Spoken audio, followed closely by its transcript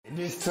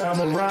This time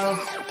around,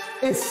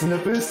 it's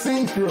Snip and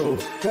Synchro.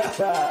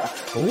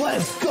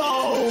 Let's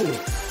go!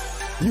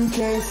 You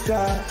can't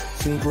stop,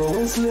 Synchro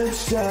and Slip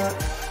Shot.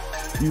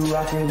 You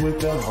rockin' with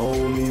the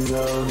homies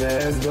of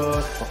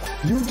Asgard.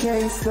 You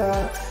can't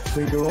stop,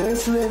 Synchro and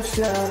Slip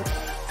Shot.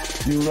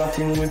 You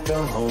rockin' with the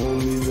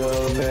homies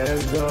of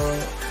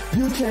Asgard.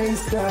 You can't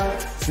stop,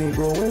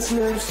 Synchro and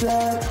Slip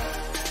Shot.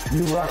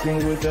 You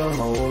rockin' with the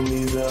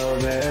homies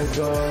of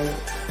Asgard.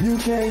 You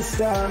can't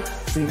stop,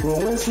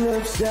 Synchro and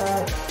Slip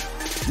Shot.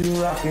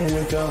 You rockin'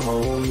 with the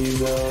homies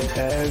of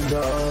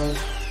Asgard.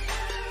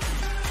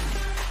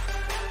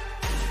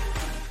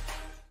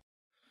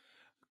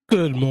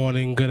 Good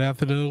morning, good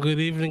afternoon, good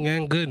evening,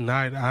 and good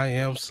night. I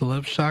am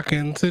Slipshock,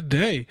 and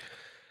today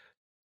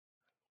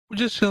we're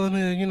just chilling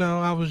in.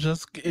 I was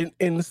just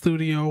in the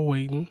studio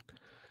waiting.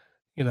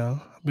 I've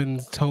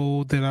been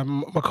told that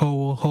my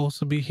co-host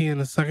will be here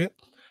in a second.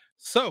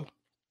 So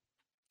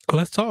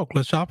let's talk.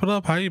 Let's chop it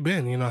up. How you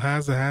been?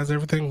 How's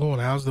everything going?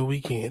 How's the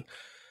weekend?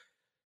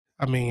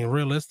 I mean,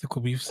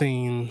 realistically, we've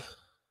seen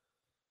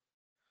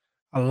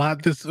a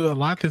lot this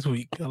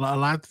week. A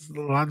lot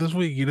this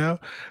week.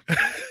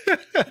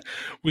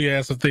 We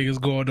had some things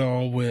going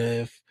on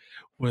with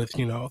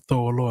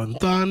Thor, Lord and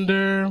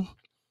Thunder.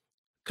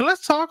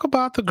 Let's talk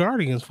about the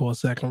Guardians for a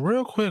second,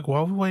 real quick.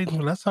 While we're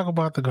waiting, let's talk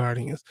about the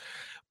Guardians,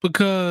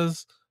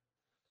 because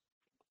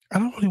I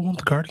don't really want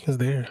the Guardians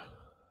there.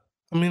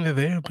 I mean, they're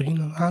there, but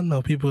I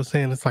know people are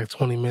saying it's like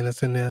 20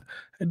 minutes in there.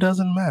 It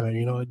doesn't matter.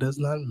 It does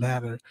not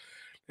matter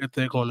if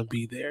they're going to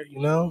be there.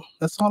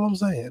 That's all I'm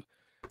saying.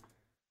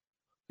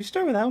 You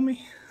start without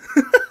me.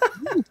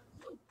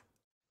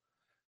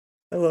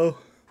 Hello.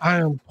 I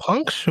am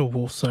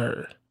punctual,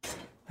 sir.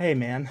 Hey,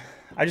 man.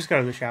 I just got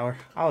out of the shower.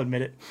 I'll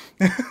admit it.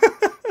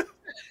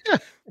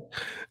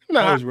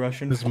 I was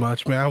rushing. As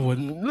much, man. I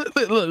wouldn't.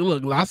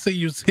 Look. I see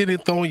you sitting,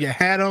 throwing your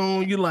hat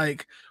on. You're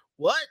like,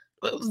 what?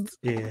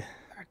 Yeah.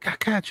 I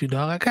got you,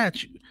 dog. I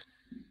got you.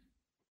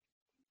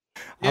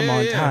 I'm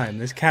on time.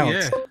 This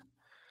counts. Yeah.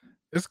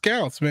 This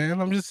counts, man.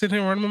 I'm just sitting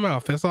here running my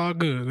mouth. That's all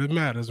good. It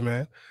matters,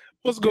 man.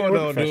 What's going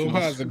on, dude?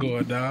 How's it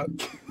going,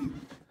 dog?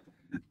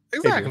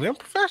 Exactly. I'm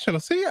professional.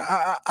 See,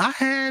 I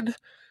had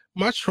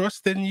my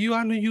trust in you.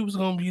 I knew you was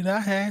gonna be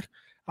there.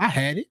 I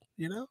had it.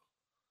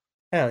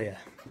 Hell yeah.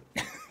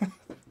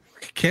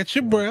 Catch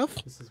your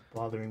breath. This is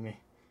bothering me.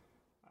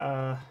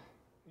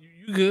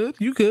 You good?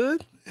 You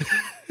good?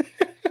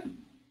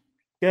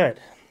 Good.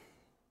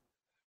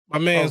 My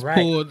man's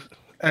pulled.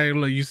 Hey,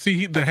 look, you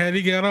see the hat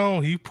he got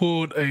on? He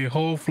pulled a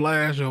whole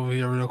flash over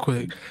here real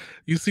quick.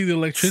 You see the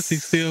electricity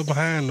still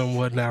behind them,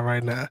 whatnot,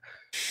 right now.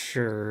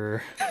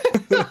 Sure.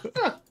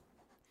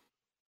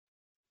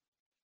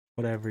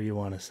 Whatever you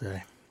want to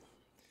say.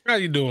 How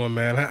you doing,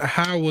 man?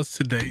 How was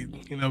today?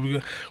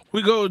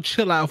 We go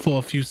chill out for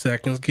a few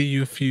seconds, give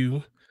you a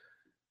few.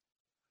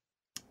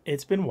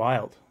 It's been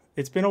wild.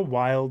 It's been a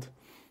wild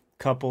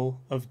couple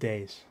of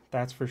days.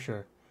 That's for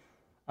sure.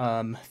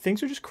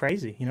 Things are just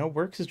crazy.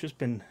 Work has just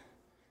been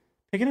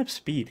picking up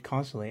speed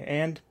constantly,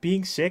 and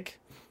being sick,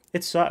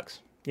 it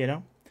sucks.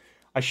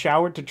 I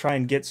showered to try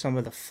and get some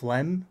of the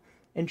phlegm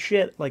and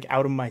shit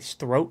out of my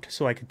throat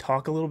so I could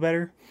talk a little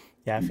better.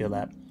 Yeah, I feel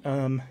that.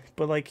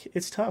 But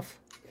it's tough.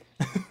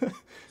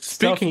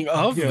 Speaking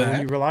of that,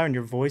 when you rely on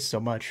your voice so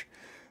much,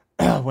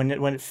 when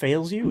it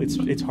fails you,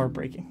 it's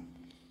heartbreaking.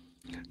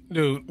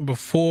 Dude,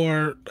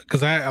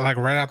 because I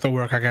right after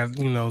work, I got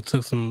drunk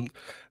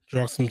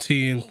some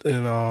tea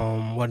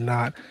and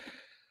whatnot.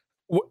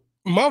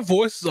 My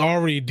voice is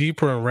already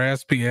deeper and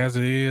raspy as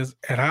it is,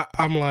 and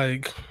I'm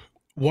like,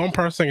 one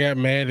person got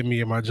mad at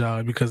me at my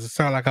job because it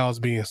sounded like I was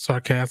being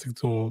sarcastic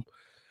to him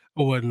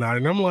or whatnot,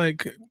 and I'm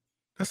like,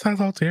 that's how I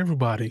talk to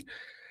everybody.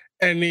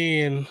 And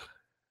then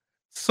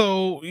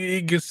so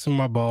it gets to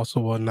my boss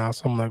or whatnot,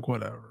 so I'm like,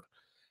 whatever.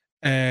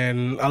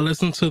 And I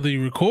listened to the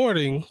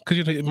recording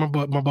because my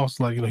boss is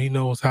like, he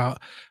knows how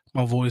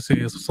my voice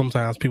is. So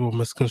sometimes people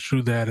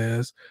misconstrue that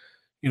as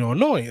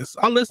annoyance.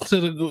 I listened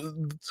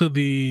to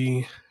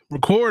the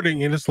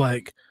recording and it's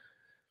like,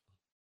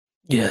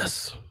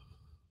 yes.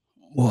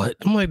 What?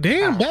 I'm like,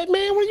 damn,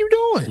 Batman, what are you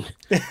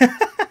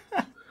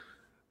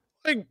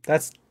doing?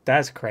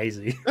 That's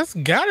crazy. That's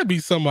gotta be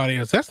somebody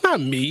else. That's not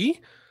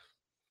me.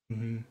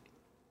 Mm-hmm.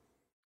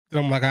 And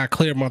I'm like, I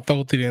cleared my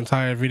throat through the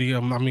entire video.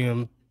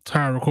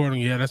 Entire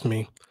recording. Yeah, that's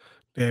me.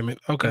 Damn it.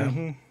 Okay.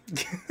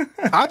 Mm-hmm.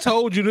 I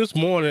told you this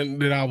morning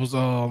that I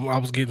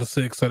was getting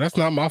sick, so that's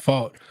not my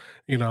fault.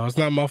 It's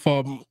not my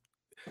fault.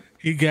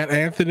 He got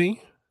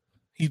Anthony.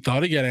 He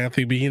thought he got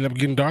Anthony, but he ended up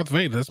getting Darth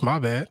Vader. That's my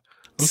bad.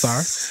 I'm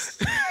sorry.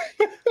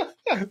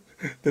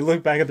 They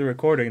look back at the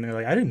recording and they're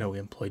like, I didn't know we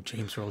employed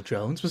James Earl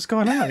Jones. What's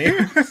going on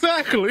here?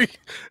 Exactly.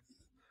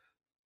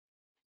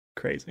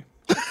 Crazy.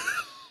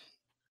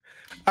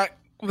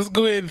 Let's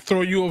go ahead and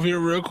throw you over here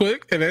real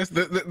quick. And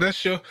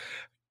that's your...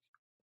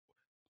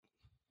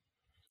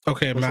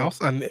 Okay,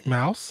 What's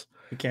mouse.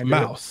 You can't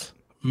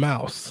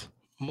Mouse.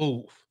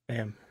 Move.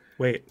 Damn.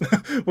 Wait,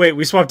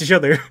 we swapped each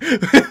other.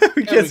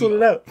 We canceled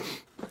it out.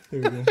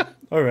 There we go.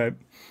 All right.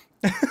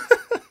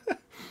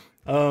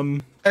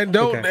 And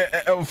don't.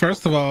 Okay.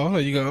 First of all,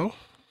 there you go.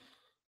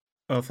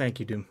 Oh, thank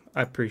you, Doom.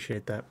 I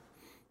appreciate that.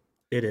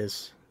 It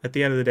is. At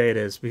the end of the day, it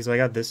is because I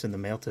got this in the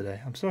mail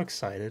today. I'm so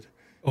excited.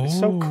 It's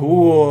so Oh,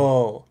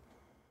 cool.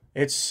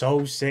 It's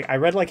so sick. I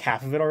read like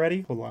half of it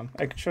already. Hold on.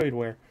 I can show you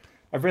where.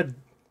 I've read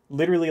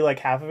literally like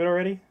half of it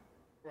already.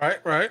 right,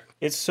 right.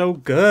 It's so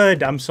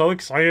good. I'm so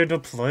excited to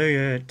play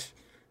it.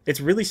 It's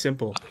really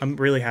simple. I'm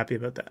really happy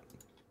about that.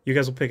 You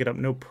guys will pick it up,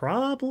 no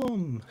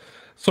problem.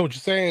 So what you're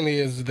saying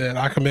is that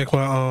I can make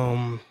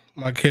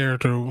my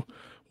character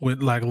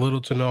with like little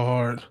to no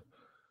hard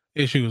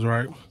issues,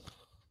 right?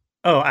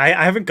 Oh, I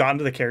haven't gotten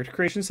to the character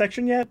creation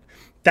section yet.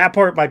 That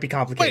part might be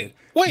complicated.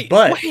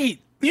 But Wait.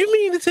 You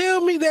mean to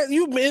tell me that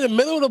you in the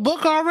middle of the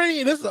book already?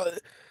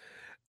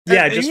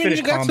 yeah, I You just mean you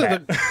finished got to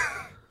combat. the?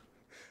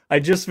 I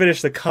just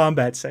finished the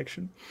combat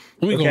section.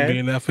 We're gonna be Okay.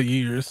 in that for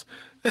years.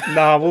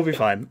 Nah, we'll be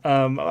fine.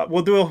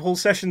 We'll do a whole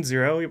session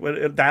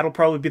 0. That'll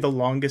probably be the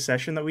longest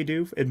session that we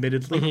do,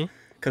 admittedly, Hmm.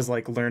 because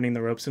like learning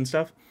the ropes and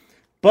stuff.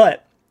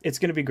 But it's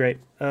gonna be great.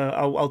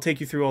 I'll take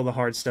you through all the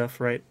hard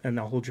stuff, right? And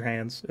I'll hold your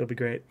hands. It'll be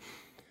great.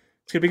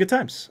 It's gonna be good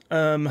times.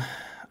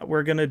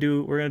 We're gonna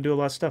do a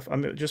lot of stuff.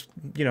 I'm just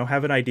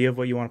have an idea of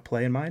what you want to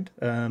play in mind.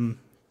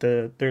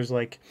 There's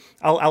like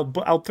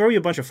I'll throw you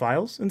a bunch of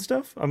files and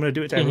stuff. I'm gonna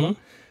do it to everyone.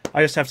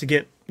 I just have to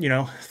get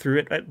through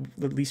it at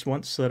least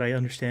once so that I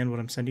understand what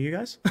I'm sending you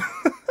guys. And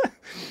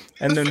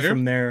That's then fair.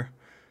 from there,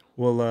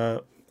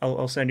 we'll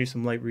I'll send you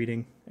some light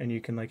reading and you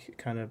can like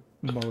kind of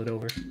mull it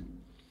over.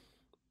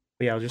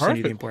 But yeah, I'll just send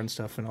you the Perfect. important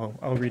stuff and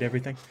I'll read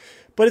everything.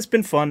 But it's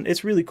been fun.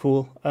 It's really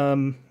cool.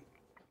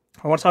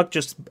 I want to talk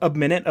just a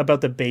minute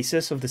about the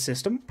basis of the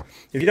system.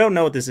 If you don't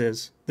know what this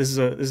is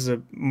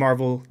a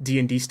Marvel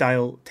D&D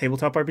style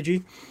tabletop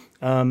RPG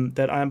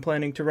that I'm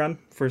planning to run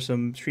for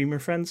some streamer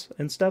friends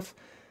and stuff.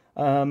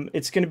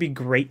 It's going to be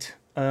great.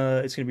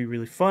 It's going to be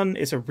really fun.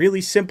 It's a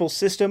really simple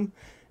system.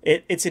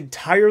 It's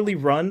entirely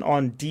run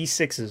on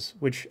D6s,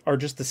 which are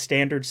just the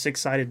standard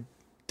 6-sided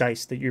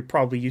dice that you're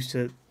probably used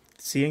to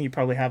seeing. You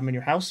probably have them in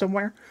your house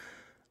somewhere.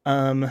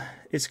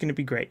 It's going to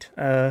be great.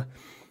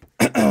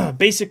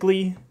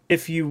 Basically,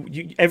 if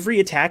you every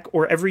attack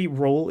or every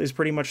roll is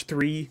pretty much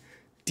 3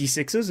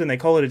 d6s, and they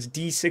call it a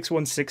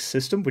d616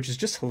 system, which is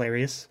just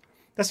hilarious.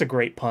 That's a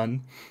great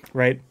pun,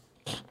 right?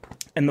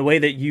 And the way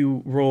that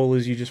you roll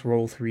is you just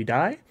roll 3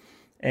 die,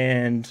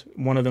 and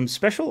one of them's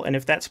special, and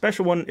if that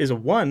special one is a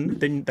 1,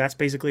 then that's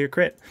basically a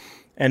crit.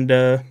 And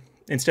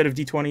instead of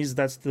d20s,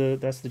 that's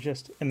the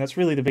gist, and that's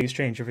really the biggest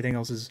change. Everything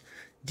else is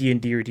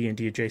D&D or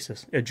D&D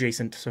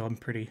adjacent. So I'm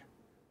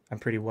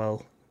pretty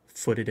well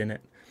footed in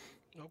it.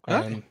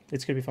 Okay.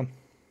 It's gonna be fun.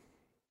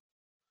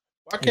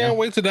 I can't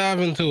wait to dive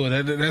into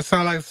it. That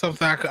sounds like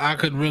something I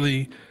could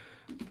really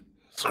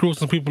screw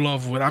some people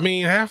off with. I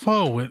mean, have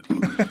fun with.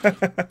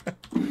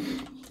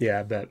 Yeah,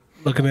 I bet.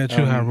 Looking at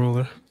you, High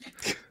Ruler.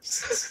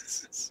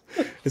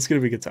 It's gonna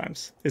be good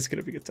times. It's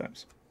gonna be good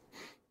times.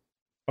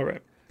 All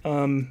right.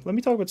 Let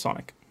me talk about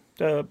Sonic.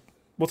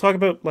 We'll talk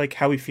about like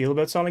how we feel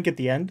about Sonic at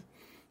the end,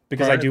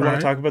 because I do want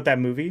to talk about that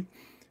movie,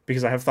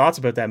 because I have thoughts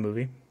about that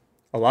movie,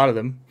 a lot of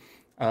them.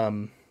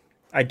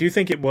 I do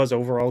think it was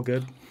overall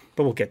good,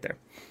 but we'll get there.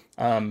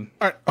 All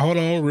right, hold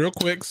on real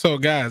quick. So,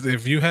 guys,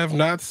 if you have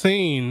not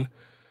seen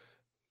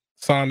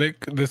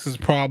Sonic, this is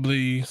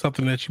probably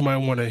something that you might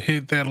want to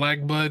hit that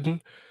like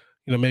button.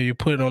 Maybe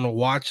put it on a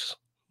watch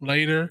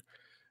later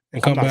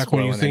and come I'm not back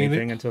when you've spoiling seen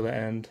anything it. until the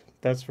end.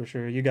 That's for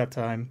sure. You got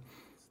time.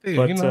 Still,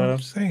 But what I'm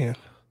saying.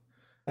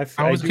 I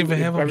I always give a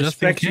do. heads I up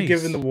just in respect you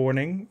giving case. the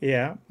warning.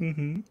 Yeah.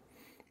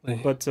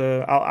 But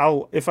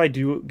I'll if I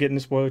do get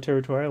into spoiler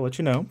territory, I'll let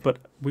you know. But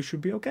we should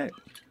be okay.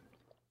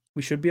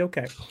 We should be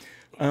okay.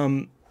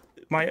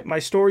 My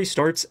story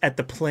starts at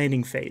the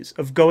planning phase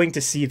of going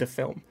to see the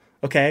film.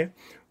 Okay,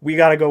 we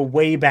gotta go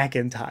way back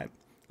in time.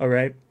 All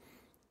right,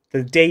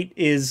 the date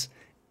is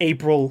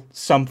April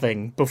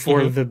something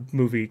before the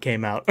movie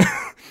came out,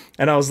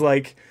 and I was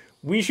like,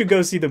 we should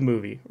go see the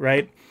movie,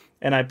 right?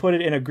 And I put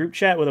it in a group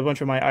chat with a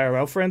bunch of my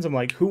IRL friends. I'm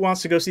like, who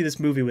wants to go see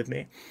this movie with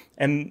me?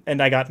 And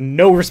I got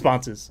no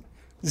responses,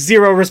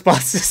 0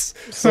 responses.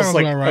 So it's Sounds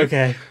like, about right.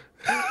 okay,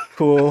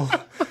 cool.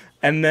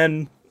 And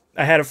then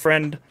I had a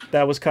friend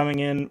that was coming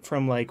in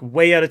from like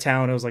way out of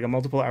town. It was like a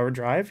multiple hour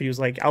drive. He was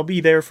like, I'll be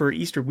there for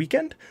Easter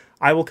weekend.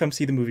 I will come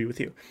see the movie with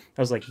you.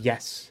 I was like,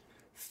 yes,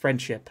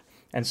 friendship.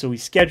 And so we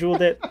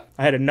scheduled it.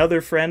 I had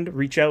another friend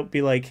reach out,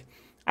 be like,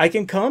 I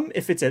can come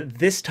if it's at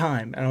this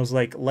time. And I was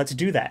like, let's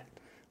do that.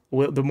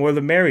 Well, the more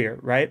the merrier,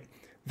 right?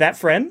 That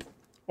friend,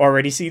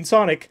 already seen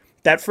Sonic.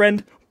 That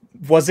friend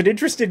wasn't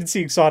interested in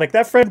seeing Sonic.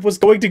 That friend was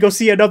going to go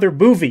see another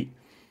movie.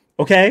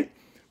 Okay?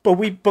 But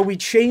we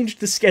changed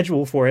the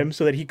schedule for him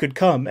so that he could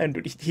come, and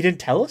he didn't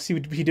tell us he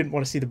didn't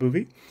want to see the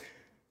movie.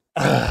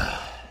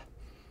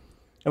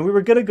 And we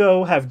were gonna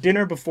go have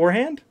dinner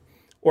beforehand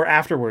or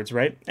afterwards,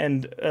 right?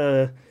 And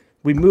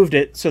we moved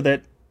it so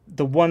that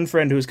the one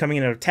friend who was coming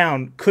in out of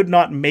town could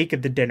not make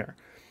it the dinner.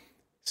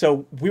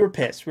 So we were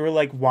pissed. We were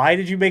like, "Why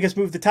did you make us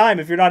move the time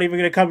if you're not even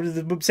gonna come to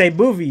the same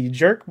movie, you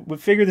jerk? We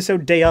figured this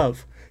out day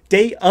of."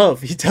 Day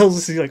of, he tells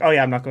us, he's like, "Oh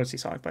yeah, I'm not going to see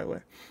Sonic, by the way."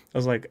 I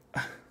was like,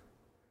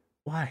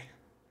 why?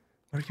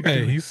 What are you Hey,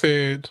 doing? he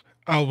said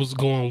I was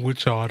going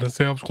with y'all. I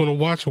said I was going to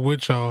watch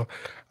with y'all.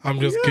 I'm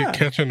just Yeah.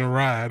 catching a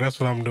ride. That's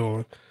what I'm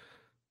doing.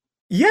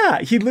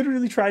 Yeah, he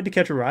literally tried to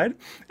catch a ride,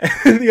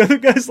 and the other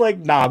guy's like,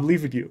 "Nah, I'm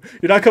leaving you.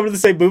 You're not coming to the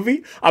same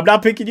movie. I'm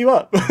not picking you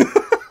up."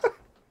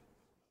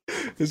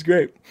 It's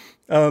great.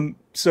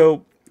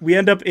 So we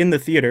end up in the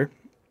theater,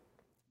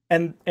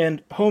 and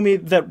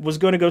homie that was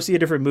going to go see a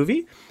different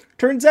movie,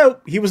 turns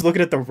out he was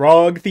looking at the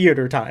wrong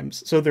theater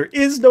times. So there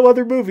is no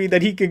other movie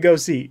that he can go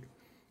see.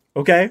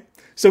 Okay,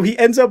 so he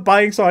ends up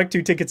buying Sonic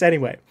 2 tickets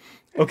anyway.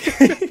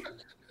 Okay,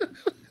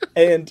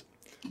 and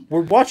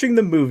we're watching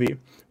the movie.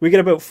 We get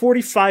about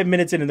 45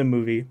 minutes into the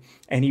movie,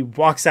 and he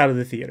walks out of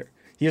the theater.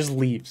 He just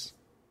leaves.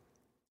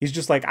 He's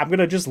just like, I'm going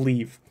to just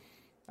leave.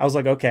 I was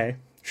like, okay,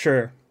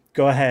 sure.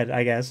 Go ahead,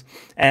 I guess.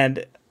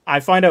 And I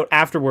find out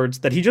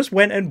afterwards that he just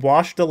went and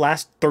watched the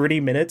last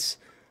 30 minutes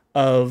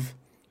of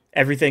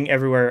Everything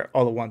Everywhere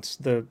All at Once,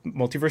 the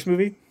multiverse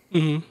movie.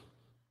 Mm-hmm.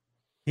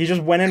 He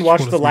just went and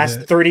watched the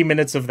last 30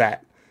 minutes of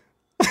that.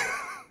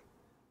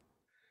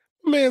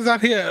 Man's out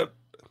here.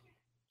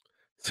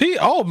 He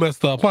all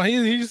messed up, huh?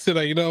 He just said,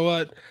 like, you know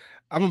what?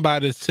 I'm gonna buy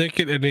this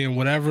ticket, and then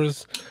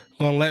whatever's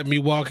gonna let me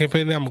walk up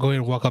in there, I'm gonna go ahead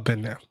and walk up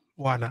in there.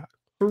 Why not?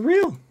 For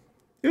real.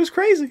 It was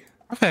crazy.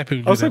 I've had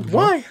people do I was that like,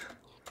 before. why?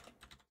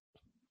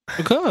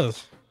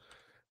 Because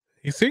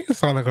he's seen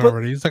Sonic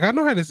already. He's like, I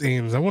know how this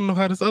ends. I want to know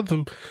how this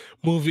other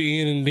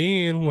movie ends. And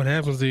then what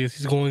happens is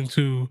he's going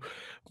to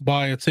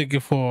buy a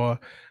ticket for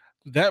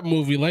that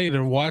movie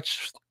later,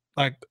 watch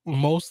like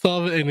most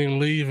of it, and then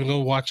leave and go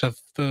watch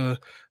the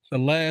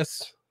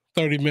last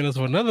 30 minutes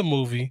of another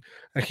movie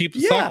and keep the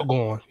cycle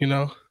going, you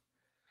know?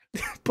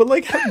 But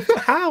like,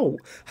 how?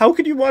 How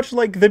could you watch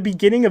like the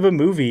beginning of a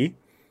movie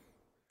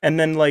and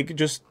then like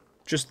just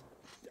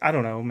I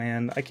don't know,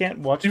 man. I can't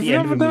watch the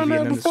end of a movie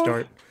and then the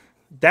start.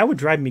 That would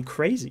drive me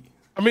crazy.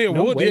 I mean, it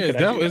would.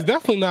 Yeah, it's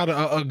definitely not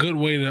a good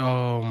way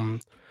to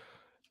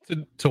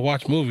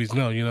watch movies.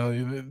 No, you know,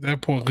 at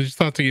that point, because you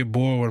start to get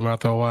bored with them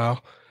after a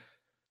while.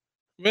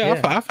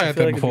 Yeah, I've had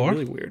that before.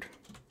 It'd be really weird.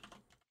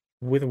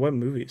 With what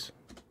movies?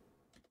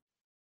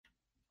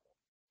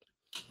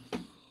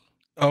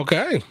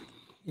 Okay,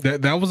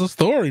 that was a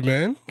story,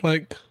 man.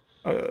 Like,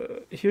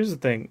 here's the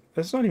thing.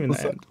 That's not even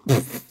the end.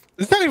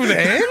 It's not even the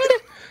end.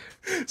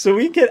 So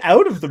we get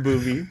out of the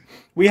movie.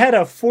 We had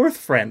a fourth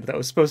friend that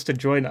was supposed to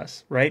join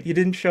us, right? He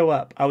didn't show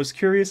up. I was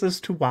curious as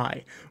to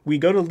why. We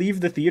go to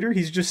leave the theater.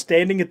 He's just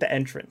standing at the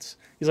entrance.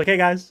 He's like, "Hey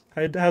guys,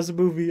 how's the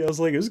movie?" I was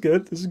like, "It was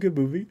good. This is a good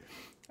movie."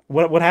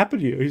 What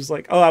happened to you? He's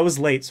like, "Oh, I was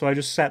late, so I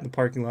just sat in the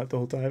parking lot the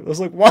whole time." I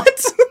was like,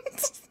 "What?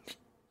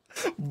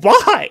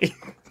 Why?"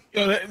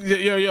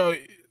 Yo,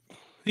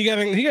 he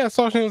got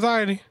social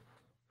anxiety.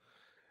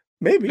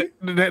 Maybe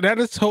that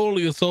is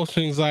totally a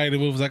social anxiety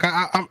move. Like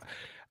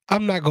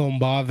I'm not gonna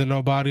bother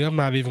nobody. I'm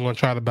not even gonna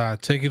try to buy a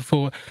ticket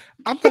for it.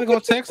 I'm not gonna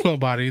text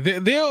nobody.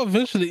 They'll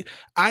eventually.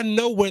 I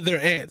know where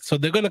they're at, so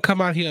they're gonna come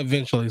out here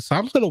eventually. So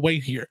I'm just gonna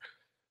wait here.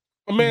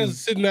 My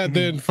man's sitting out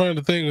there in front of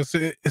the thing, and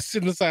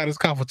sitting inside his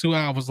car for 2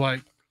 hours.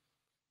 Like,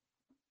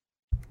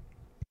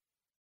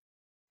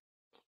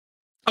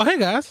 oh hey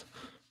guys.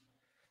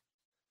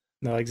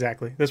 No,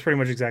 exactly. That's pretty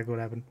much exactly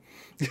what happened.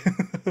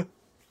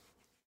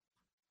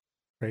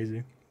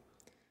 Crazy.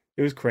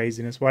 It was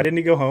craziness. Why didn't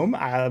he go home?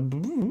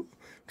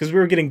 Because we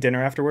were getting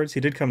dinner afterwards. He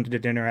did come to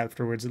dinner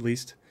afterwards, at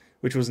least,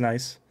 which was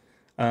nice.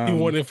 He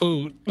wanted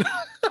food.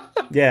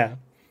 Yeah,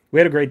 we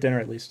had a great dinner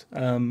at least.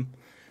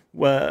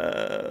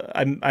 Well,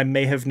 I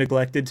may have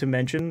neglected to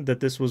mention that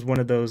this was one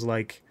of those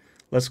like,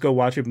 let's go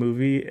watch a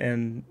movie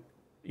and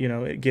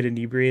get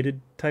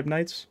inebriated type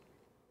nights.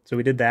 So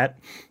we did that,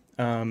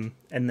 and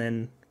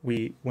then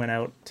we went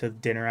out to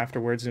dinner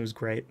afterwards. And it was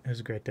great. It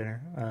was a great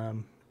dinner.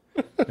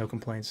 No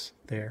complaints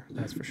there,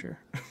 that's for sure.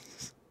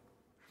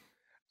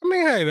 I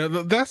mean, hey,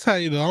 that's how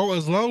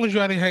as long as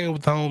you're out here hanging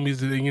with the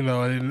homies,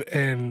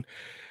 and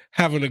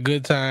having a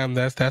good time,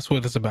 that's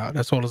what it's about.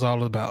 That's what it's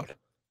all about.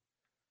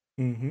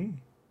 Mm-hmm.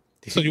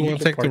 So you want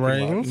to take the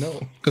reins? No,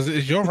 because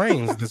it's your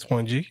reins at this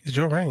point, G. It's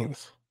your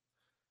reins.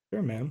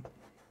 Sure, man.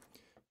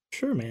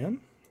 Sure,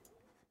 man.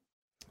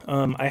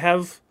 I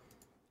have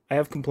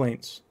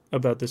complaints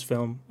about this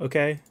film.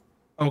 Okay.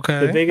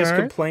 Okay. The biggest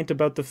complaint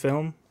about the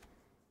film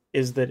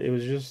is that it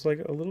was just like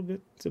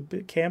it's a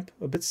bit camp,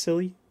 a bit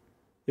silly.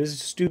 It was a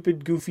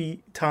stupid,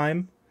 goofy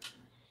time,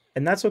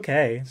 and that's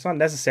okay. It's not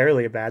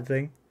necessarily a bad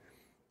thing.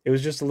 It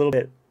was just a little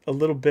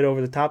bit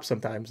over the top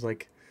sometimes.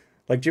 Like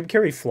Jim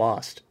Carrey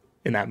flossed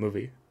in that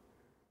movie.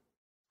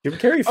 Jim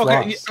Carrey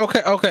flossed.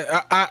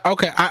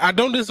 Okay. I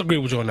don't disagree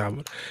with you on that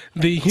one.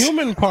 The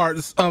human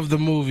parts of the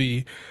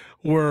movie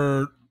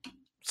were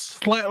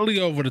slightly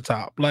over the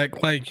top.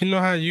 Like you know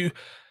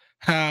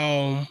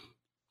how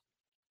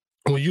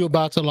when you're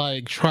about to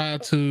like try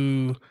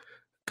to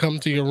come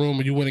to your room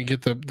and you want to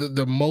get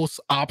the most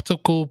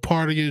optical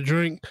part of your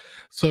drink,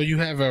 so you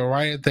have it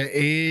right at the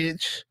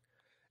edge,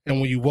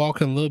 and when you walk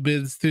in a little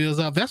bit, it steals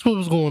out. That's what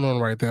was going on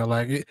right there.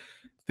 Like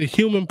the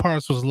human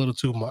parts was a little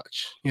too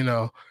much.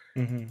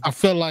 Mm-hmm. I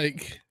feel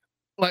like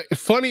like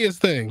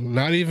funniest thing,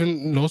 not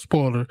even no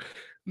spoiler.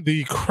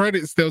 The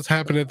credits that was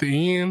happening at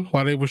the end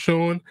while they were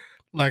showing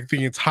like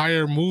the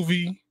entire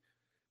movie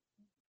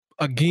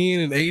again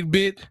in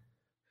 8-bit.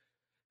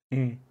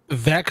 Mm.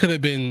 That could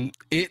have been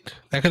it.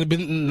 That could have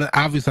been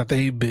obviously not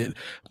the 8-bit,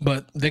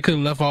 but they could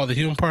have left all the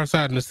human parts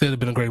out and it still have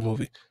been a great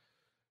movie.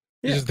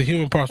 Yeah, It's just the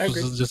human parts I was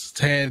agree. just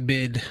a tad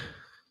bit,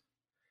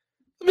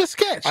 a bit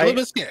sketch, a I little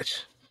bit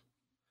sketch.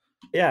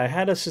 Yeah, I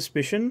had a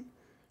suspicion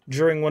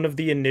during one of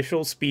the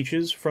initial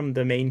speeches from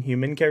the main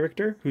human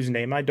character, whose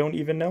name I don't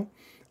even know,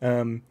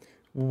 um,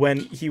 when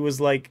he was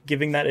like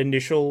giving that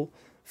initial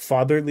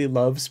fatherly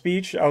love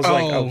speech. I was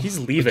like, oh, Oh, he's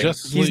the leaving.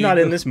 Justice He's League, not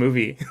in this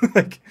movie.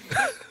 Like,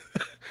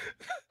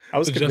 I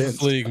was the Justice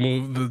convinced. League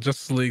move, the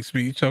Justice League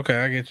speech. Okay,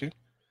 I get you.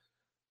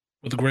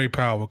 With great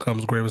power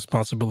comes great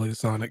responsibility,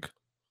 Sonic.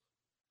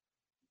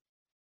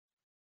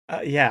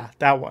 Yeah,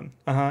 that one.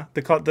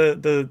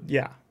 The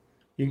yeah,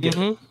 you get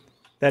it.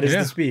 That is the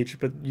Yeah, speech,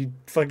 but you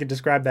fucking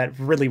described that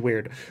really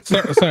weird.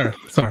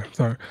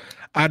 sorry.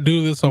 I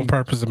do this on Mm,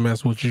 purpose to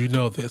mess with you. You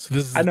know this.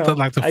 This I is know,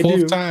 like the I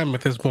fourth do. time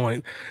at this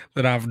point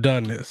that I've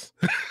done this.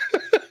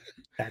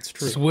 That's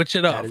true. Switch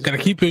it That up. is Gotta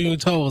true. keep you on your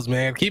toes,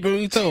 man. Keep you on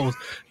your toes.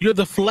 You're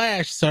the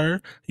Flash,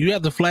 sir. You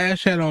have the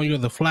Flash hat on. You're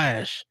the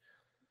Flash.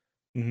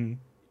 Mm-hmm.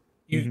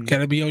 You Mm-hmm.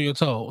 gotta be on your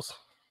toes.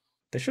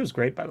 This show's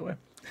great, by the way.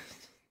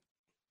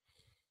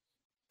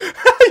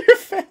 Your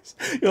face.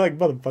 You're like,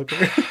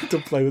 motherfucker,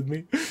 don't play with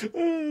me.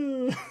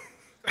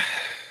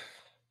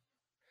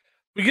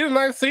 We get a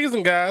nice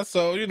season, guys.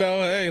 So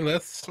hey,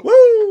 let's.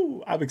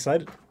 Woo! I'm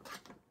excited.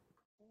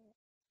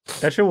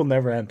 That show will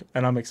never end,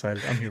 and I'm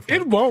excited. I'm here for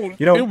it. It won't.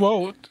 You know, It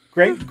won't.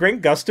 Grant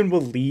Gustin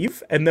will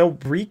leave, and they'll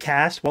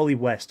recast Wally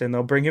West, and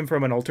they'll bring him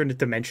from an alternate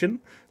dimension,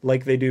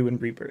 like they do in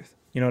Rebirth.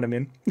 You know what I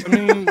mean? I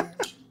mean,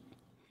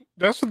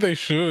 that's what they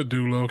should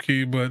do, low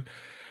key. But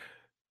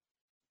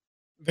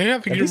they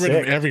have to That'd get be rid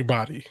of sick.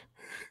 everybody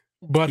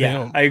but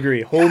Yeah, him. I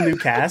agree. Whole new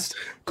cast.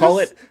 Call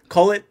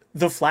it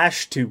The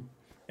Flash 2,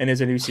 and it's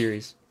a new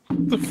series.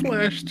 The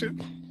Flash too.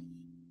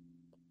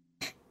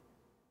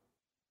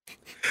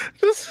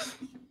 This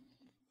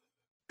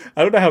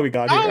I don't know how we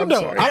got here. I don't I'm know.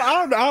 sorry.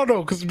 I don't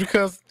know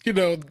because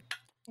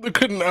they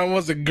couldn't. I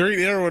was a Great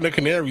Arrow and the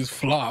Canaries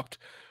flopped,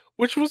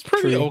 which was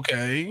pretty True.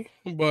 okay.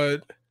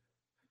 But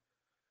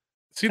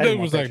I didn't CW want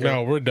was that like, show.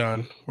 "No, we're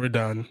done. We're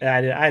done."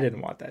 Yeah, I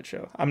didn't want that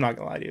show. I'm not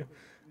gonna lie to you.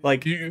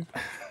 Like, You,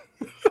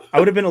 I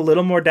would have been a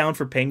little more down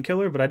for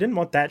Painkiller, but I didn't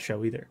want that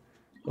show either.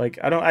 Like,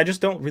 I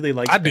just don't really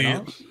like I did.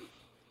 spinoffs.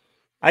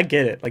 I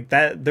get it. Like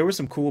that, there was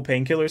some cool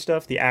Painkiller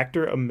stuff. The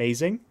actor,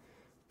 amazing,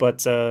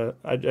 but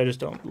I just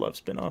don't love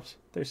spinoffs.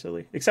 They're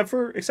silly. Except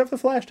for the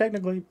Flash,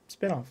 technically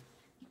spinoff.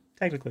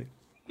 Technically,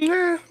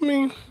 Yeah, I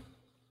mean,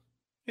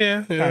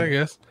 yeah, I kind of.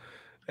 guess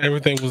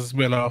everything was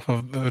spin off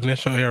of the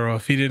initial Arrow.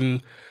 If he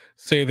didn't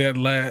say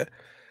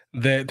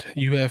that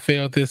you have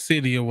failed this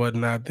city or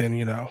whatnot, then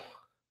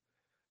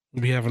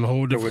we'd be having a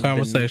whole There different would have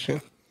been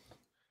conversation.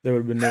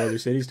 no other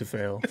cities to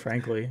fail.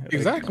 Frankly,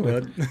 Exactly.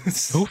 Like,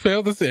 Who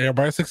failed this?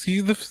 Everybody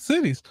succeeds the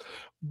cities.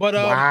 But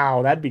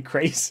wow, that'd be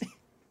crazy.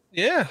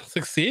 yeah,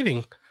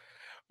 succeeding.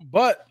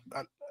 But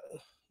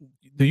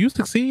do you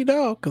succeed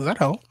though? Because I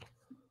don't.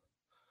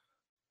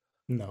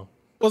 No.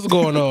 What's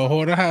going on,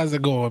 Hoarder? How's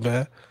it going,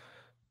 man?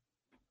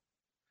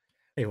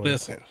 Hey, what?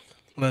 Listen.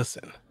 Yes.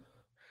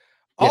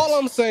 All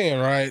I'm saying,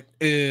 right,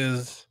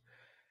 is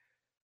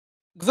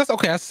because that's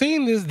okay. I've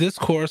seen this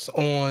discourse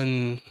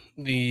on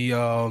the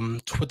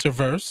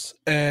Twitterverse,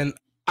 and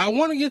I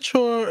want to get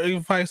your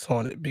advice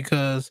on it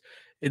because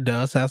it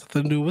does have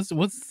something to do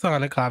with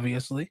Sonic,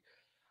 obviously.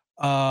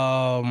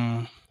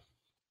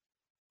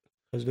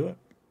 Let's do it.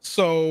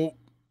 So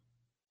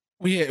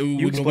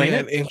You explain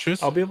had it.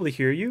 interest. I'll be able to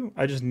hear you.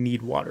 I just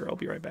need water. I'll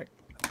be right back.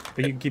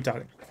 But you can keep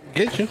talking.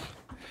 Get you.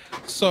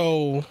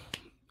 So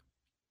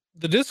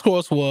the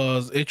discourse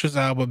was Idris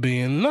Elba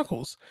being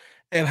Knuckles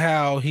and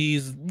how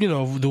he's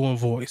doing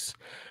voice,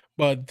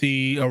 but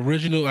the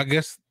original, I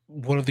guess,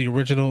 one of the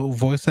original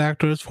voice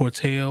actors for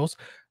Tails.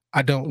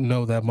 I don't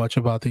know that much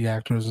about the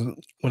actors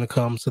when it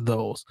comes to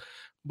those,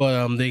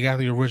 but they got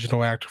the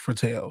original actor for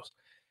Tails,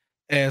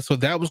 and so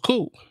that was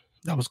cool.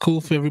 That was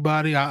cool for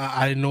everybody.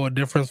 I didn't know a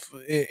difference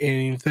in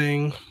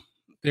anything.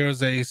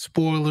 There's a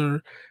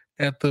spoiler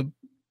at the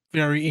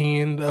very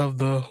end of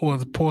the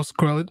post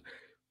credit.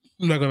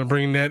 I'm not going to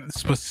bring that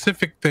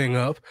specific thing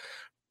up,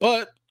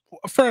 but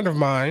a friend of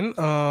mine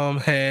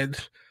had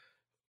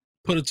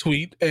put a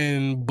tweet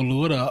and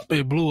blew it up.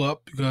 It blew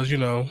up because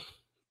the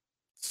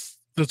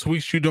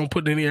tweets you don't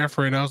put any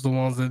effort in, those the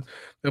ones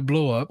that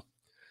blow up.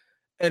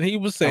 And he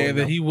was saying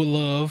that he would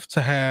love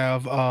to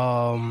have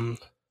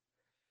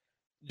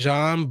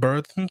John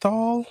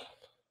Bernthal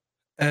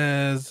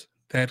as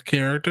that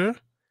character,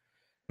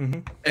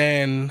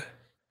 and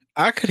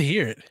I could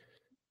hear it.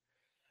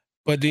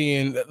 But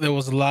then there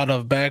was a lot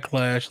of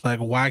backlash, like,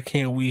 why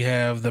can't we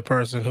have the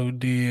person who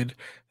did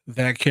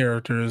that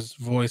character's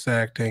voice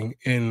acting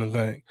in the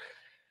thing?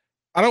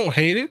 I don't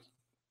hate it.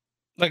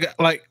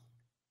 Like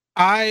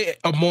I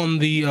am on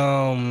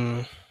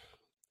the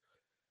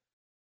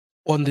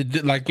on the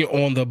like you're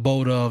on the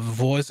boat of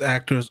voice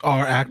actors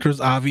are actors,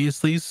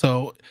 obviously.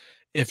 So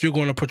if you're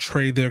going to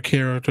portray their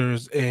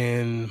characters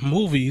in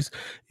movies,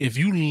 if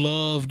you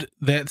loved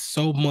that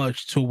so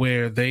much to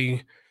where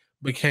they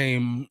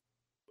became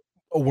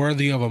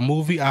worthy of a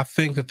movie, I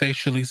think that they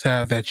should at least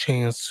have that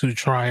chance to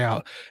try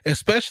out,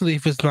 especially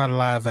if it's not a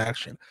live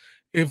action.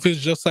 If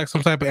it's just like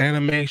some type of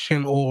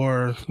animation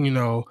or,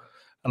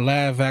 a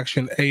live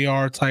action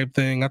AR type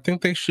thing, I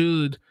think they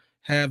should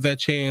have that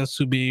chance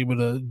to be able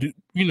to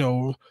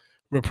do,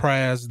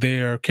 reprise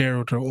their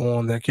character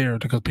on that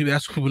character because people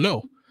that's what people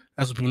know.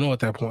 That's what people know at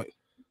that point.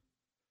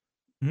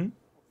 Mhm.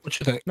 What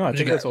you think? No, I What you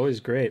think got? that's always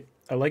great.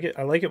 I like it.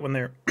 I like it when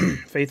they're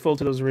faithful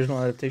to those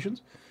original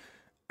adaptations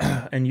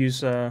and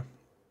use. I'm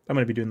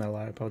going to be doing that a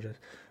lot. I apologize,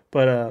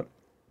 but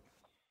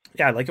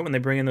yeah, I like it when they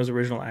bring in those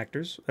original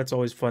actors. That's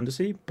always fun to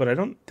see. But I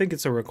don't think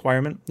it's a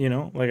requirement.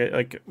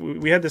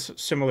 We had this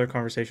similar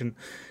conversation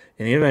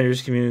in the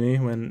Avengers community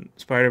when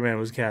Spider-Man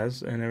was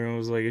cast, and everyone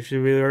was like, "It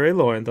should be Ray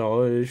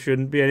Lowenthal. It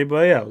shouldn't be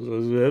anybody else."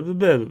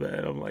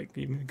 And I'm like,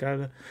 you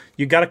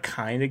gotta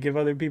kind of give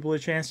other people a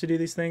chance to do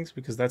these things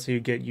because that's how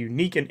you get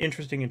unique and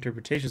interesting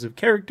interpretations of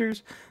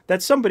characters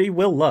that somebody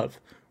will love,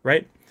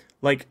 right?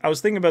 Like I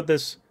was thinking about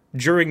this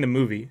during the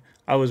movie.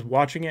 I was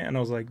watching it and I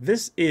was like,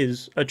 "This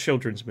is a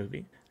children's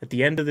movie." At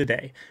the end of the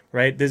day,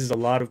 right? This is a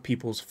lot of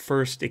people's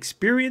first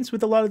experience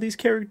with a lot of these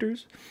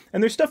characters,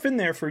 and there's stuff in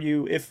there for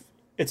you if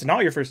it's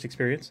not your first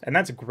experience, and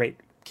that's great.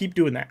 Keep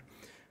doing that.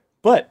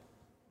 But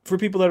for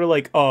people that are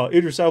like, "Oh,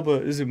 Idris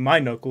Elba isn't my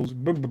Knuckles,"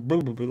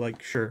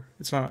 like, sure,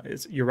 it's not.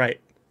 You're right.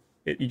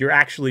 You're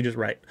actually just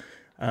right.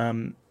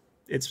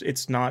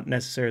 It's not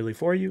necessarily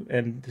for you,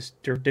 and this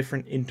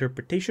different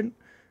interpretation.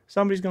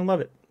 Somebody's gonna love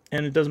it,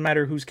 and it doesn't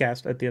matter who's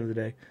cast at the end of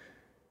the day.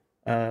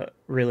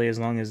 Really, as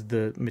long as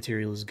the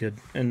material is good.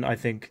 And I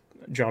think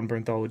John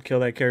Bernthal would kill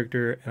that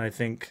character, and I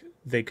think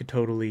they could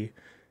totally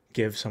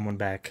give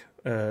somebody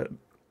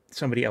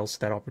else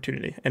that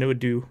opportunity, and it would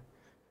do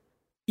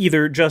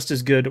either just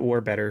as good or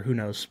better. Who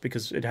knows?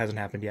 Because it hasn't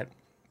happened yet.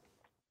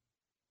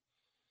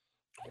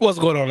 What's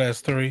going on,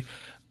 S3?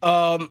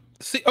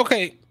 See,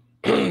 okay,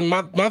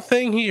 my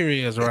thing here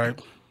is right.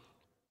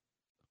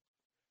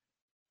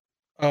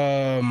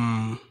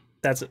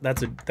 That's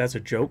a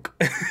joke.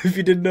 If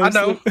you didn't know, I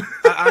know,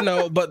 I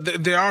know,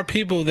 but there are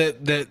people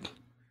that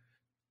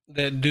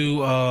do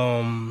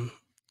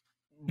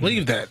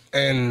believe that,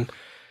 and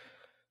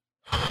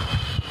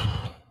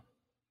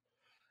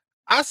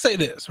I say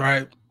this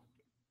right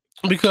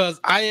because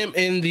I am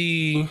in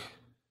the.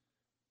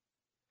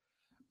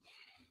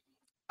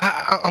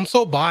 I'm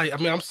so biased. I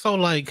mean, I'm so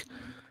like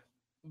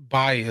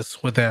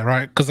biased with that,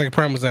 right? Because, like,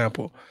 prime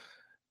example,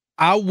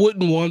 I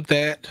wouldn't want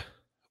that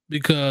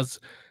because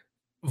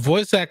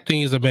voice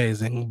acting is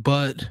amazing,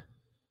 but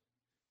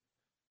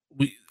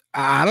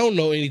I don't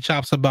know any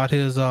chops about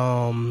his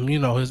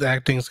his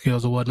acting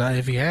skills or whatnot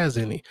if he has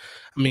any.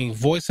 I mean,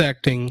 voice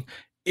acting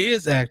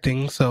is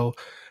acting, so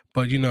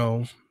but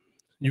you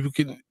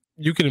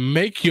can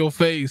make your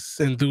face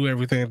and do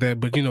everything like that,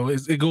 but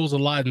it goes a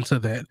lot into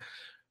that.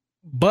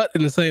 But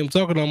in the same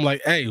token, I'm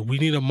like, hey, we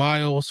need a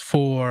Miles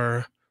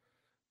for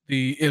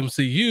the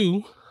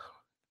MCU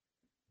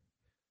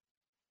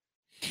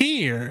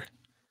here.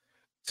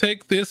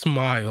 Take this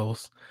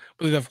Miles,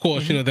 but of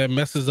course, that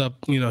messes up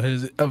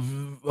his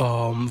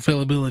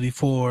availability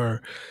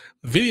for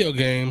video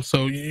games.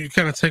 So you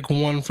kind of take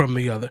one from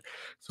the other.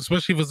 So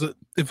especially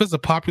if it's a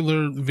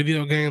popular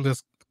video game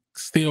that's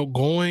still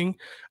going,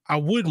 I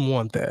wouldn't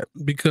want that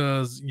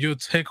because you'll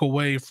take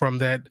away from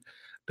that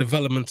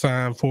development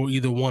time for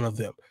either one of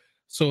them.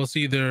 So it's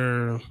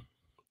either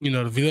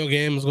the video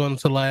game is going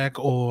to lack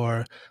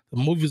or the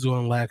movie's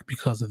going to lack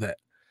because of that.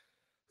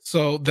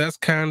 So that's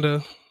kind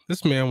of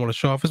this man want to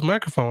show off his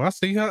microphone. I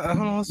see. No,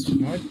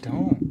 I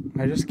don't.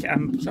 I just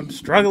can't. I'm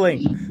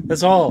struggling.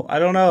 That's all. I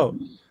don't know.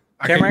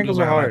 Camera angles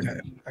are hard.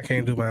 Like I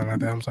can't do mine like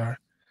that. I'm sorry.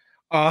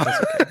 That's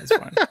okay. It's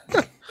fine.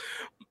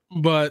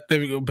 But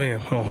there we go. Bam.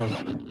 Hold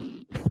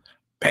on.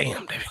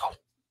 Bam. There we go.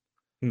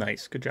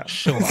 Nice. Good job.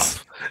 Show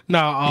off.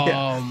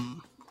 Now,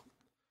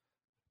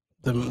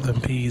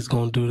 the P's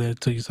gonna do that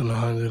to you, so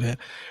I do that.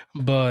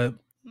 But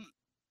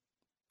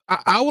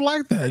I would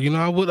like that.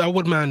 I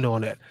wouldn't mind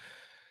doing that.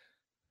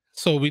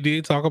 So we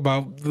did talk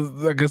about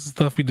I guess the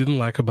stuff we didn't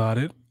like about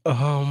it.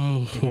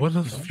 What are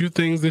a few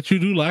things that you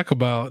do like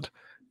about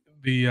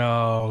the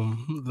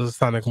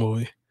Sonic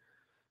movie?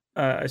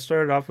 I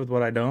started off with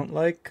what I don't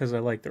like because I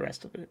like the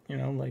rest of it.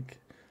 Like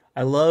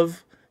I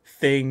love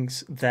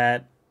things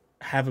that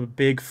have a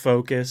big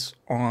focus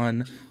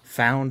on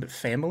found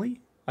family.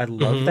 I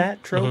love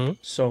that trope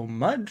so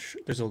much.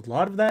 There's a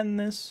lot of that in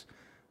this.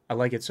 I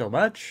like it so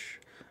much.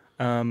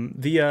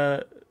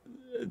 The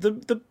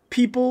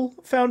people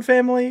found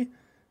family,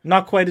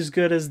 not quite as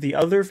good as the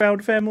other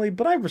found family,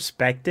 but I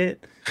respect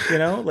it.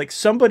 Like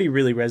somebody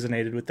really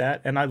resonated with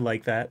that, and I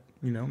like that.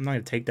 I'm not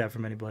gonna take that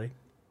from anybody.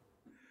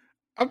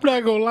 I'm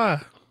not gonna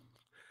lie.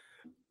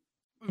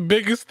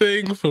 Biggest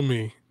thing for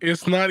me,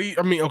 it's not.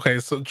 I mean, okay,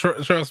 so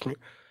trust me,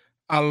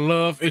 I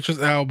love Idris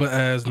Elba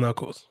as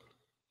Knuckles.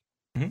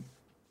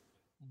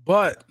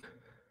 But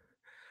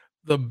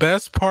the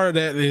best part of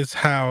that is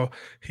how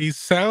he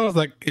sounds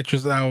like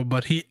Idris Elba,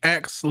 but he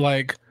acts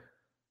like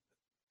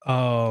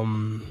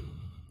um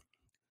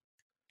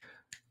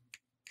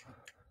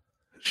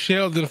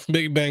Sheldon from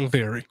Big Bang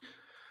Theory.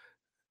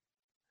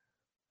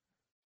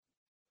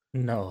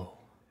 No.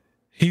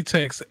 He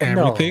takes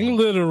everything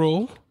No.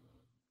 literal.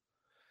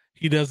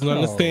 He doesn't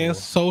understand No.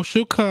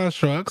 social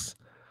constructs.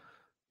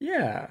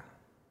 Yeah.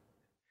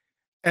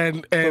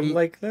 And But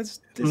like it's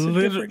a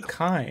different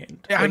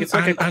kind. Like it's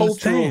like a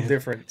cultural understand.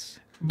 difference.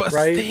 But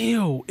right?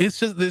 still, it's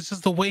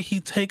just the way he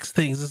takes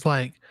things. It's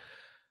like,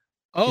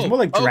 oh, He's more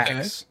like okay.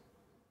 Drax.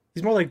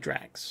 He's more like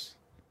Drax.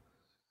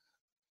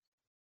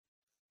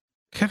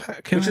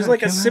 Which is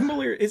like a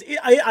similar.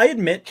 I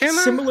admit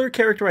similar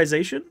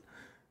characterization.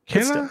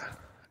 Can I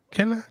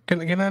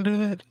do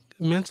that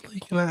mentally?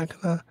 Can I?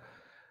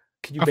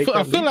 Can you?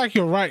 I feel like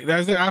you're right.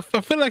 I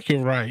feel like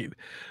you're right,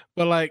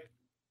 but like,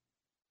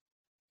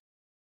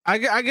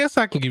 I guess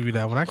I can give you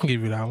that one. I can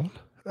give you that one.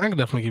 I can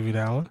definitely give you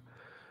that one.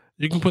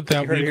 You can put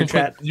that.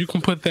 You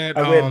can put that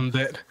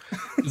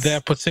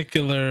that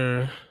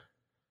particular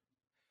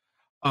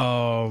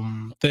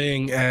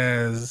thing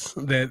as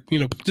that. You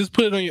know, just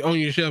put it on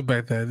your shelf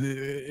back there.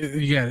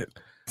 You got it.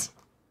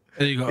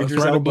 There you go. Idris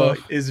it's right Elba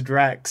above. Is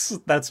Drax.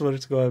 That's what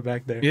it's going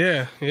back there.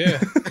 Yeah, yeah.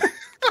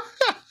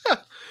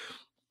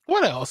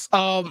 What else?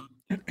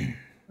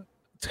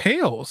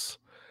 Tails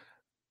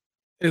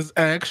is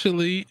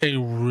actually a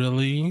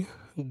really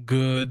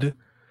good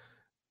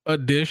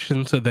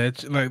addition to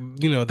that, like,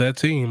 you know, that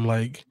team.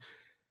 Like,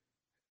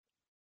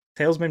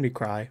 Tails made me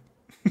cry.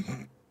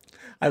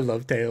 I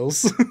love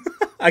Tails.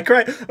 I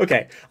cry.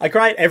 Okay, I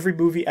cry at every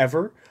movie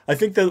ever. I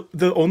think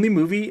the only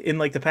movie in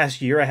like the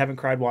past year I haven't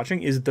cried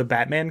watching is the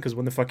Batman, because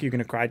when the fuck are you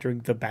gonna cry during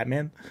the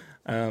Batman?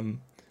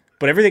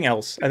 But everything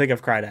else I think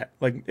I've cried at.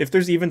 Like if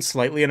there's even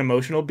slightly an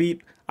emotional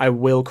beat, I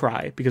will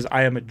cry because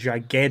I am a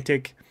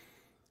gigantic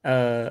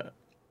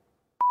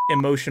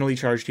emotionally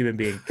charged human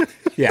being.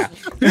 Yeah.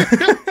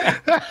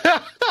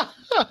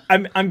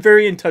 I'm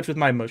very in touch with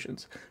my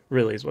emotions,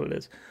 really is what it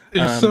is.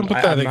 It's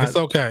sympathetic. It's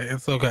okay.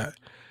 It's okay.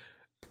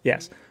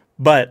 Yes.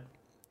 But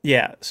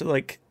yeah, so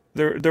like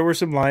there were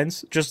some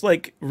lines, just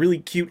like really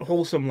cute,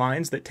 wholesome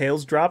lines that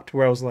Tails dropped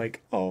where I was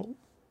like, oh.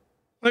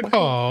 Like,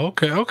 oh,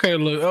 okay,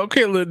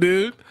 little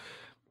dude.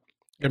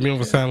 Got me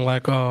over sound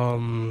like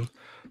Teenage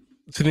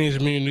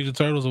Mutant Ninja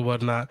Turtles or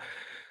whatnot.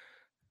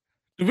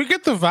 Did we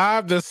get the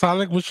vibe that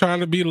Sonic was trying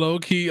to be low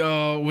key?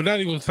 Well, not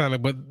even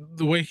Sonic, but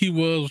the way he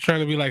was trying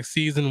to be like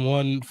season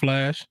 1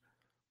 Flash.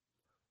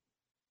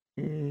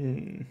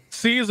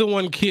 Season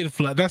 1 Kid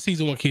Flash. Not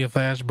season 1 Kid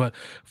Flash, but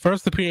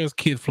first appearance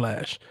Kid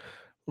Flash.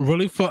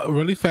 Really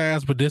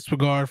fast, but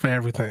disregard for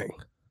everything.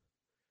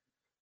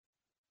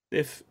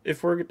 If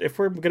we're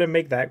gonna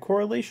make that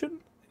correlation,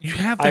 you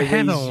have the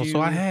head on,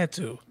 so I had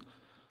to.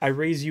 I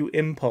raise you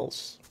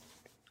Impulse.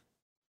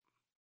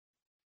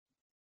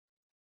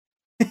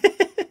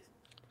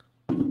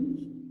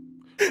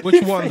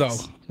 Which one though?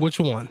 Which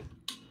one?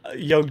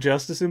 Young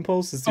Justice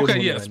Impulse is the okay.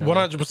 Yes,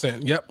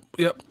 100%. Yep.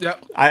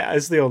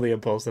 It's the only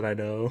Impulse that I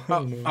know.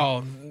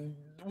 Oh,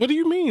 what do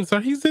you mean, sir?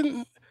 He's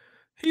in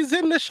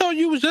the show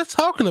you was just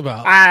talking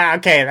about.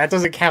 Okay, that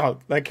doesn't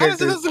count. That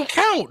character doesn't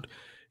count.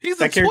 He's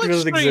a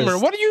Twitch streamer.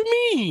 What do you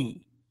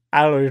mean?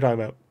 I don't know what you're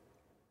talking about.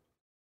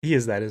 He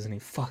is that, isn't he?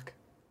 Fuck.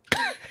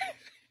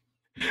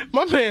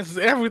 My man's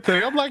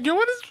everything. I'm like, yo,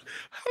 what is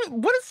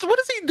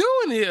he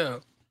doing here?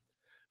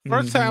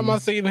 First time I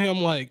seen him,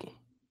 like,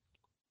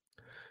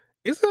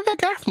 isn't that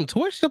guy from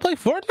Twitch that play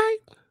Fortnite?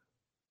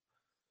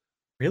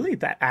 Really?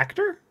 That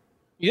actor?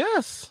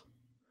 Yes.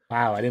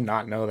 Wow, I did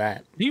not know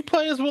that. He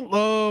plays with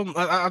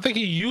I think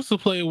he used to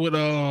play with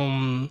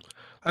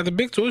like the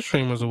big Twitch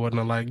streamers or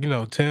whatnot, like, you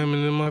know, Tim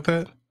and them like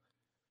that.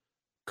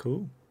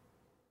 Cool.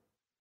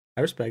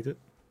 I respect it.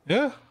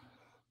 Yeah.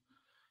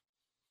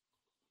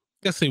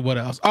 Let's see what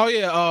else. Oh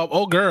yeah,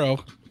 old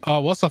girl.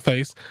 What's her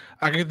face?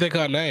 I can think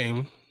her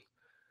name.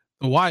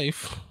 The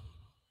wife.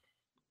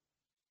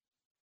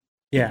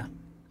 Yeah.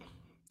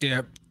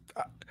 Yeah.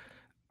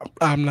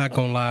 I'm not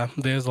gonna lie.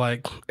 There's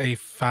like a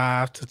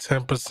 5 to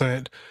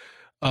 10%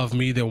 of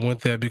me that went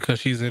there because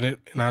she's in it,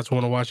 and I just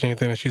want to watch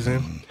anything that she's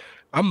in.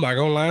 I'm not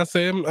gonna lie and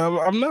say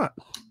I'm not.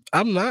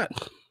 I'm not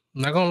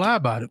gonna lie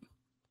about it.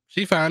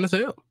 She fine as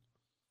hell.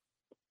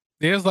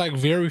 There's like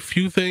very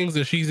few things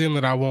that she's in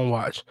that I won't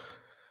watch.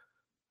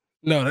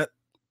 No, that.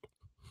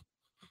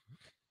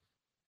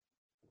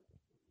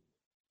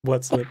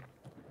 What's it?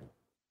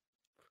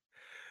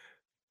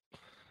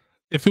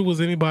 If it was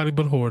anybody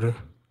but Hoarder,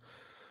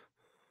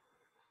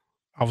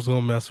 I was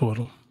gonna mess with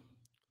him.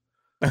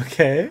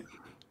 Okay.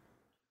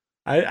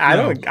 I'm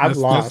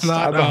lost.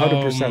 I'm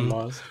 100%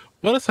 lost.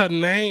 What is her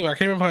name? I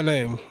can't remember her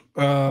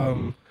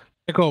name.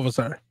 Take over,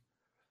 sir.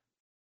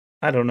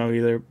 I don't know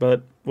either,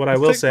 but what I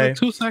will say. Like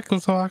 2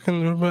 seconds so I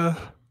can remember.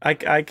 I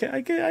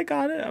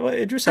got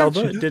it. Idris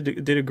Elba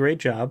did a great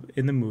job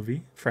in the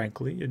movie.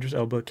 Frankly, Idris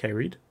Elba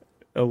carried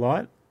a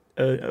lot.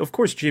 Of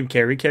course, Jim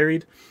Carrey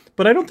carried,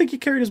 but I don't think he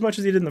carried as much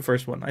as he did in the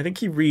first one. I think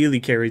he really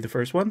carried the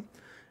first one,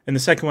 and the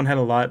second one had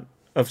a lot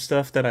of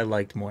stuff that I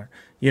liked more.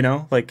 You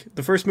know, like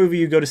the first movie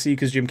you go to see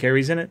because Jim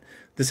Carrey's in it.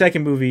 The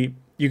second movie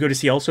you go to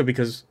see also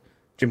because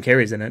Jim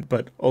Carrey's in it,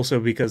 but also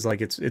because like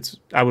it's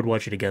I would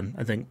watch it again.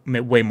 I think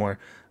way more.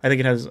 I think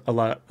it has a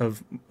lot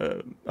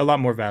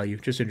more value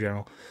just in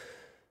general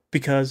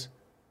because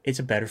it's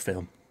a better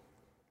film.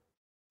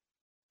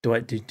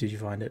 Did you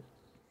find it?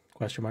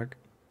 Question mark.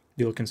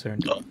 You look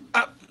concerned.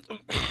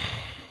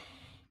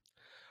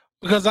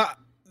 Because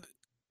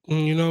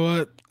you know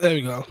what? There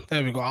we go.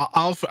 That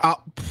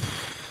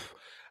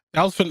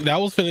was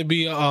finna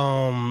be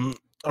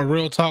a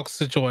real talk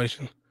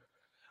situation.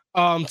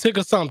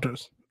 Ticker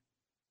Sumters.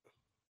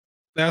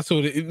 That's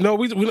what it. No,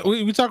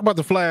 we talk about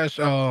the Flash.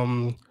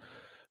 Talk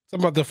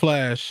about the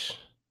Flash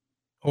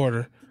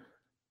order.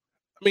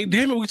 I mean,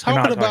 damn it, we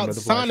talking about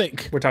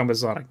Sonic. We're talking about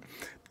Sonic.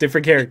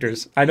 Different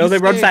characters. I know they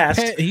run fast.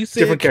 He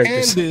said different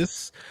characters.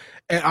 Candace,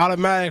 and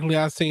automatically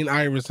I seen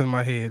Iris in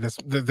my head.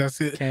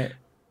 That's it.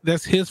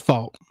 That's his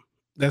fault.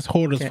 That's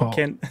Hoarder's fault.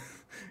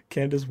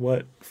 Candace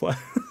what?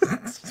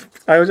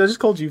 I just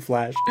called you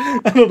Flash.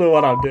 I don't know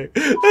what I'm doing.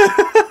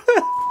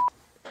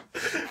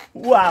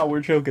 Wow,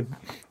 we're choking.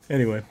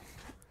 Anyway.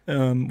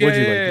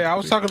 I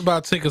was talking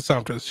about Ticker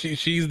Sumters.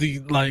 She's the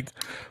like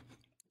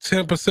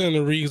 10% of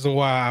the reason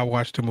why I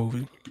watched the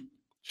movie.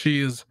 She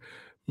is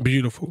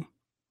beautiful.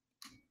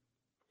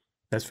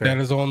 That's fair. That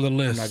is on the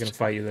list. I'm not gonna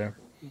fight you there.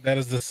 That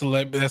is that's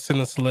in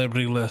the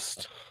celebrity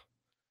list.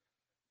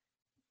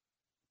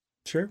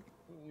 Sure.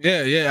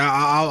 Yeah.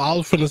 I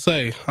was gonna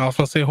say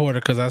Hoarder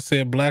because I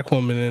said black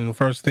woman, and the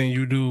first thing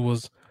you do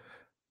was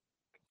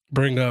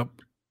bring up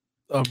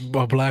a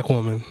black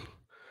woman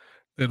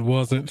that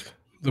wasn't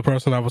the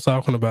person I was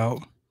talking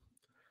about.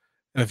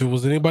 And if it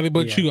was anybody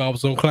but you, I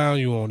was gonna clown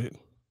you on it.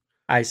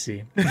 I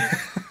see.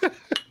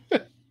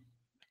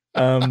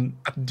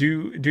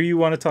 Do you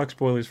want to talk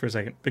spoilers for a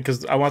second?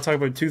 Because I want to talk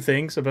about two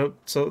things about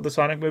the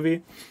Sonic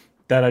movie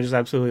that I just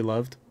absolutely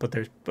loved, but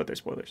they're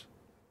spoilers.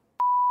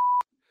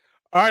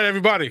 All right,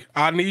 everybody,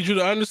 I need you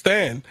to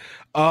understand.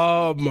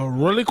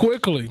 Really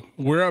quickly,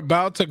 we're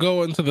about to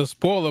go into the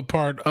spoiler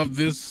part of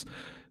this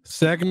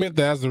segment.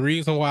 That's the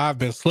reason why I've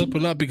been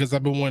slipping up, because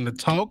I've been wanting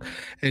to talk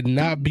and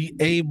not be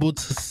able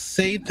to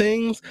say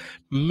things.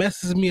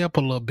 Messes me up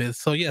a little bit.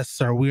 So yes,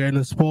 sir, we are in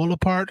the spoiler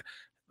part.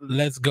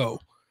 Let's go.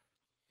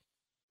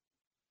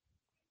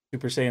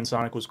 Super Saiyan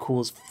Sonic was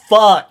cool as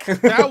fuck.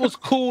 That was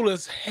cool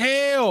as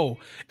hell.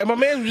 And my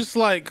man was just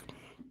like,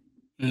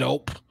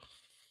 nope.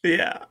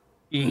 Yeah.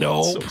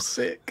 Nope. So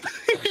sick.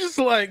 He was just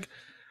like,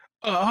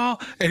 and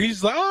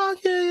he's like, oh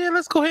yeah,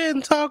 let's go ahead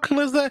and talk. And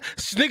let's that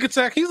sneak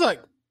attack. He's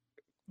like,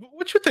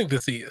 what you think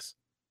this is?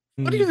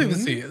 What do you think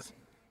this is?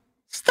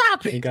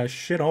 Stop it. He got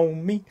shit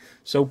on me.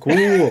 So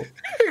cool.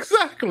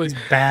 Exactly. He's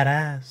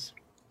badass.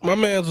 My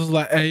man was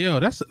like, hey yo,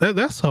 that's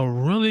a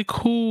really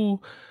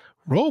cool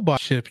robot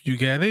ship you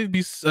got. It'd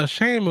be a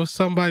shame if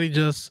somebody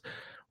just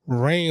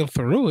ran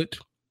through it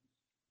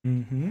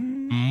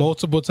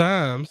multiple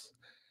times.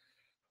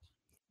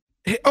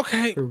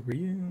 Okay. For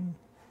real.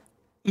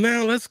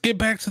 Now let's get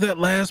back to that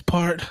last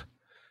part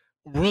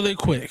really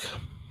quick.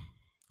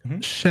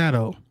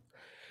 Shadow.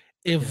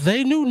 If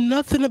they knew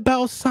nothing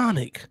about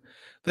Sonic,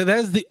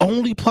 that's the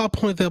only plot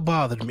point that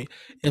bothered me.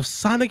 If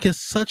Sonic is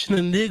such an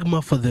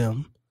enigma for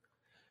them,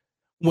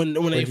 when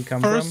they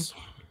first,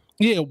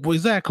 yeah,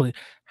 exactly.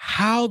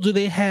 How do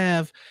they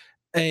have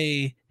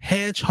a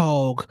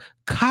hedgehog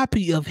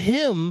copy of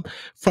him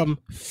from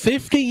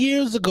 50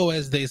 years ago,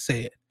 as they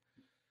said?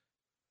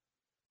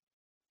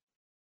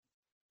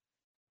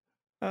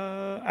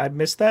 I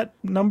missed that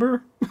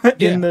number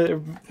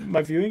in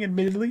my viewing,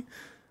 admittedly.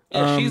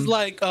 Yeah, she's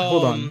like,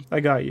 hold on, I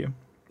got you.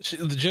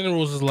 The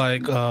generals is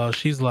like,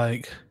 she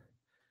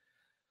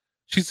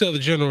said the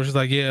general, she's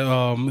like, yeah,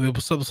 there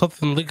was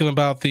something leaking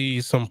about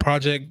some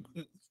project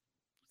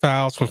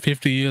files from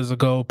 50 years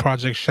ago,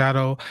 Project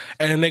Shadow,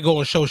 and they go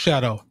and show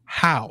Shadow.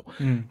 How?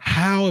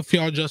 How if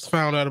y'all just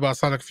found out about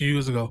Sonic a few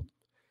years ago?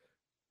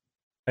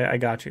 I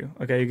got you.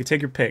 Okay, you can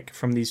take your pick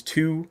from these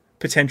two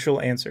potential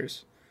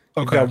answers.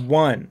 Okay. You've got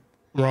one.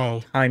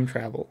 Wrong. Time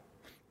travel.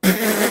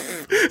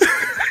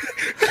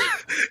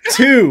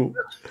 Two.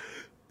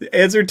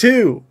 Answer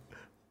two.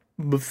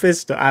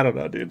 Mephisto. I don't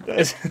know, dude.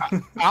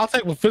 I'll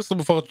take Mephisto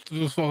before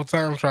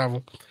time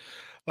travel.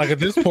 Like at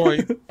this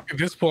point,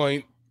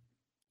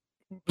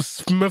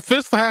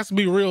 Mephisto has to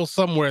be real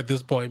somewhere at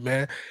this point,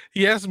 man.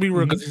 He has to be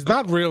real because he's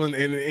not real in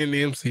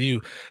the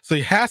MCU. So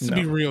he has to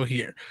be real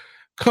here.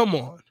 Come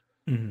on.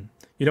 You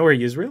know where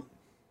he is real?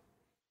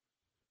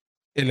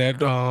 In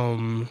that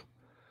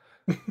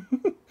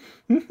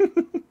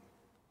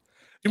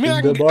You mean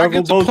in the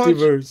Marvel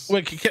multiverse?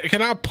 Wait,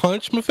 can I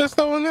punch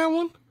Mephisto in that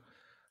one?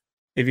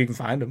 If you can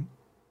find him.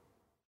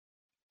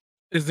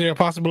 Is there a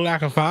possibility I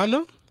can find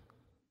him?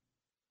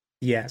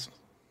 Yes.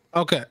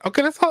 Okay,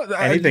 that's all.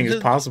 Anything is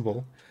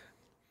possible.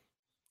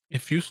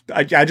 If you,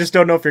 I just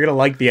don't know if you're gonna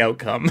like the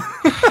outcome.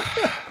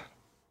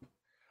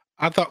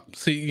 I thought.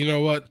 See, you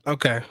know what?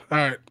 Okay, all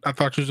right. I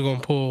thought you was gonna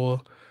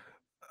pull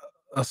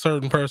a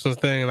certain person's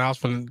thing, and I was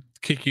gonna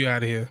kick you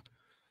out of here.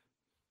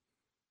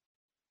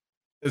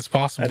 It's I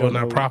possible, but don't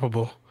not know.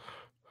 probable.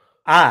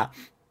 Ah,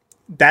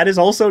 that is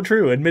also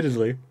true,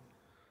 admittedly.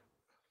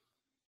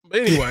 But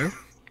anyway,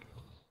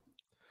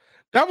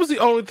 that was the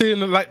only thing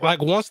that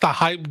like once the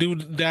hype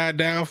dude died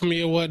down for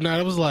me or whatnot,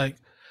 it was like,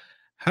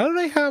 how do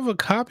they have a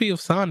copy of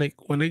Sonic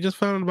when they just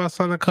found out about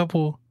Sonic a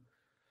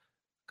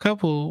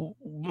couple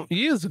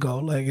years ago?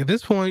 Like at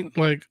this point,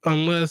 like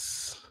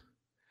unless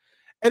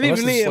and Unless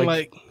even it's then,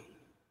 like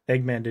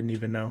like Eggman didn't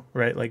even know,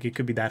 right? Like it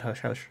could be that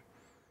hush hush.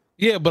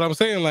 yeah, but I'm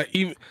saying like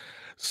even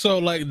so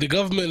like the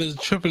government is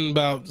tripping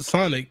about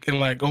Sonic and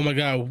like, oh my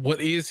god,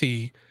 what is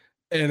he?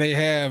 And they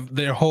have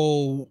their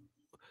whole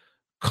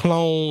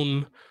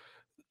clone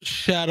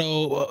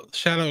shadow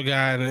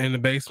guy in the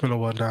basement or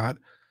whatnot.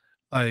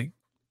 Like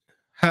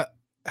how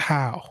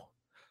how?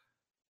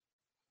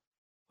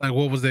 Like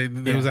what was they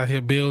was Yeah. out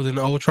here building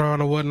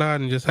Ultron or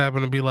whatnot and just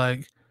happened to be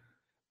like,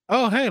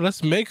 oh hey,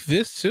 let's make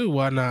this too.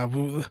 Why not?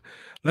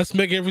 Let's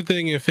make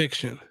everything in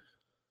fiction.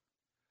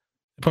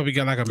 They probably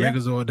got like a Yeah.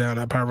 Megazord down,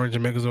 a Power Ranger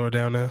Megazord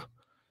down there.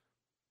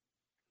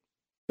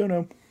 Don't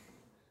know.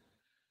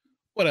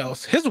 What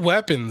else? His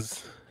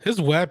weapons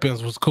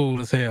was cool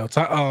as hell.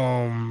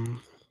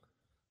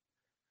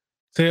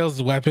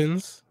 Tails'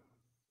 weapons.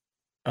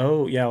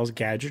 Oh yeah, it was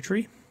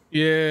gadgetry.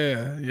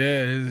 Yeah,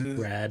 yeah.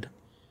 Rad.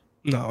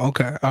 No,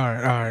 okay, all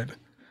right.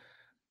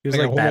 He was I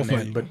got like one more for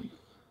Batman, you.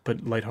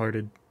 but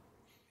lighthearted.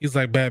 He's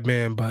like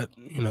Batman, but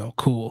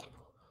cool.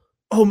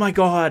 Oh my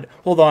god!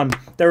 Hold on.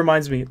 That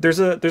reminds me. There's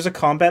a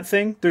combat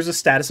thing. There's a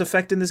status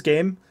effect in this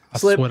game. I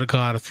swear Slip. to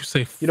God, if you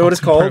say You know what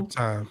it's fucking prep called?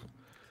 time,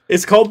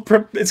 It's called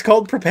prepared. It's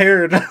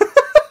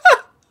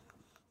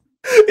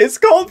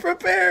called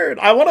prepared.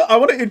 I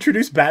wanna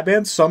introduce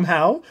Batman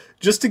somehow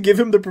just to give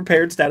him the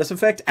prepared status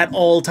effect at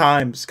all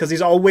times because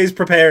he's always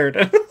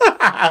prepared.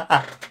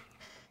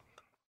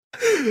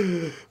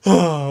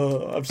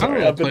 Oh, I'm I don't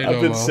sorry. want I've to been play I've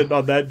no been more. sitting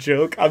on that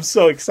joke. I'm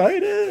so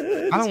excited. I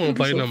It's don't gonna want to be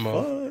play so no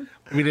more. fun.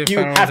 Maybe they You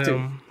found have to.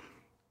 him.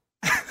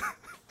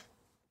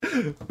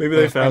 Maybe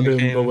they found Sonic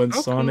him, but came. when Oh,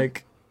 cool.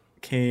 Sonic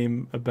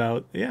came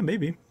about, yeah,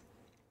 maybe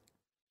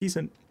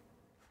decent.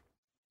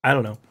 I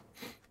don't know.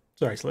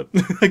 Sorry, Slip. I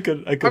I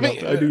couldn't mean, help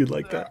it. I knew you'd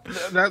like that.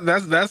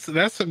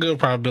 that's a good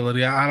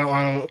probability.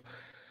 I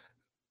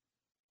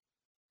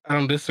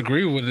don't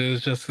disagree with it.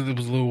 It's just that it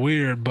was a little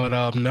weird.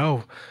 But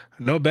no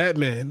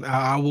Batman.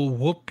 I will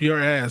whoop your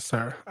ass,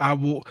 sir. I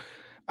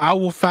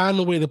will find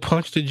a way to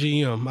punch the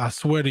GM. I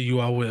swear to you,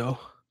 I will.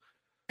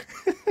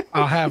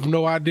 I'll have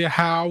no idea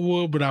how I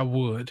would, but I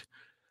would.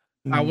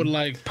 I would Mm.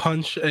 like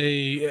punch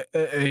a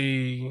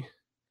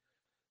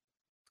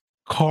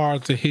car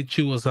to hit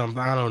you or something.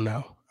 I don't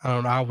know. I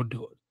don't know. I would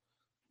do it.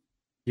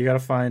 You gotta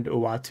find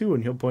Uatu,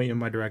 and he'll point you in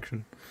my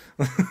direction.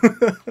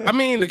 I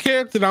mean, the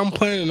character that I'm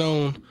planning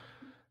on,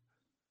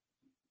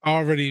 I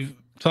already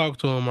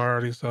talked to him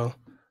already, so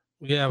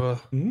we have a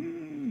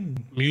Mm.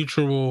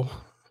 mutual.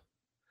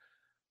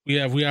 We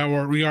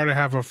already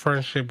have a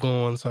friendship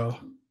going. So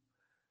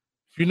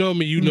if you know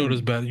me, you know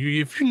this better.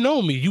 If you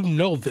know me, you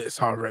know this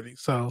already.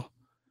 So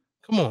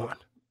come on,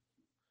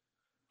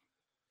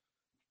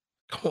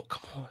 come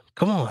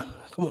on.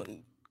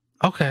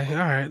 Okay, all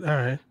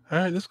right.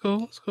 That's cool.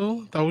 That's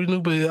cool. Thought we knew,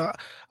 but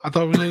I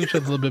thought we knew each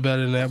other a little bit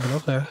better than that. But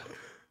okay,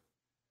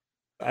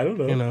 I don't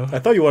you know. know. I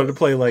thought you wanted to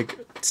play like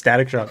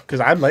Static Shock because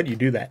I'd let you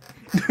do that.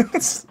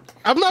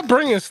 I'm not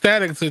bringing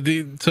Static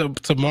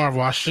to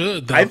Marvel. I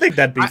should though. I think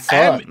that'd be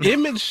fun.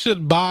 Image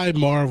should buy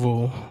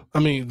Marvel. I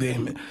mean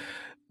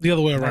the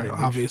other way Not around.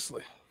 Image.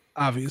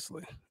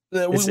 Obviously.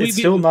 It's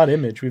still not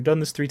Image. We've done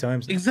this 3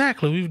 times now.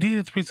 Exactly. We've did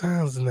it 3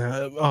 times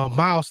now.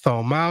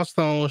 Milestone.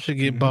 Milestone should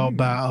get bought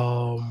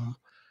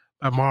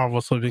by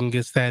Marvel so we can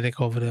get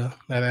Static over there.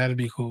 That'd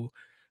be cool.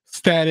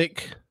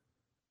 Static,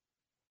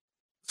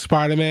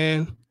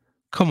 Spider-Man.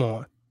 Come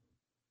on.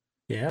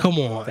 Yeah. Come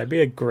on. That'd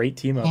be a great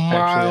team up,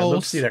 actually. I'd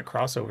love to see that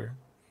crossover.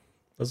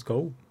 Let's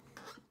go.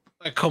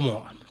 Like, come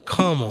on.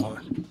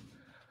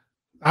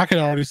 I can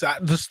already say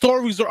the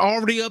stories are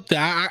already up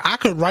there. I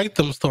could write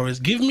them stories.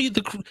 Give me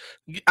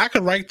I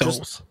could write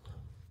those.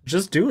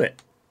 Just do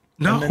it.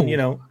 No, And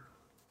then,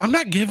 I'm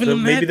not giving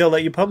them maybe that. they'll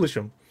let you publish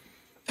them.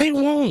 They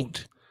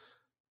won't,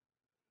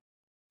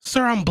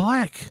 sir. I'm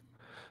black.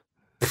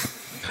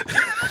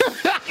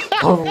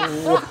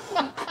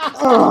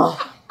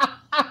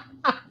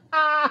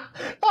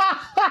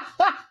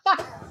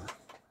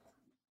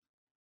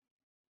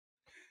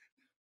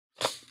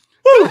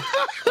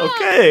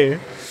 Okay.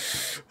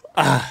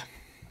 All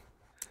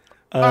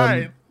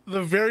right.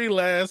 The very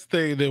last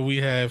thing that we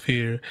have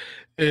here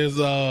is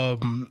well,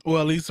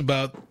 at least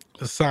about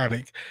the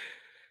Sonic,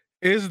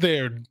 is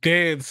their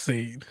dance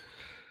scene.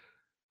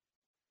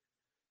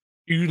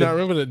 You not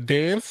remember the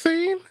dance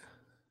scene?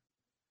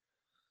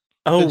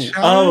 Oh,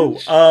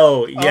 challenge?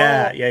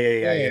 yeah.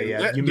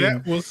 That,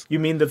 that was You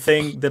mean the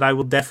thing that I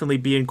will definitely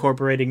be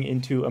incorporating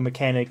into a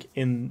mechanic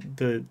in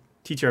the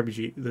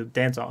TTRPG, the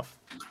dance off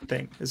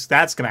thing.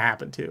 That's gonna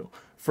happen too,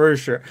 for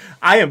sure.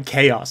 I am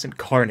chaos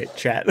incarnate,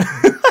 chat. all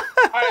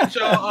right,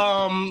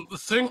 y'all.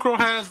 Synchro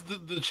has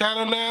the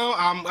channel now.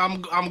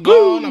 I'm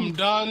gone. I'm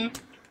done.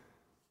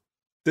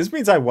 This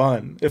means I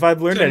won. If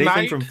I've learned anything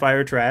Tonight, from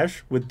Fire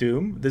Trash with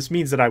Doom, this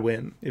means that I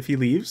win. If he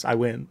leaves, I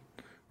win.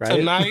 Right?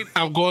 tonight,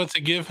 I'm going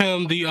to give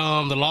him the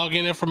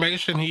login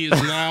information. He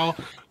is now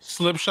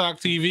Slipshock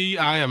TV.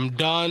 I am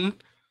done.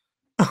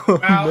 Oh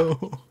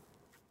Out. no.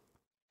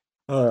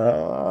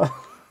 Uh,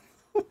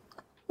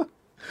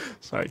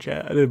 sorry,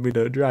 chat. I didn't mean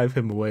to drive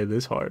him away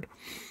this hard.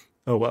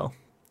 Oh well.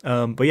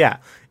 But yeah,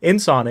 in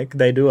Sonic,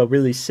 they do a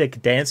really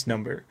sick dance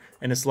number,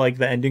 and it's like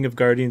the ending of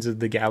Guardians of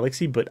the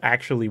Galaxy, but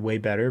actually way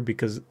better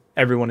because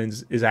everyone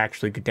is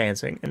actually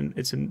dancing and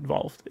it's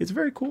involved. It's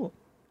very cool.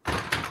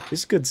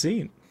 It's a good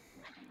scene.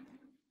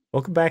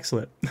 Welcome back,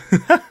 Slip.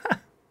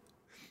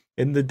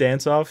 In the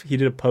dance off, he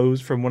did a pose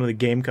from one of the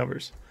game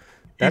covers.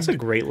 That's a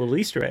great little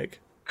Easter egg.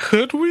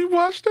 Could we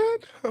watch that?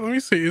 Let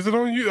me see. Is it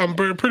on you? I'm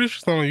pretty sure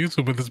it's not on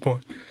YouTube at this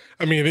point.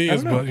 I mean, it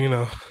is, but you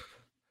know,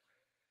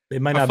 it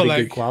might not be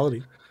good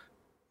quality.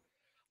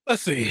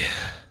 Let's see.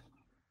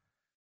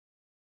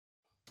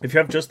 If you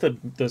have just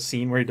the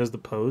scene where he does the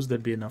pose,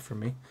 that'd be enough for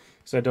me.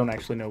 So I don't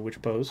actually know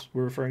which pose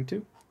we're referring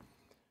to,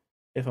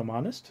 if I'm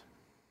honest.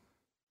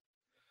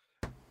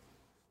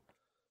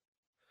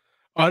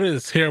 Oh, it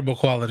is terrible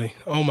quality.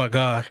 Oh my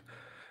god.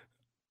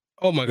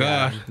 Oh my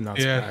god. I'm not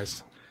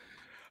surprised.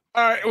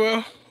 All right,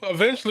 well,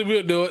 eventually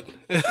we'll do it.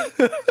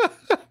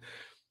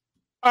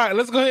 All right,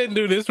 let's go ahead and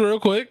do this real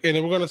quick, and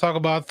then we're going to talk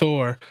about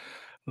Thor,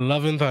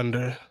 Love and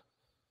Thunder.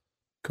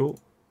 Cool.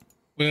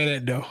 Where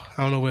that go?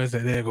 I don't know where's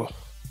that. There you go.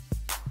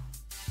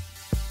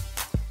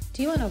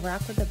 Do you want to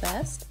rock with the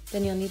best?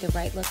 Then you'll need the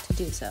right look to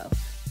do so.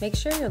 Make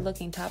sure you're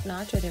looking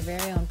top-notch with your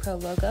very own Pro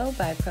Logo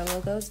by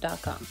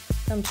ProLogos.com.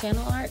 From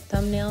channel art,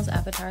 thumbnails,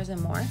 avatars, and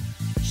more,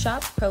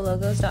 shop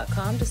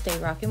ProLogos.com to stay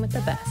rocking with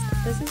the best.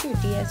 This is your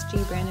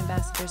DSG brand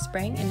ambassador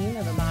spring, and you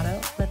know the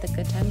motto, let the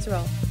good times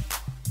roll.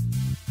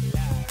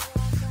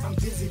 I'm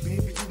busy,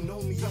 baby, you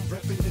know me, I'm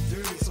repping the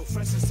dirty, so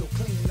fresh and so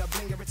clean, I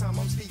bling every time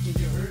I'm speaking,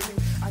 you heard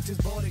me? I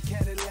just bought a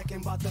Cadillac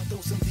and about to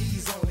throw some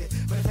D's on it,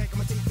 but in fact,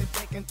 I'ma take the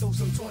back and throw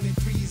some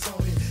 23s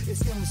on it.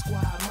 It's them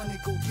squad, money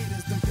go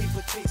getters, them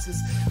paper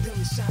chasers, them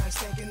shine,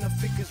 stacking the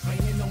figures,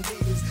 raining on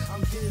gators.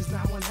 I'm Diz,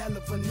 now one hell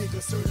of a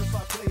nigga,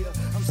 certified player.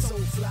 I'm so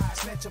fly,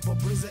 snatch up a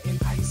brizzer and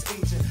ice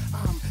agent.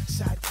 I'm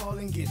shot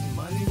calling, getting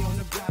money on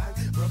the block,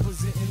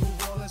 representing New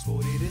Orleans,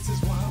 40, this is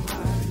why I'm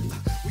riding.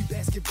 We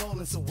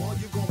basketballin', so all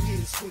you gon'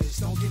 hear is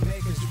switch. Don't get mad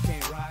cause you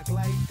can't rock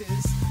like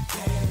this.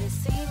 Yeah, they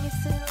see me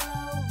sit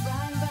low,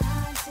 riding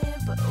behind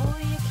tip, but ooh,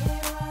 you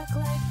can't rock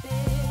like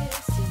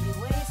this. See you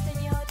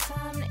wasting your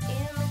time to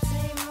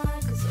imitate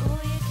mine, cause ooh,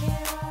 you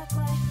can't rock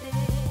like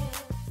this.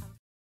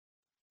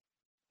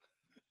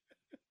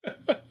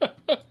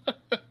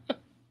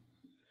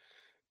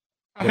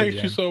 I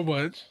hate you so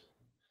much.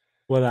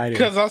 What I do?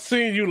 Because I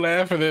seen you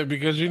laughing at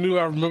because you knew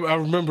I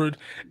remembered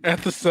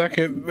at the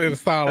second and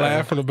started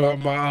laughing about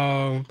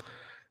my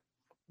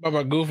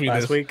goofiness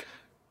last week.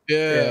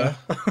 Yeah.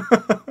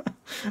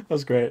 That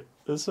was great.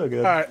 It was so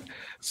good. All right.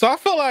 So I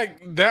feel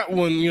like that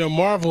one, you know,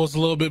 Marvel is a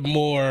little bit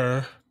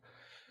more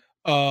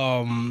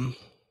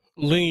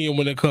lenient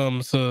when it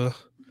comes to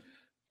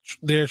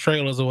their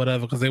trailers or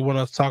whatever, because they want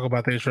us to talk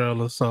about their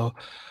trailers. So,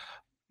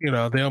 you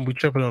know, they don't be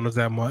tripping on us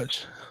that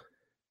much.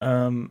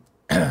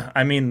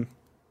 I mean,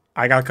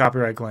 I got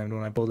copyright claimed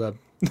when I pulled up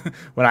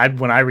when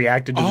I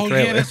reacted to the trailer.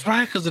 Oh yeah, that's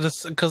right, because of the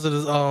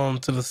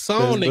to the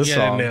song they get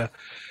in there.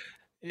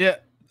 Yeah.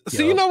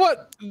 So you know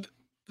what?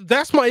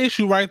 That's my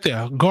issue right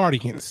there.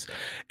 Guardians.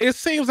 It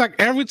seems like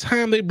every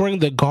time they bring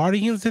the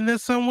Guardians in there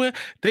somewhere,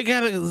 they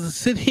gotta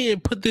sit here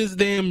and put this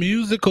damn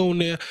music on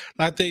there,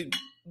 like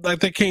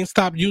they can't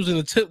stop using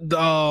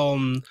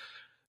the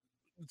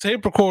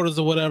tape recorders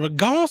or whatever.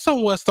 Go on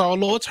somewhere, Star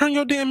Lord. Turn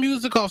your damn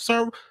music off,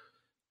 sir.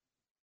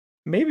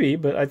 Maybe,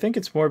 but I think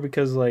it's more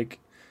because like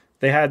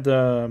they had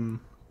the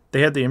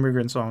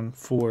immigrant song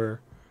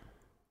for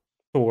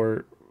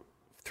Thor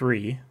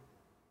 3.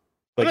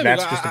 Like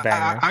that's just a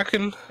banger. I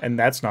can, and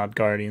that's not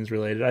Guardians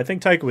related. I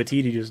think Taika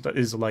Waititi just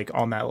is like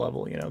on that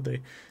level. You know,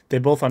 they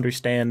both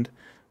understand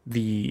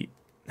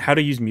how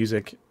to use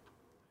music,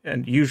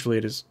 and usually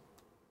it is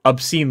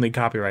obscenely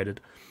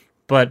copyrighted,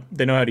 but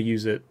they know how to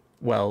use it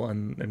well.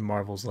 And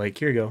Marvel's like,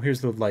 here you go,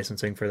 here's the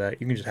licensing for that.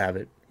 You can just have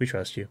it. We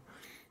trust you.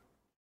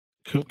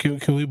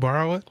 Can we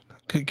borrow it?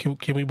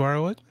 Can we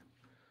borrow it?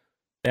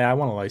 Yeah, I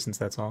want to license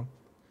that song.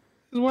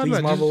 Why Please,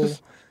 not? Marvel.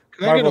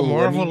 Can I get a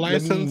Marvel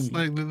license?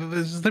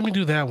 Let me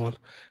do that one.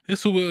 This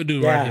is what we'll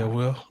do right here.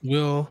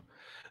 We'll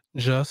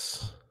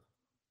just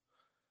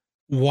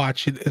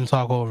watch it and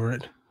talk over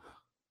it.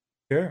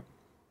 Sure.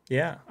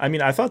 Yeah. I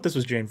mean, I thought this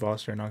was Jane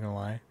Foster, not gonna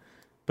lie.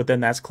 But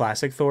then that's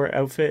classic Thor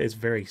outfit is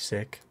very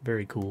sick,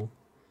 very cool.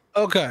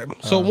 Okay.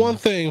 So one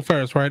thing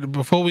first, right?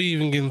 Before we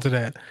even get into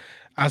that,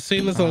 I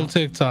seen this on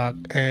TikTok,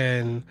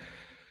 and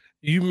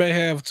you may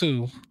have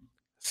too.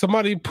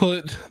 Somebody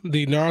put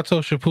the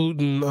Naruto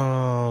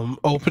Shippuden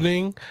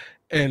opening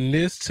and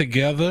this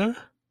together,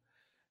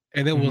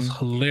 and it was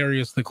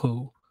hilariously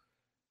cool.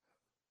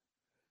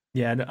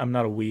 Yeah, I'm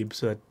not a weeb,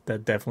 so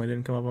that definitely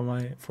didn't come up on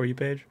my For You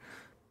page.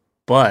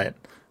 But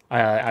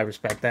I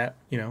respect that,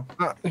 you know.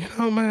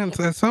 Man,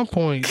 at some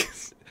point,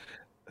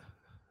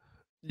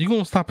 You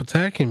gonna stop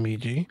attacking me,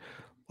 G?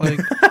 Like,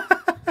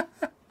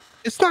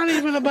 it's not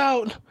even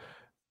about.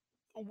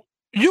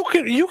 You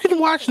can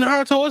watch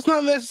Naruto. It's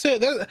not necessary.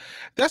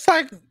 That's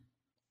like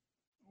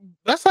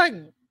that's like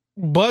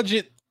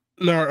budget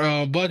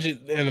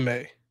budget anime.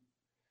 Maybe,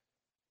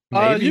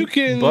 but you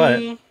can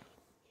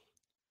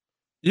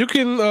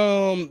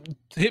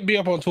hit me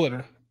up on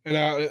Twitter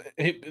and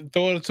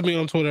throw it to me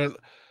on Twitter.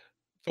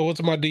 Throw it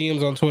to my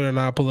DMs on Twitter and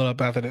I'll pull it up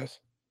after this.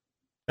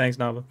 thanks,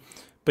 Nava.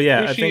 But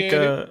yeah, Appreciate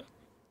it.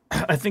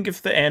 I think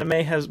if the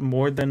anime has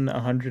more than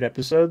 100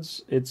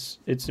 episodes, it's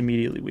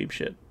immediately weeb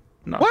shit.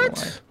 Not gonna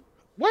lie.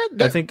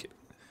 What? I think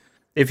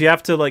if you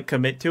have to like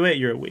commit to it,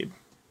 you're a weeb.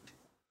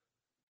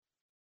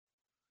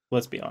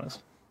 Let's be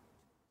honest.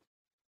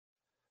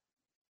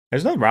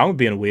 There's nothing wrong with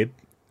being a weeb.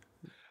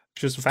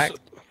 It's just a fact.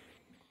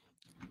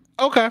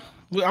 Okay,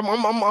 I'm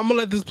gonna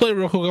let this play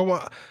real quick. I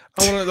want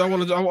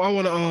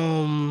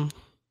to.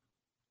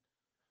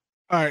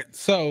 All right,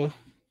 so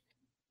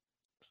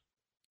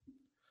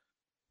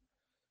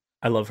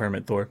I love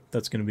Hermit Thor.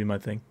 That's gonna be my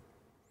thing.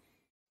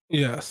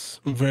 yes,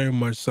 very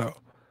much so.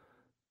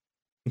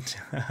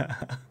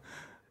 I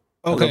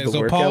Okay, love the so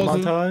workout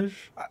pausing. montage.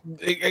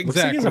 Looks like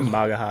Exactly. he's a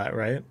MAGA hat,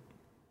 right?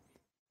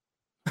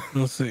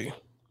 Let's see.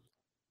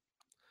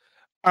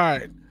 All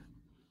right,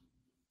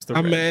 It's the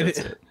I'm red, mad. that's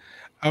it.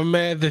 I'm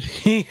mad that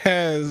he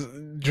has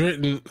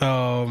written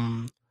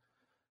on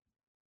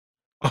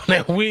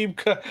that weeb.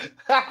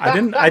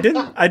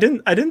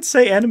 I didn't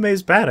say anime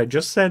is bad. I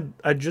just said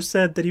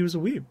that he was a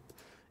weeb.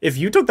 If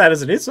you took that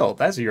as an insult,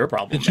 that's your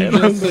problem, Did you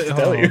man. I'm just going say, to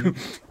tell you.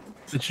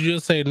 Did you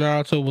just say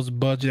Naruto was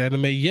budget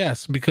anime?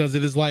 Yes, because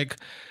it is like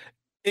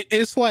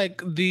it's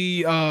like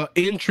the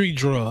entry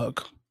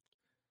drug.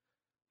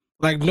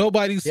 Like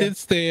nobody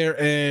sits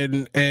there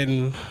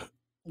and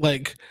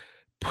like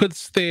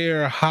puts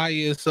their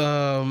highest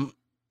I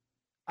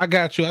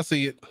got you, I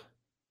see it.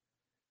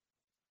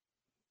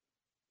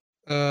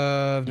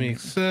 Let me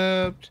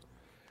accept.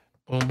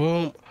 Boom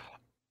boom.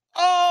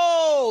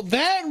 Oh,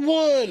 that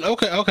one.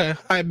 Okay,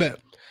 I bet.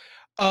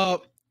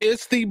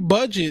 It's the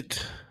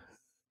budget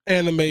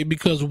anime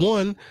because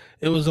one,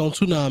 it was on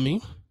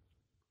Toonami.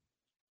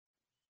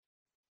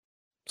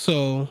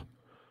 So,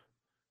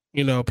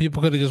 you know,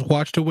 people could have just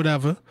watched it,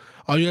 whatever.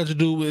 All you had to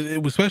do,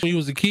 especially when you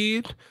was a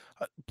kid,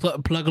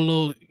 plug a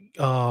little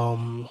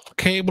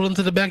cable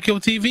into the back of your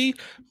TV,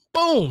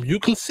 boom, you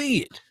can see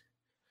it,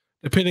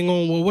 depending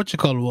on what your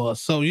color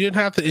was. So you didn't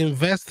have to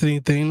invest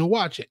anything to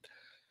watch it.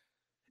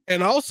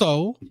 And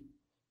also,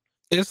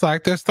 it's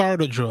like that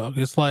starter drug.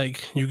 It's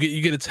like you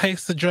get a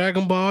taste of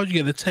Dragon Ball, you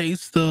get a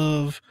taste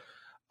of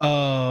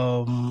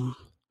Naruto,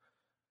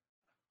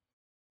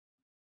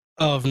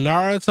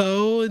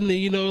 and then,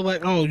 you know,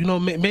 like, oh, you know,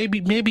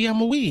 maybe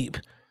I'm a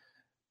weeb.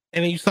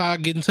 And then you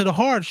start getting to the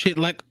hard shit,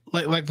 like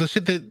the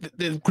shit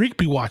that Greek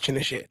be watching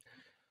and shit.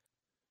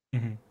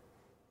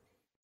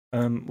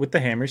 With the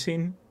hammer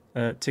scene,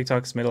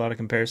 TikTok's made a lot of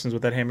comparisons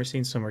with that hammer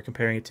scene. Some are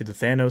comparing it to the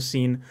Thanos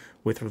scene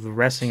with the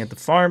wrestling at the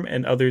farm,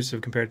 and others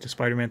have compared it to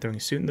Spider-Man throwing a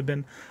suit in the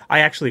bin. I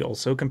actually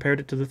also compared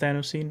it to the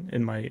Thanos scene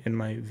in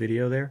my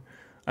video there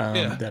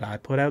that I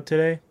put out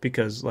today,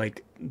 because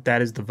like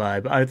that is the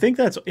vibe. I think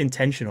that's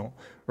intentional,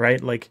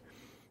 right? Like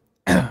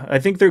I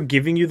think they're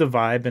giving you the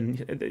vibe, and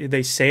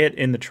they say it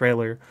in the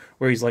trailer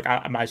where he's like,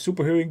 "My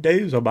superheroing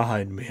days are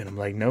behind me," and I'm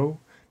like, "No,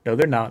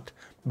 they're not."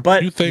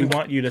 But we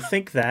want you to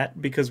think that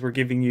because we're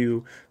giving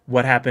you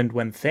what happened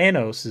when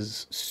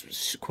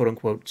Thanos' quote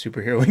unquote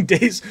superheroing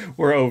days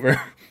were over,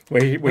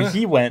 where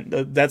he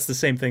went. That's the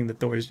same thing that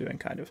Thor's doing,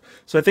 kind of.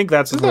 So I think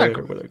that's where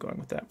they're going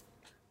with that.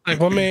 Like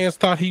my man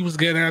thought he was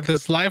getting out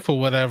this life or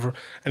whatever,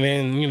 and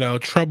then, you know,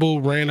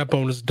 trouble ran up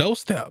on his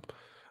doorstep.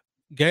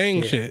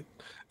 Gang shit.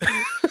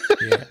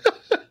 Yeah.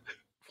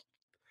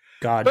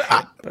 God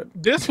shit. But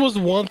this was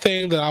one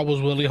thing that I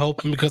was really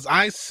hoping, because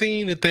I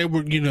seen that they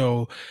were, you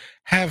know,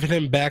 having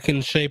him back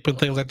in shape and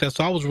things like that.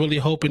 So I was really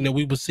hoping that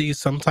we would see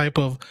some type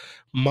of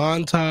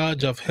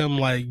montage of him,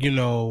 like, you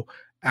know,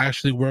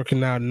 actually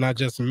working out and not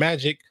just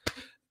magic.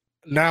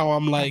 Now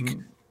I'm like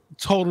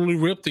totally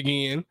ripped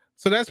again.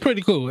 So that's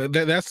pretty cool.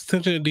 That's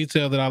attention to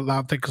detail that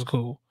I think is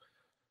cool.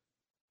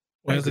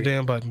 Where's the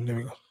damn button? There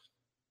we go.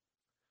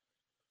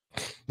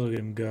 Look at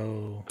him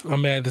go.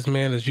 I'm mad this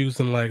man is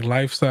using like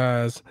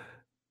life-size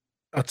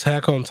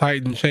Attack on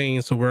Titan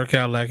chains to work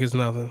out like it's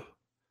nothing.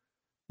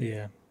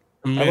 Yeah.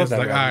 Man's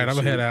like, all right, I'm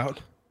gonna head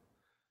out.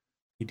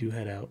 You do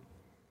head out.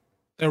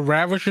 The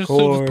Ravager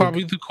suit is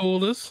probably the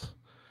coolest.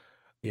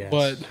 Yes.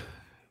 But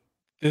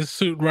this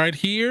suit right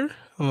here,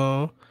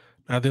 well,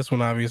 not this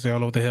one, obviously. I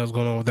don't know what the hell's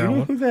going on with that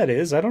one. Who that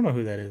is? I don't know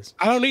who that is.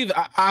 I don't either.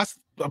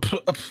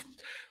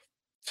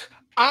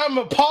 I'm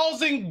a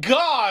pausing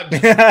God.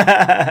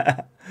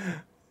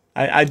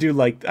 I do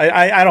like.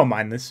 I don't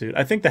mind this suit.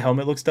 I think the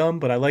helmet looks dumb,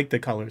 but I like the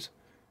colors.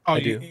 Oh,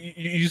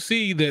 you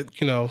see that,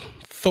 you know,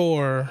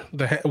 Thor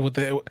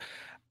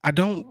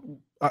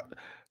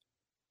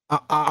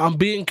I'm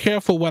being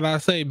careful what I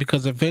say,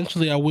 because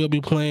eventually I will be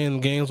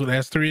playing games with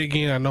S3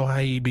 again. I know how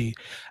he be.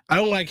 I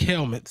don't like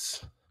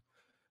helmets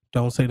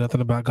Don't say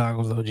nothing about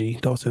goggles,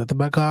 OG. Don't say nothing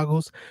about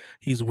goggles.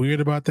 He's weird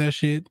about that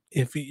shit.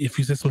 If you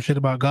say some shit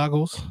about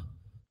goggles,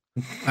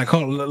 like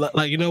hold on,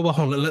 like you know what?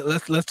 Hold on,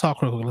 let's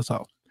talk real quick. Let's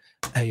talk.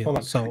 Hey, Hold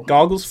on. so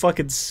Goggles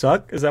fucking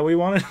suck. Is that what you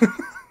wanted?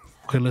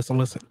 okay, listen.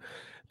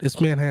 This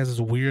man has this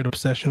weird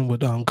obsession with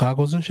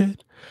goggles and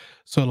shit.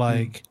 So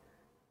like,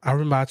 I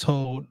remember I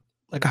told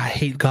like I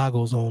hate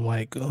goggles on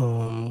like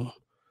the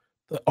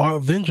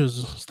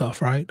Avengers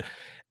stuff, right?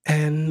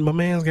 And my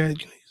man's got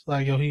he's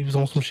like, yo, he was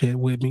on some shit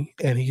with me,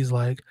 and he's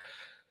like,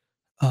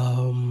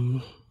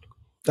 I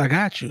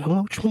got you. I'm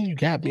like, what you mean you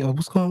got me? Like,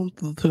 what's going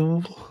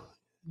on?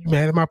 You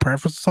mad at my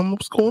preference or something?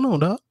 What's going on,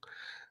 dog?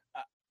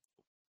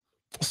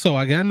 So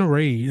I got in the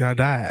raid and I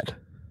died.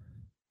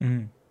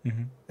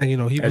 Mm-hmm. And you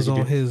know, he As was you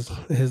on do. his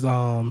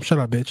shut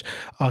up, bitch.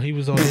 He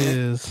was on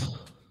his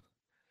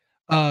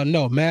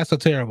no, masks are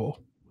terrible.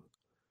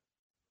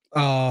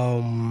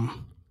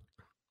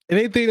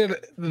 Anything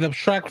that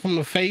abstract from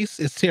the face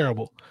is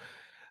terrible.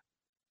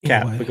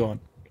 Cap, Anyway, but go on.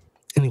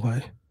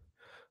 anyway,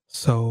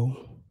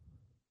 so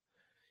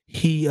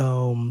he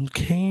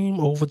came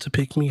over to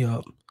pick me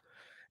up,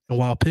 and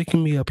while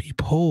picking me up, he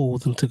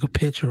posed and took a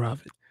picture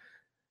of it,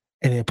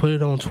 and then put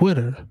it on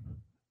Twitter,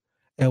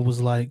 and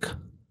was like,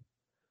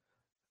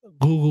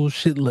 Google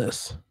shit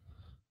list.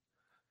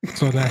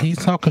 So now he's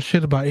talking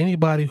shit about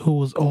anybody who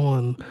was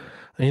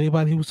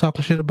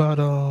talking shit about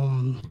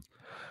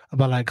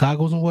like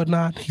goggles and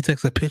whatnot. He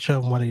takes a picture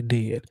of what they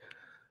did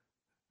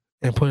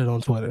and put it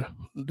on Twitter.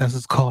 That's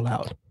his call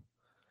out.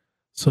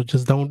 So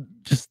just don't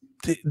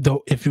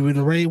if you're in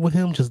a raid with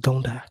him, just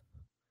don't die.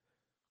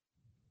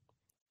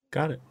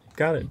 Got it.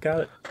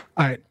 All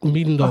right,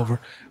 meeting's over.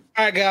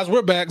 All right, guys,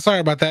 we're back. Sorry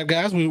about that,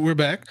 guys. We're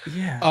back.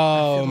 Yeah,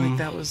 I feel like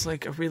that was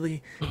like a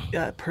really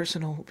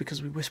personal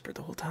because we whispered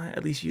the whole time.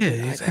 At least you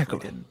did. exactly. I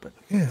definitely didn't.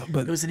 But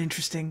but it was an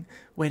interesting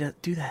way to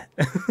do that.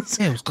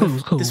 Yeah, it was cool. It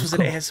was cool. This It was was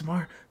an cool.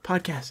 ASMR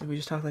podcast, and we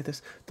just talked like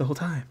this the whole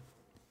time.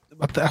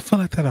 I feel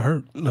like that'll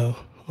hurt. No,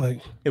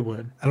 like It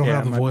would. I don't Yeah,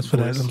 have the my voice for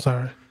that. I'm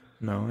sorry.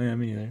 No, yeah,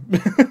 me either.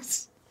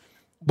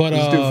 But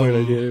It's a stupid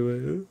idea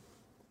anyway.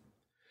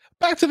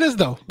 back to this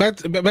though. Back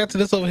to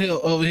this over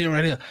here,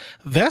 right here.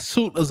 That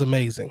suit is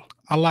amazing.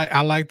 I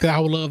like that. I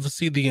would love to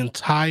see the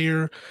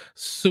entire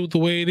suit the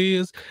way it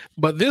is.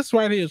 But this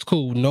right here is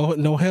cool.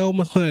 No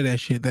helmets, none of that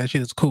shit. That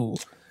shit is cool.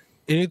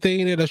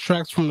 Anything that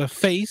distracts from the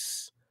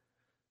face,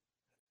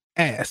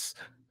 ass.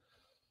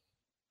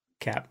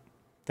 Cap.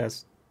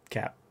 That's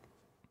cap.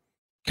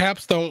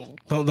 Caps don't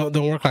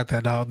work like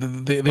that, dog. They're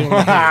on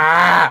the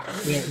head.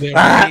 They're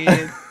on the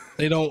head.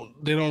 They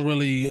don't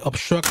really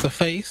obstruct the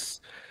face,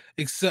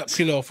 except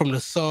from the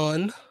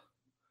sun.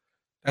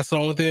 That's the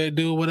only thing they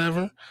do,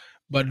 whatever.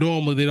 But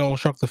normally they don't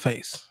obstruct the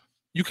face.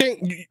 You can't.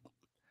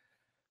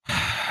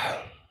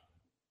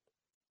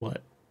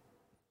 What?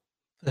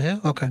 The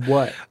hell? Okay.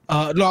 What?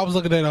 No, I was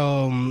looking at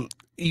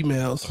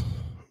emails.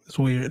 It's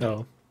weird.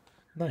 Oh,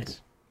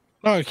 nice.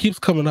 No, it keeps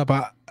coming up.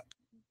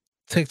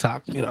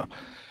 TikTok,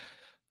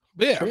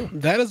 But yeah, True.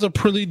 that is a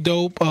pretty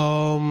dope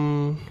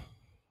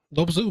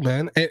suit,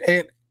 man.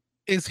 And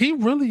is he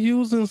really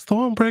using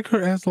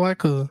Stormbreaker as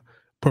like a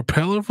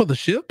propeller for the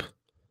ship?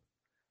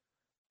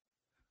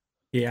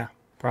 Yeah,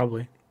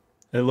 probably.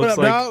 It What looks up,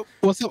 like. dog?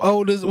 What's up,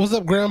 oldest? What's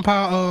up,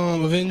 Grandpa?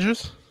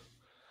 Avengers.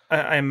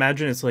 I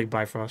imagine it's like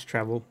Bifrost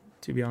travel,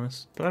 to be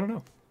honest, but I don't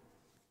know.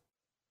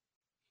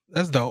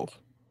 That's dope.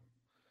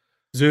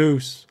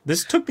 Zeus.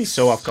 This took me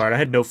so off guard. I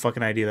had no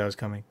fucking idea that was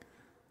coming.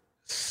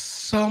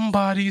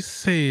 Somebody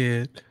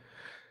said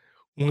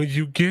when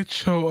you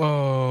get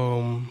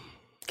your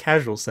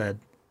Casual said.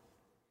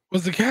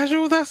 was it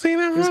casual that scene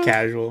It was ever?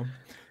 casual.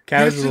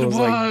 Yes, Casual it was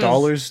like was.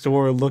 dollar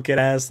store look at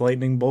ass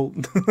lightning bolt.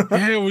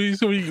 Yeah, when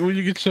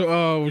you get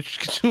your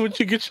when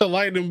you get your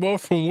lightning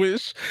bolt from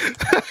Wish.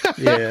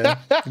 Yeah,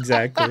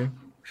 exactly.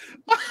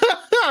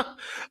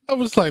 I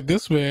was like,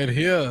 this man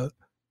here.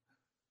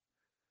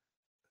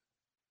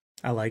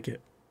 I like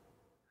it.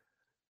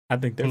 I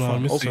think they're Hold on, let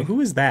fun. me Also, see.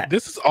 who is that?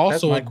 This is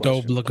also my a dope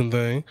question. looking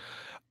thing.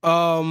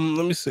 Let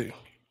me see.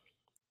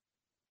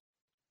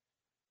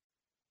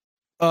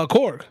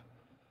 Korg.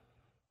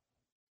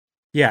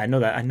 Yeah, I know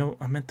that. I know.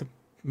 I meant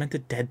the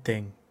dead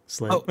thing.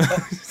 Slip. Oh,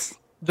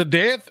 the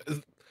death.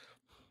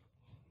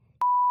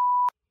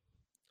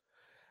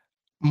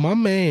 My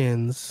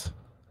man's.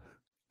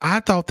 I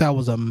thought that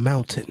was a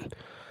mountain.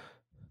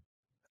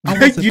 I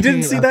wasn't You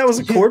didn't paying see that was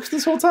a attention. corpse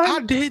this whole time? I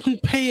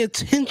didn't pay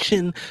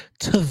attention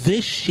to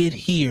this shit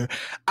here.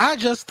 I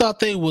just thought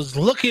they was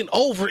looking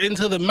over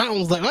into the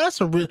mountains like, oh,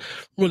 that's a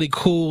really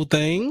cool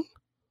thing.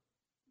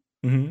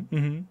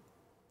 Mm-hmm.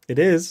 It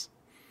is.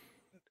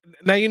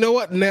 Now, you know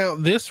what? Now,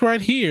 this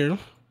right here,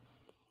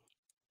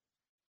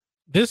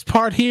 this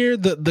part here,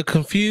 the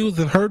confused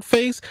and hurt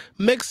face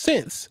makes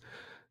sense.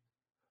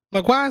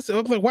 Like, why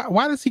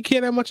does he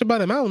care that much about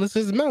a mountain? This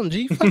is a mountain,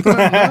 G. Fuck the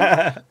mountain,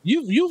 man.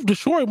 You've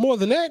destroyed more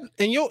than that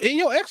in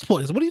your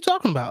exploits. What are you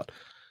talking about?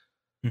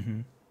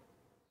 Mm-hmm.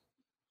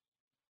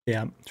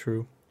 Yeah,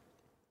 true.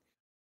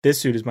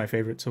 This suit is my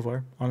favorite so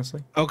far,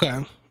 honestly.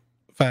 Okay.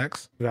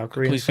 Facts.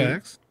 Valkyrie Complete suit.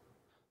 facts.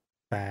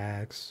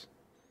 Facts.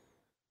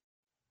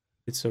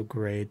 It's so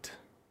great.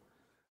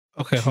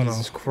 Okay, hold on.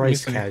 Jesus Let me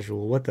Christ, see.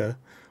 casual. What the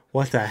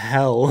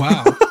hell?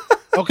 Wow.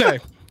 Okay.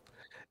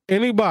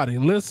 Anybody,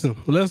 listen.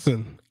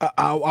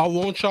 I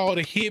want y'all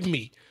to hear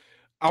me.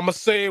 I'm gonna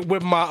say it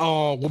with my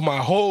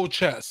whole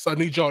chest. I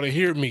need y'all to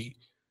hear me.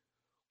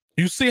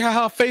 You see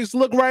how her face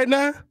look right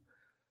now?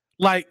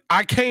 Like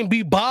I can't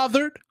be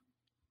bothered.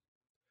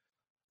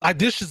 Like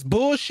this is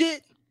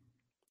bullshit.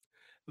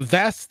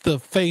 That's the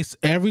face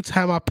every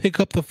time I pick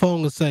up the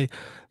phone and say,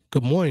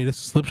 "Good morning.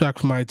 This is Slipshot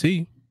from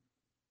IT."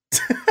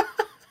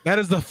 That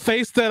is the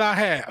face that I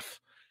have.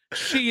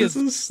 This is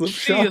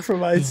She Slipshot is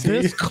from IT.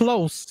 this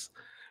close.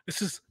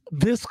 This is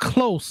this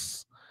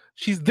close.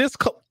 She's this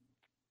close.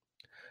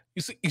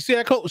 You see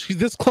that close? She's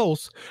this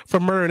close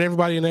from murdering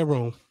everybody in that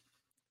room.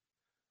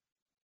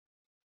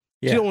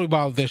 She Yeah. don't worry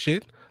about that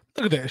shit.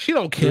 Look at that. She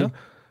don't care. True.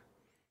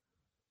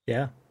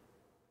 Yeah.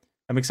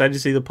 I'm excited to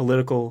see the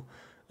political.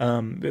 I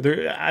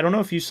don't know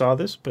if you saw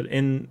this, but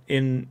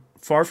in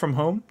Far From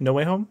Home, No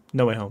Way Home,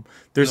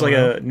 there's No like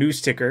Way a news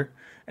sticker,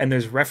 and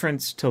there's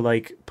reference to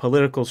like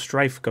political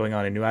strife going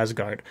on in New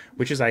Asgard,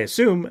 which is, I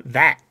assume,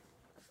 that.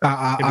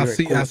 I very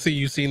see. cool. I see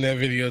you seen that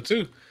video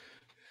too.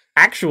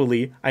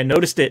 Actually, I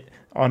noticed it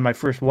on my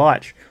first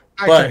watch.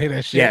 I But can't hear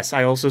that shit. yes,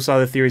 I also saw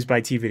the Theories by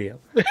T video.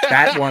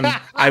 That one,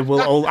 I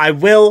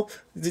will.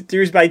 The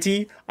Theories by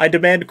T. I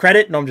demand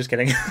credit. No, I'm just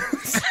kidding.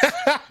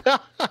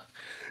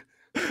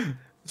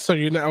 So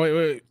you're not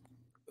wait.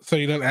 So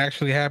you're not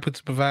actually happy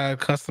to provide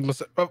customer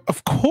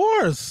Of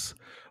course.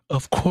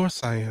 Of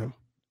course I am.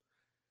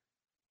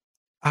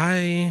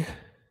 I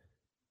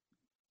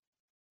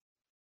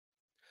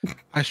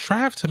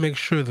strive to make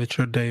sure that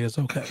your day is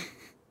okay.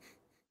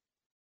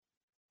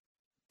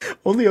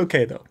 Only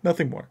okay though,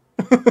 nothing more.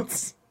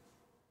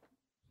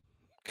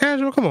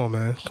 Casual, come on,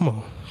 man. Come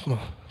on,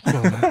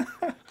 man.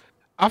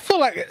 I feel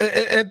like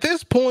at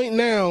this point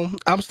now,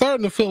 I'm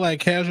starting to feel like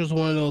Casual's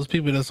one of those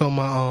people that's on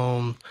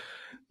my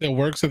that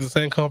works at the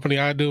same company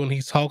I do, and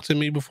he's talked to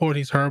me before and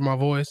he's heard my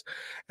voice,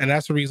 and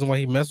that's the reason why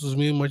he messes with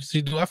me as much as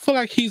he do. I feel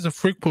like he's a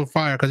frequent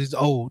flyer because he's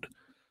old.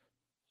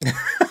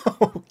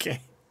 Okay.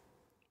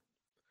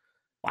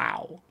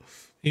 Wow.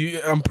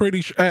 I'm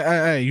pretty sure.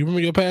 Hey, you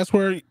remember your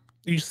password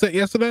you set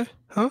yesterday?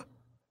 Huh?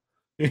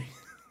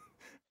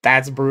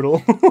 That's brutal.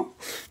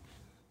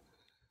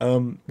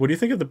 What do you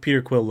think of the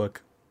Peter Quill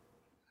look?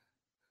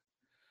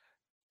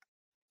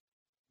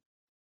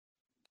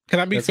 Can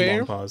I be That's a fair?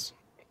 long pause.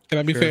 Can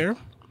I be Sure. fair?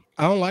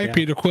 I don't like Yeah.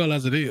 Peter Quill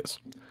as it is.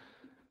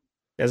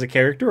 As a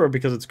character, or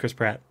because it's Chris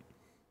Pratt?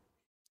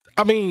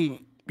 I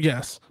mean,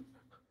 yes.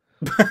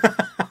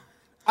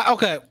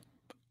 Okay.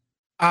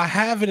 I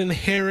have an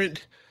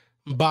inherent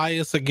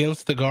bias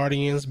against the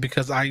Guardians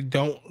because I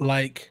don't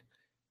like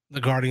the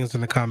Guardians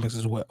in the comics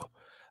as well.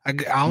 I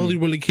only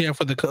really care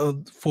for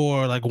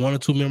for like one or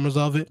two members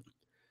of it,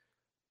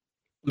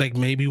 like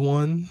maybe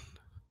one.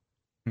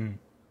 Hmm.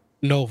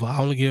 Nova. I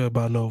only care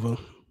about Nova.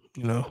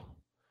 You know,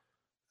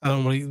 I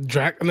don't really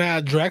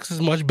Drax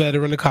is much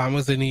better in the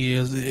comics than he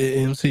is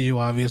in MCU.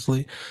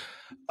 Obviously,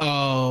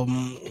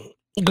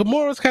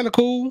 Gamora's kind of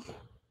cool.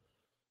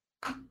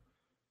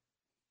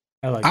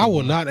 I will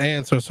Gamora. not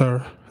answer,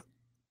 sir.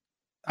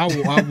 I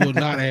will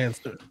not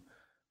answer.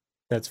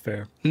 That's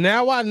fair.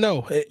 Now I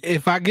know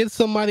if I get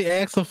somebody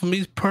asking for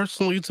me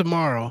personally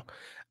tomorrow,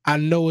 I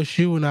know it's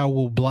you, and I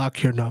will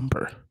block your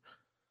number.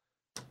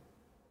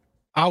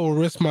 I will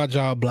risk my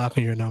job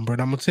blocking your number,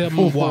 and I'm gonna tell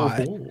them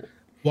why.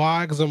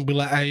 Why? Because I'm gonna be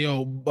like, "Hey,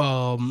 yo,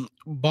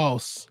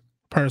 boss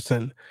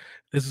person,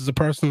 this is a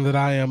person that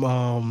I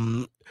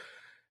am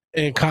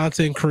in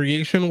content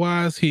creation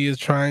wise. He is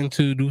trying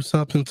to do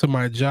something to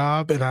my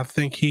job, and I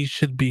think he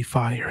should be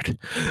fired."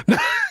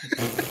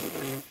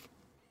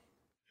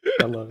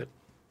 I love it.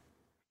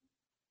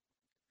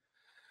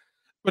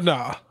 But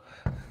nah,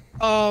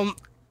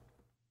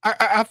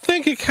 I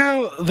think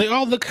they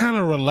all look kind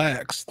of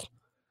relaxed.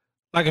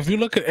 Like if you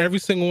look at every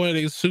single one of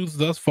these suits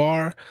thus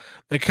far,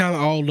 they kind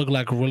of all look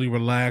like really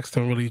relaxed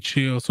and really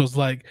chill. So it's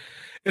like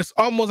it's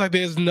almost like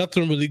there's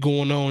nothing really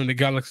going on in the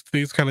galaxy.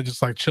 Things kind of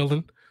just like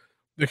chilling.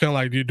 They're kind of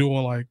like you're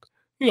doing like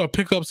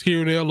pickups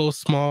here and there, little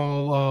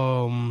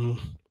small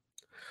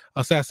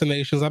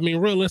assassinations. I mean,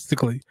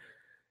 realistically,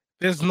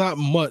 there's not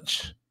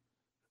much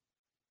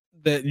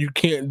that you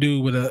can't do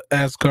with a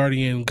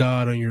Asgardian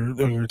god on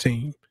your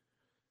team.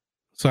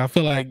 So I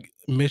feel like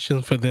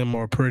missions for them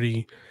are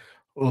pretty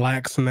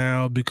lax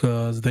now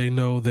because they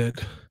know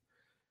that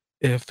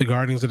if the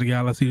Guardians of the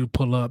Galaxy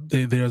pull up,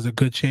 there's a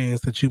good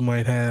chance that you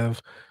might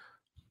have,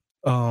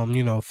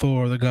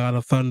 Thor, the God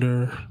of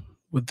Thunder,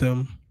 with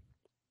them.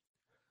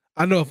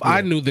 I know if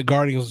I knew the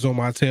Guardians was on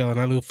my tail and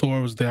I knew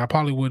Thor was there, I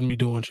probably wouldn't be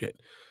doing shit.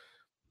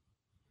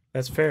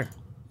 That's fair.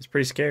 It's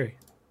pretty scary.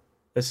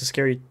 That's a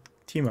scary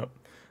team up.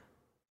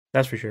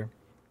 That's for sure.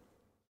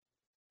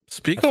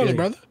 Speak I on feel it, you.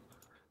 brother.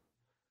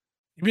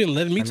 You've been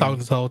letting me talk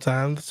this whole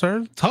time,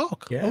 sir.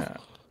 Talk. Yeah.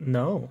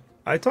 No.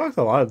 I talked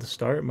a lot at the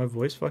start. My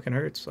voice fucking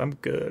hurts. I'm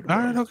good. All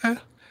right, okay.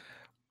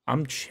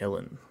 I'm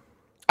chilling.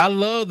 I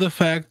love the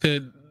fact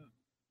that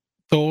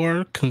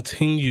Thor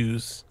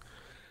continues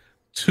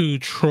to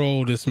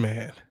troll this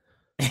man.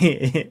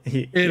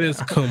 It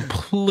is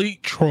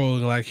complete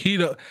trolling. Like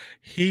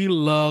he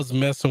loves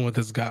messing with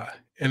this guy,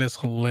 and it's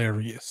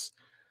hilarious.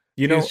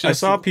 You know, It's I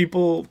just saw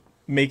people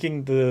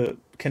making the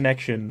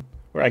connection,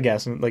 or I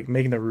guess like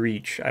making the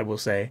reach, I will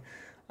say,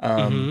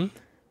 hmm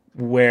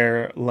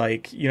where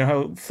like you know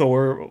how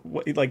Thor,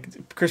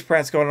 like Chris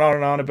Pratt's going on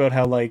and on about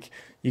how like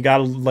you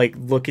gotta like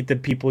look at the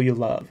people you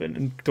love,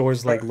 and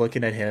Thor's like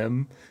looking at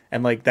him,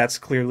 and like that's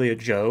clearly a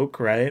joke,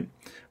 right?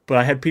 But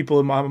I had people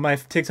in my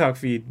TikTok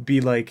feed be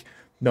like,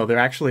 "No, they're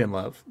actually in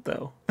love,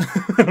 though."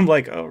 I'm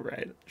like, "Oh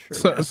right,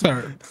 sure."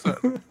 sir,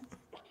 man."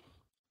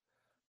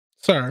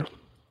 sir,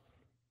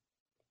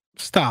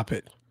 stop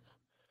it.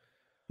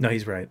 No,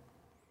 he's right.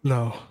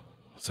 No,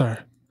 sir.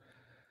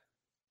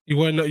 You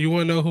want to know? You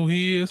want to know who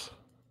he is?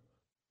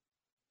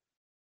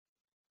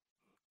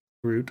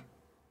 Root.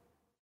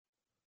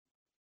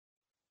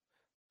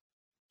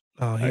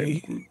 No, I am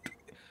Groot.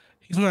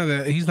 he's not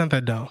that. He's not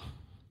that dumb.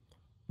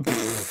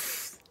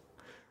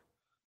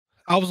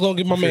 I was gonna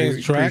get my Sure man's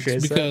he Drax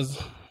appreciates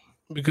that?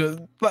 because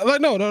like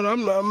no,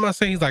 I'm not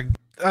saying he's like.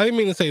 I didn't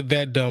mean to say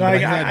that dumb, No, but like,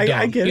 he's not I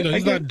dumb. get You it. know, I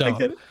he's get not it. I dumb.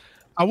 get it.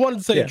 I wanted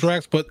to say Yes.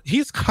 Drax, but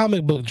he's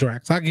comic book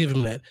Drax. I give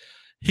him that.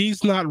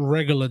 He's not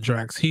regular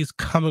Drax. He's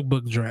comic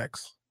book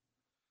Drax.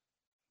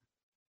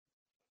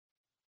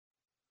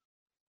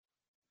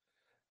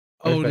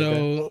 I Oh respect that.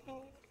 no.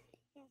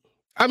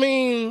 I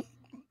mean,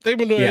 they've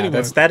been doing it Yeah,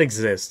 anyway. that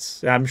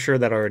exists. I'm sure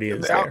that already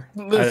is there.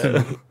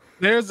 Listen,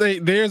 there's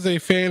a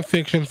fan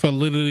fiction for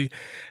literally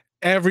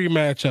every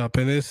matchup,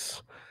 and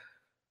it's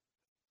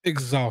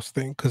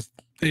exhausting because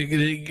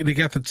they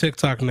got the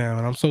TikTok now,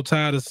 and I'm so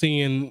tired of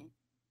seeing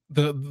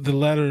the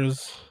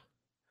letters.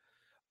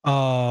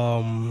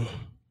 Um,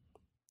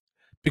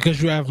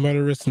 because you have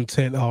murderous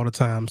intent all the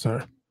time,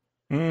 sir.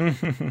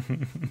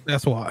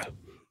 That's why.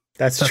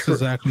 That's That's true.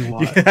 exactly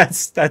why. Yeah,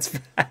 that's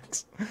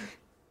facts.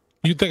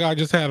 You think I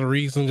just had a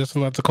reason just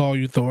not to call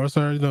you Thor,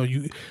 sir? No,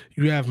 you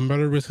have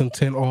murderous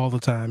intent all the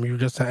time. You're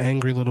just an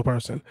angry little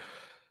person.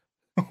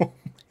 Oh,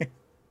 man.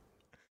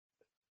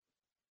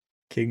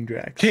 King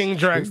Drax. King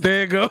Drax, True.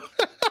 there you go.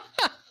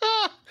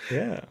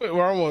 Yeah. Wait,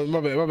 wrong one. My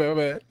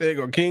bad. There you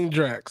go, King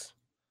Drax.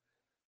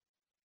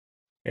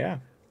 Yeah.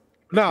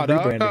 No,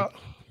 dog. Rebranding. No.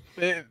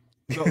 Man,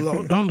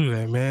 don't do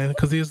that, man.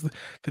 Because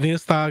then he'll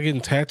start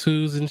getting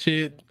tattoos and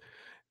shit.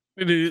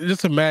 Dude,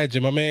 just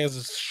imagine my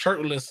man's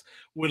shirtless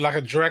with like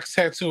a Drax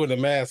tattoo and a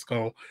mask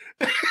on.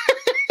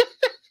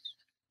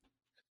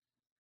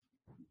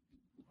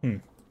 Hmm.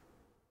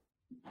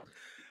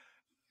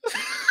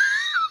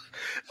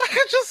 I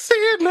can just see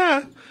it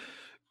now.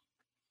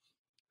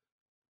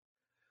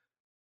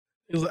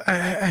 He's like,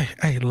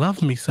 hey,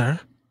 love me, sir.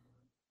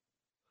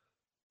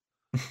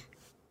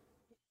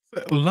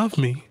 Love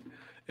me.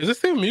 Is there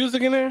still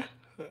music in there?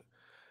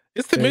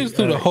 It's the music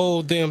through the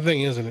whole damn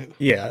thing, isn't it?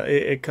 Yeah,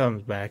 it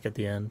comes back at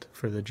the end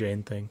for the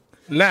Jane thing.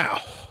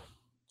 Now.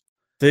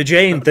 The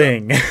Jane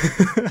thing.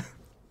 This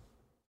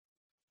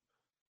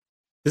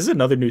is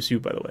another new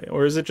suit, by the way,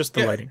 or is it just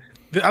the lighting?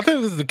 I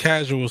think this is the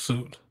casual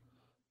suit.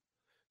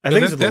 I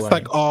think that's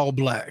like all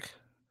black.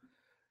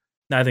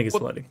 No, I think it's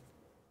the lighting.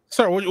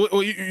 Sir,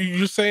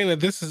 you're saying that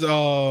this is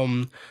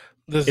the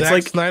Zack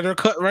like Snyder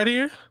cut right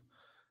here?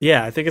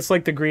 Yeah, I think it's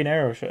like the Green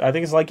Arrow show. I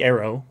think it's like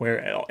Arrow, where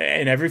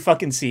in every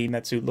fucking scene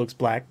that suit looks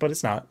black, but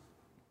it's not.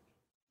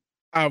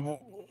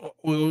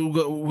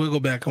 We'll go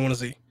back. I want to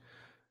see.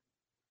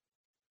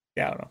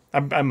 Yeah, I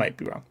don't know. I might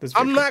be wrong.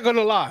 I'm not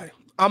gonna lie.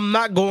 I'm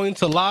not going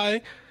to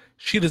lie.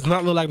 She does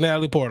not look like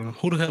Natalie Portman.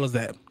 Who the hell is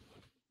that?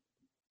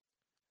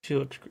 She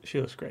looks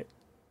great.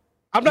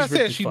 I'm not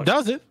saying she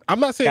doesn't. I'm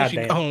not saying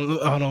she. Hold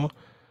on.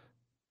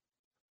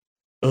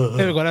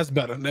 There we go. That's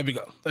better. There we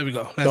go.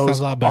 That sounds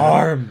a lot better.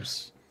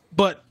 Arms.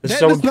 But it's that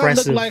so does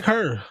impressive. not look like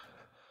her.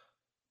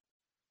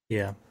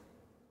 Yeah.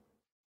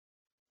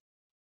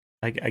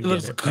 I get it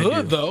looks it.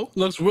 good though.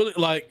 Looks really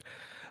like.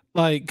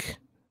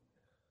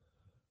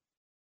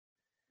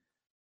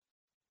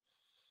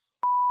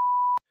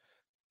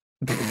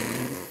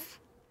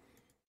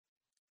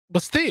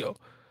 But still.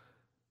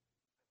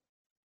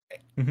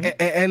 Mm-hmm.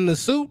 And the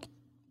suit,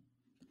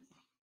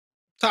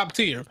 top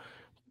tier.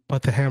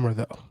 But the hammer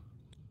though.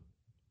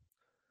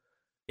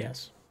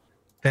 Yes.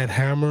 That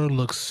hammer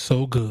looks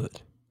so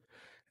good.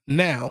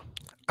 Now,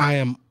 I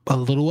am a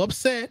little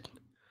upset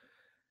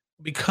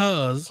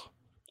because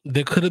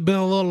there could have been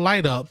a little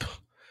light up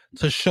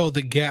to show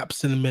the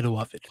gaps in the middle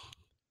of it.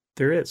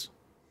 There is.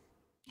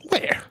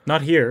 Where?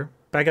 Not here.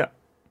 Back up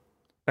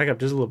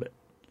just a little bit.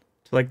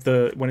 So like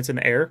when it's in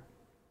the air,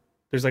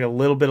 there's like a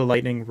little bit of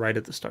lightning right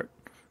at the start.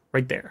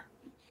 Right there.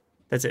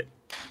 That's it.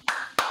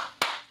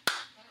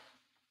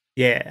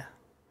 Yeah.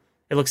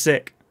 It looks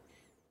sick.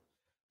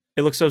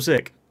 It looks so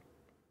sick.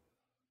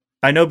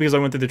 I know because I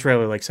went through the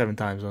trailer like 7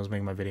 times when I was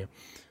making my video.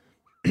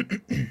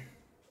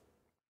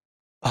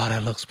 Oh,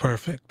 that looks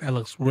perfect. That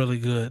looks really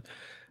good.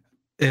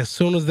 As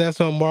soon as that's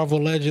on Marvel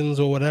Legends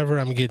or whatever,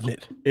 I'm getting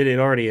it. It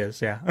already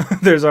is, yeah.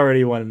 There's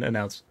already one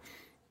announced.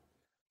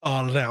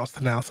 Oh,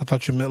 announced. I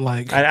thought you meant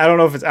like. I don't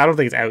know if it's. I don't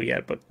think it's out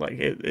yet, but like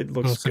it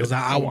looks good. Because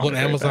I will want go it to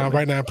very Amazon badly.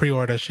 right now and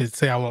pre-order that shit.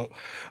 Say I won't.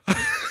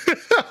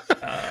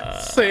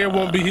 Say it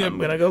won't be here. I'm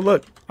gonna go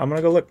look. How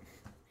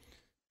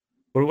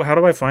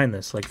do I find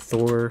this? Like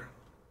Thor,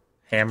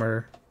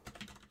 Hammer,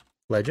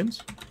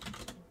 Legends.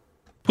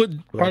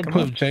 Probably come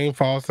put up? Jane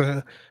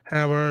Foster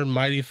hammer,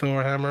 Mighty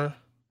Thor hammer.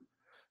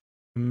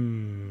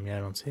 Yeah, I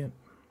don't see it.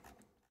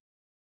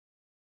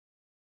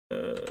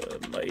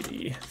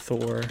 Mighty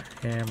Thor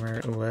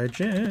Hammer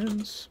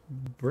Legends.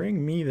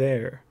 Bring me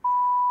there.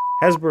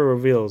 Hasbro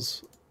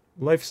reveals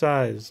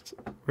life-sized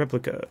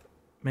replica.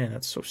 Man,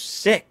 that's so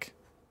sick.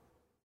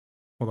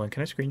 Hold on,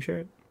 can I screen share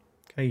it?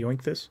 Can I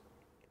yoink this?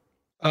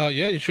 Yeah,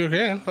 you sure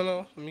can. Hold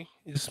on, let me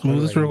just How smooth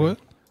do this I real even-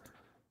 quick.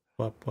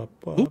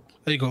 Wop. Oop,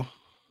 there you go.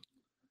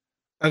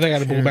 I think I got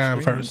to Share boom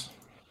bam screen. first.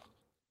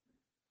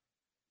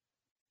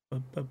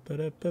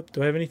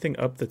 Do I have anything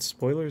up that's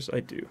spoilers? I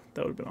do.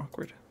 That would have been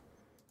awkward.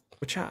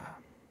 Wacha.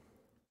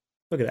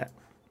 Look at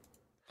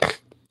that.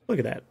 Look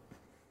at that.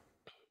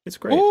 It's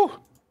great. Ooh.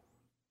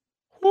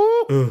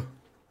 Ooh. Ugh.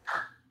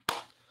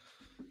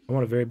 I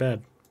want it very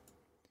bad.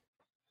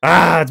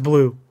 Ah, it's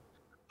blue.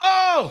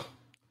 Oh.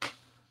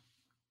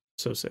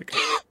 So sick.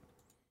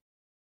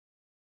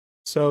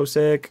 So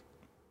sick.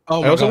 Oh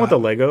I my also God. want the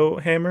Lego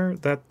hammer.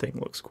 That thing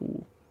looks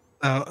cool.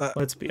 No,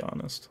 Let's be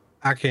honest.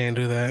 I can't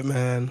do that,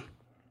 man.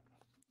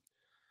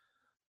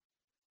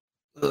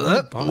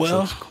 That box Well,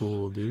 looks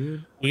cool,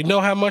 dude. we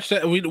know how much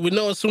that we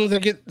know as soon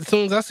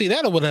as I see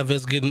that or whatever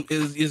is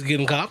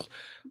getting copped.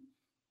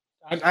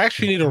 I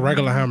actually need a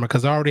regular hammer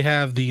because I already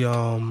have the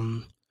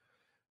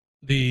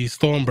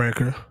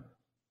Stormbreaker.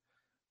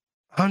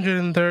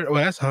 130.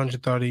 Well, that's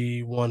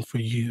 131 for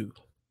you.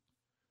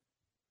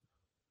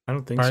 I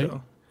don't think Right?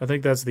 so. I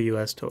think that's the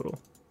US total.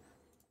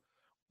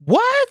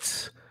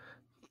 What?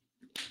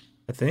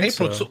 I think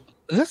April. so.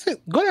 Is this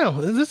it? Go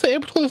down. Is this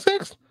April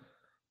 26th?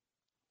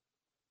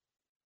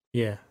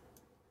 Yeah.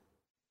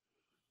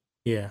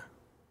 Yeah.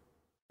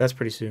 That's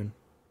pretty soon.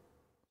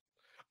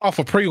 Oh,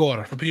 for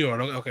pre-order.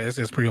 Okay, this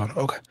is pre-order.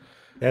 Okay,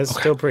 That's Okay.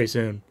 still pretty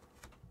soon.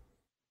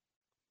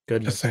 just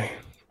Goodness. saying.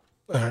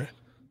 All right.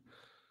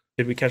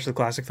 Did we catch the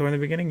classic Thor in the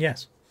beginning?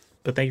 Yes.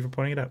 But thank you for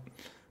pointing it out.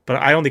 But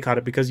I only caught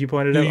it because you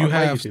pointed it Do out you on my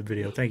have- YouTube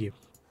video. Thank you.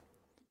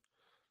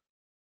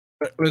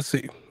 Let's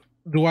see.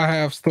 Do I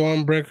have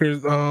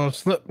Stormbreakers?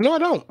 Slip? No,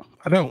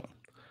 I don't.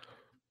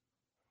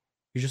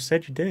 You just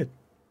said you did.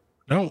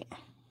 Don't.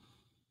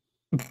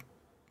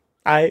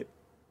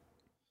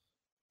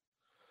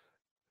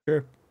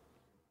 Sure.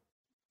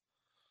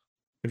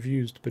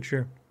 Confused, but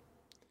sure.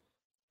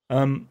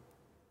 Can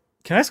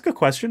I ask a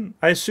question?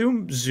 I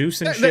assume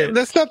Zeus and shit.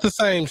 That's not the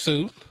same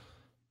suit.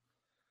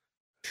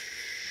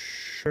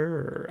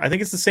 Sure. I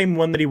think it's the same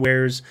one that he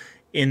wears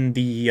in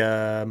the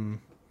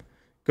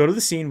go to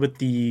the scene with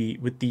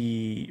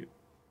the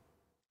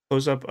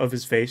close up of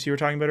his face you were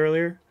talking about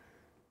earlier.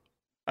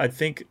 I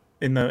think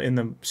in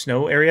the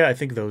snow area, I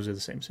think those are the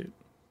same suit.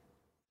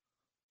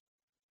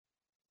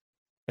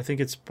 I think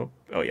it's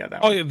oh yeah, that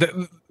Oh one. yeah,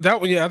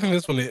 that one. Yeah, I think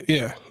this one.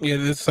 Yeah,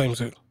 it's the same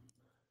suit.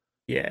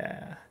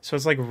 Yeah. So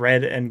it's like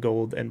red and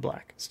gold and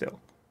black still.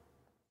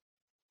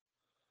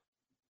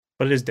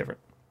 But it is different.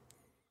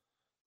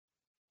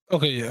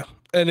 Okay, yeah.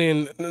 And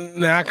then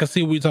now I can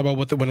see what you talk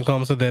about when it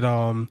comes to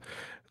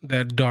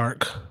that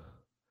dark.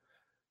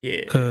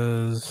 Yeah.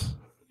 Because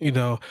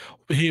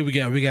here we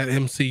got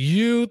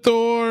MCU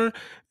Thor,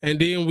 and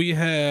then we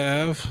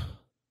have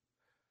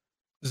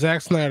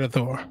Zack Snyder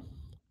Thor.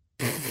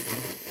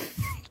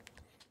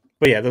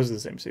 But yeah, those are the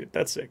same suit.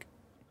 That's sick.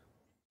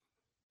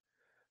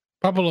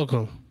 Papa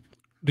Loco,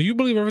 do you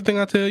believe everything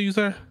I tell you,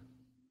 sir?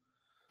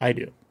 I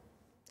do.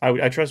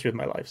 I trust you with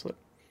my life slip.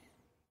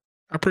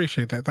 I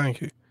appreciate that.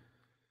 Thank you.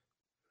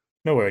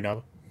 No worry,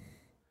 no.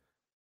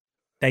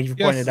 Thank you for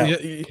pointing it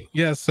out.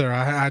 Yes, sir.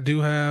 I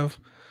do have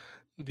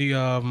the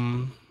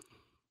Hold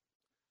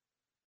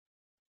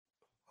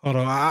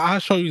on, I'll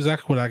show you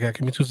exactly what I got.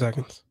 Give me 2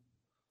 seconds.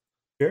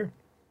 Sure.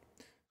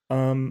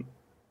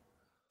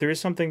 There is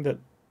something that.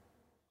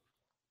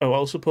 Oh,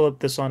 I'll also pull up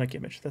the Sonic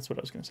image. That's what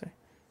I was gonna say.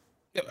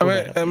 Yeah, Pull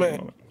that up in a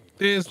moment.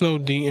 there's no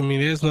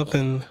there's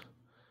nothing.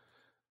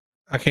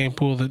 I can't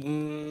pull the.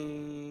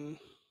 You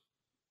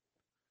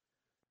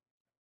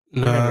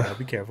never Nah. know.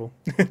 Be careful.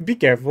 Be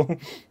careful.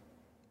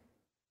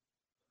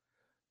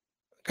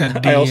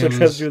 Got I also DMs.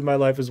 trust you with my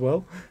life as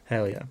well.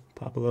 Hell yeah,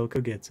 Papa Loco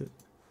gets it.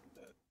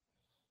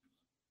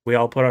 We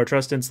all put our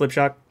trust in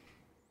Slipshock.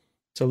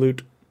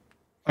 Salute.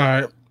 All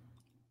right.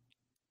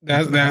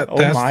 That's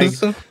Oh my- this,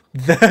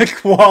 The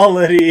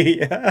quality.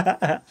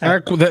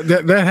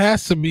 that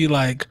has to be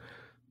like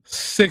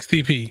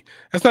 60p.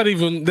 That's not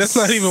even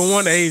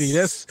 180.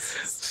 That's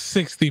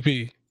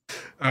 60p.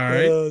 All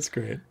right. Oh, that's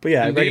great. But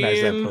yeah, I And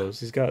recognize that then- pose.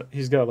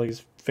 He's got like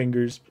his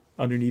fingers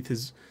underneath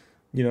his,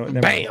 and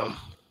everything. Bam.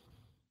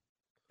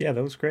 Yeah,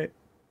 that was great.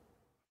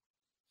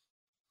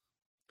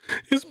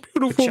 It's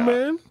beautiful, job.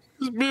 man.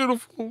 It's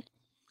beautiful.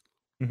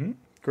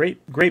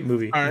 Great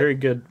movie. All right. Very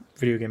good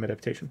video game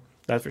adaptation.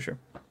 That's for sure.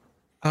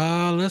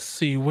 Let's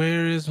see.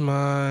 Where is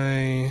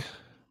my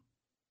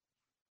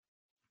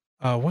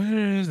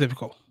Where is there we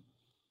go?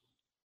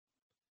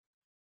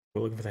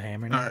 We're looking for the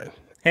hammer All now. right,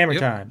 Hammer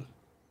Yep. time.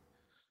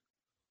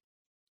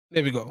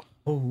 there we go.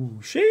 Oh,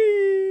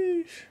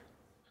 sheesh.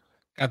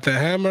 Got the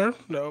hammer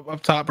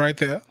up top right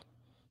there.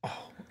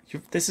 Oh,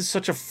 this is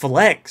such a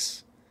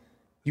flex.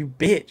 You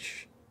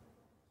bitch.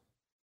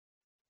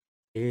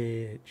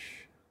 Bitch.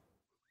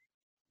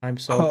 I'm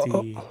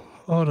salty.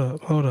 Hold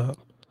up.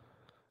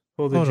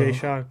 Pull the hold J on.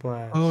 Shock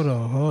Blast. Hold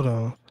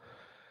on.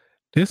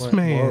 This What?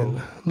 man,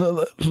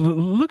 Whoa.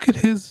 look at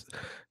his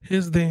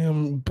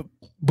damn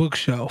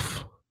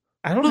bookshelf.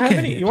 I don't Look have at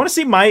any. it. You want to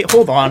see my?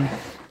 Hold on.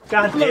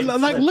 God damn.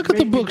 Like, Flip, look at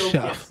the make me go get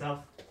bookshelf. stuff.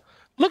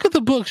 Look at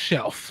the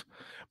bookshelf.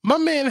 My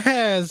man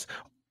has,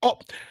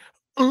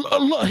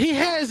 look, he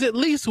has at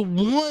least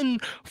one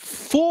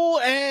full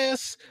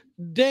ass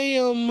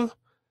damn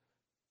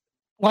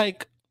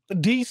like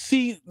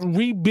DC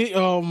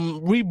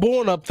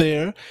reborn up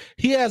there.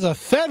 He has a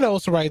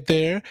Thanos right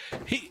there.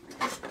 He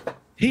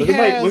Look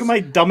at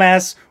my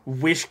dumbass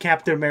Wish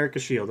Captain America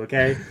shield.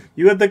 Okay,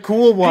 you have the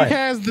cool one. He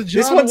has the This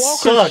John one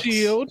Walker sucks.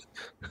 shield.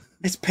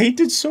 It's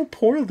painted so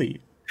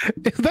poorly.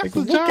 That's the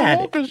look John at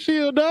Walker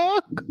shield,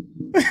 dog.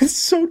 It's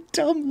so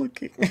dumb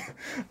looking.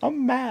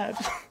 I'm mad.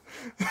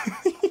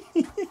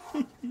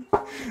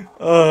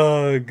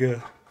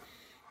 Ugh.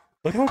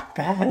 Look how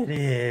bad it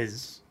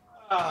is.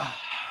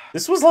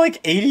 This was like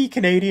 80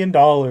 Canadian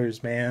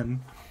dollars,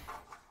 man.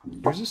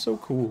 Yours is so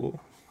cool.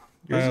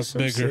 Yours is so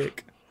bigger.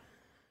 sick.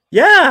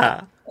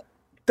 Yeah!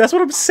 That's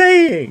what I'm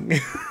saying.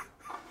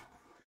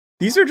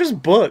 These are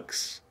just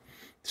books.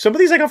 Some of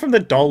these I got from the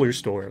dollar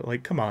store.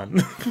 Like, come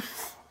on.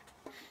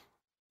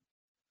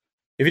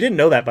 If you didn't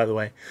know that, by the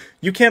way,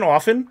 you can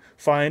often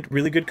find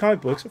really good comic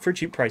books for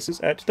cheap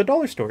prices at the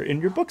dollar store in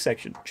your book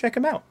section. Check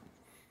them out.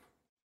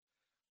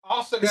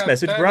 Also This got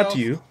message brought to Thanos.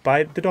 you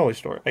by the dollar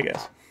store, I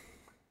guess.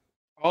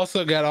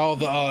 Also got all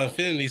the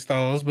Infinity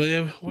Stones, but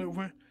yeah,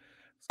 let's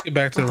get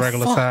back to the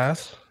regular fuck?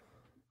 size.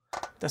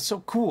 That's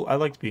so cool. I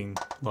liked being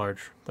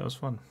large. That was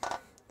fun.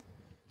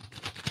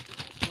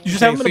 You just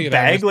Can't have them see in a it,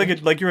 bag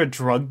obviously. like you're a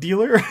drug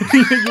dealer?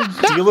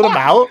 You're dealing them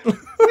out? Wait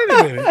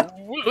a minute.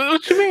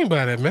 What you mean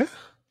by that, man?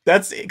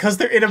 That's because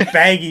they're in a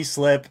baggy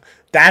slip.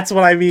 That's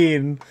what I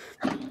mean.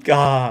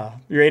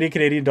 Your 80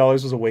 Canadian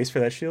dollars was a waste for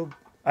that shield?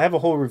 I have a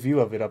whole review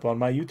of it up on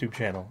my YouTube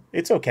channel.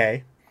 It's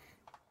okay.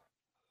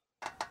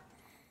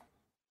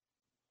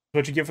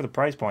 What you get for the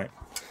price point.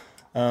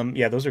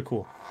 Yeah, those are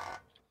cool.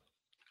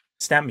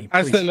 Snap me,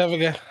 I please. still never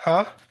get,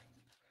 huh?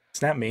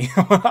 Snap me.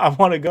 I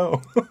want to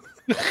go.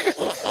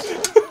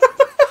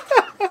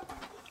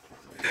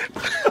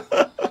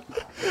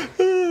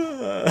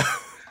 I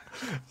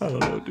don't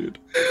know, dude.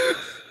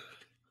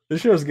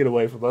 This show's get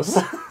away from us.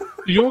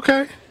 You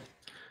okay?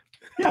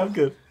 Yeah, I'm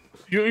good.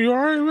 You all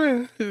right,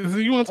 man?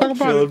 You want to talk I'm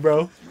about chilling, it?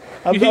 bro.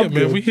 I'm We here, good.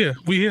 man. We here.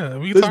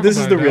 We can This talk is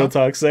about the it, real dog.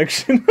 talk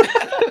section.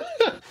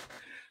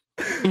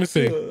 Let me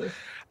see.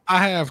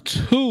 I have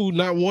two,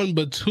 not one,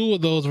 but two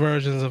of those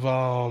versions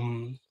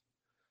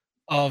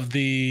of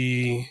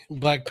the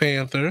Black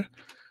Panther.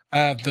 I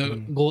have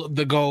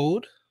the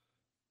gold,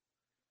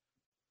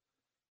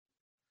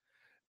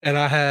 and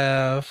I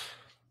have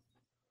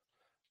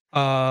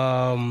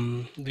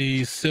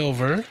the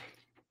silver.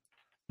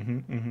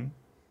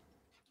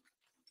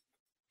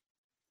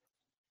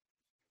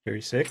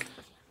 Very sick.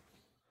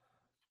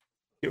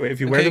 Wait,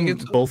 if you I wear can't them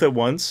get to- both at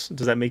once,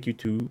 does that make you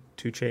two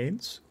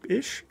chains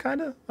ish?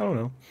 Kind of. I don't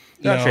know.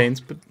 Not No. chains,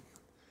 but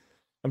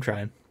I'm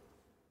trying.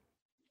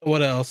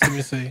 What else? Let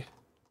me see.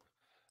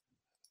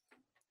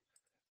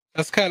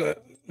 That's kind of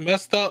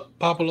messed up,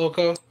 Papa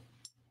Loco.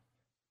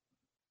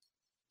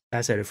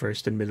 I said it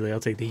first. Admittedly, I'll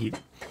take the heat.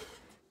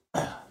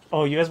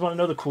 Oh, you guys want to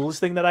know the coolest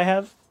thing that I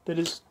have? That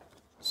is,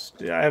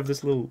 I have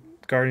this little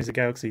Guardians of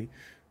the Galaxy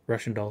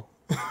Russian doll.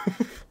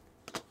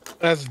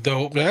 That's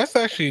dope. Man, that's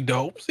actually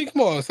dope. See,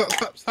 come on,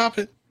 stop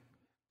it.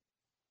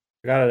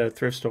 I got it at a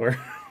thrift store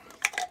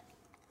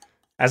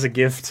as a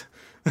gift.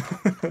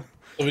 So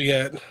we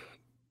got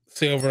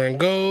silver and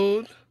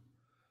gold.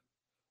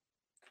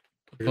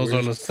 Those We're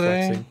on the just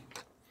flexing. same.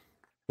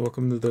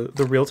 Welcome to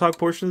the real talk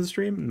portion of the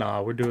stream.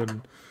 Nah, we're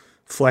doing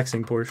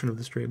flexing portion of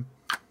the stream.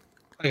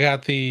 I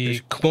got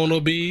the kimono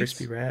beads.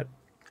 Crispy rat.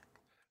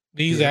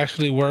 These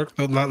actually work,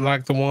 but not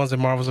like the ones in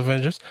Marvel's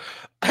Avengers.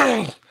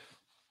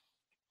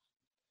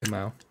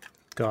 Wow.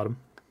 Got him.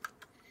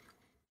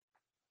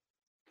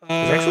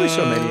 There's actually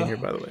so many in here,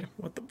 by the way.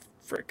 What the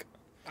frick?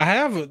 I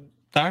have a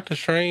Doctor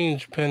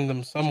Strange pinned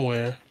them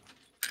somewhere.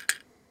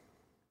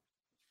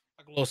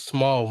 Like a little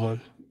small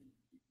one.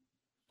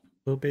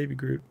 Little baby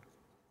Groot.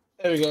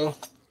 There we go.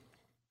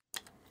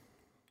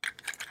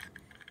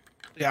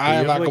 Yeah, Do I you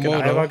have have, like, an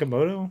Eye Akamoto. of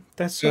Agamotto?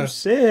 That's so Yeah.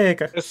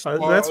 sick. It's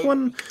That's small.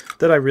 one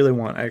that I really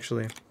want,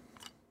 actually.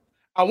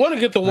 I want to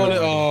get the one,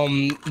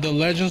 Alrighty. the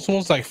Legends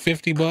one's like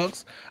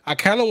 $50. I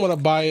kind of want to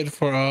buy it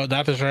for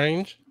Doctor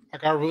Strange.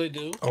 Like I really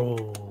do.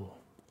 Oh.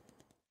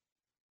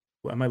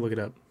 Well, I might look it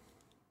up.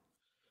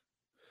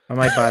 I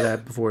might buy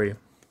that before you.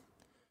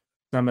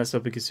 Not messed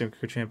up because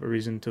Synchro Champ a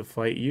reason to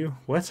fight you.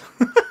 What?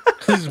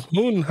 This is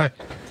Moon Knight.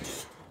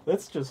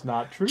 That's just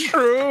not true.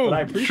 True. But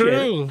I appreciate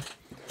true.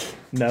 it.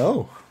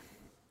 No.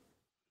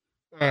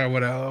 All right.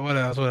 What else? What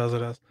else? What else?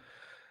 What else?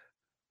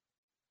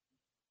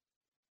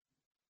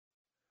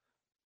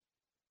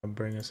 I'll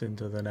bring us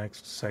into the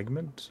next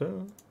segment.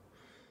 So.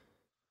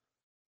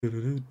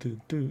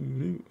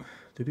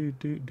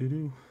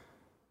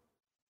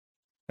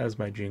 That's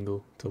my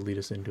jingle to lead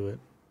us into it.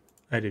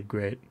 I did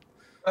great.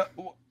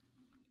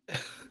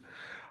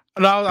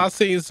 No, I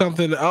seen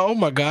something. Oh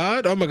my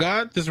god! Oh my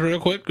god! Just real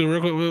quick,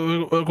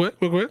 real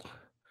quick.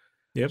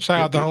 Yep.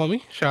 Shout out the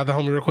homie. Shout out the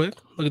homie real quick.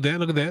 Look at that.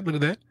 Look at that. Look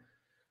at that.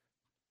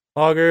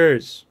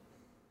 Hoggers.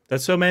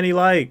 That's so many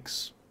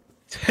likes.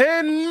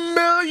 10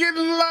 million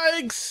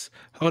likes.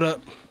 Hold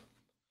up.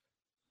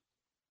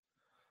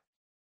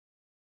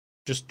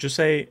 Just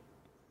say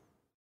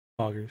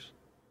hoggers.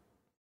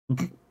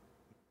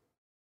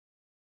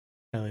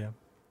 Hell yeah.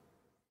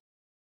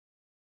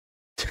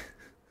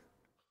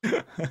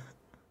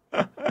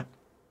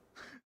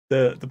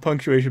 The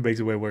punctuation makes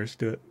it way worse.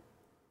 Do it.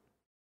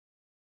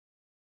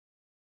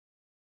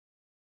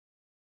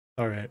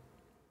 All right.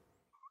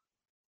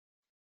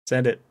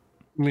 Send it.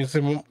 Let me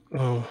see.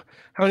 How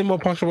many more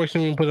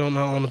punctuation we put on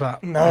the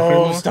top? Three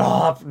No, more?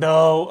 stop.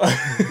 No.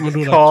 gonna do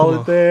like Call two it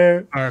more.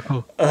 there. All right,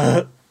 cool. All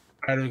right,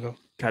 there we go.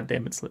 God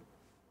damn it, Slip.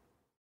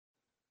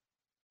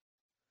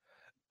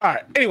 All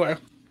right. Anyway,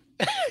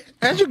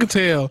 as you can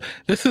tell,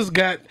 this has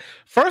got.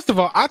 First of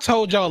all, I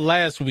told y'all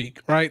last week,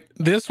 right?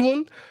 This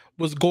one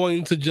was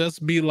going to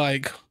just be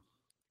like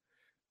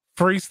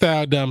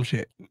freestyle dumb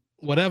shit.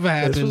 Whatever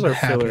happened. This was our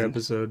happened. filler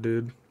episode,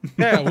 dude.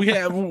 Yeah, we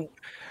have. You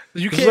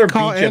This is our can't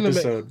call beach anime.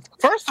 episode.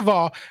 First of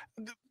all,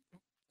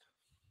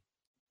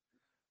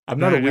 I'm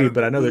not a weeb,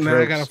 but I know the now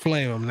tropes. I gotta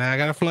flame them. Now I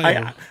gotta flame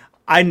them.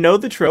 I know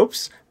the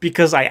tropes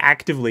because I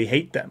actively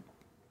hate them.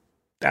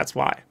 That's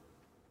why.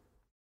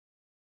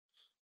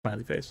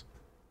 Smiley face.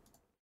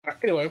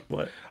 Anyway,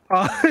 What?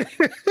 uh,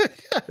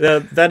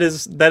 That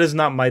is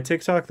not my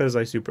TikTok. That is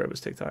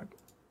iSuperEva's TikTok.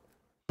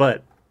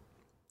 But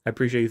I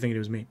appreciate you thinking it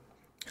was me.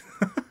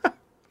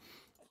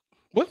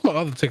 what my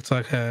other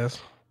TikTok has?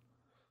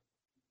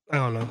 I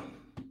don't know.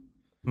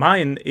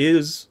 Mine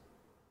is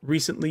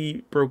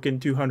recently broken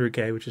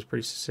 200K, which is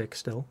pretty sick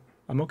still.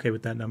 I'm okay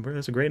with that number.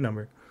 That's a great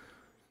number.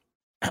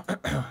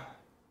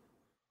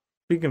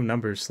 Speaking of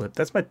numbers, Slip,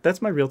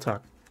 that's my real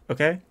talk.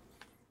 Okay?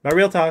 My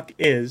real talk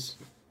is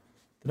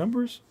the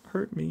numbers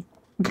hurt me.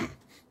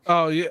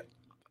 Oh yeah.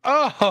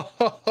 Oh,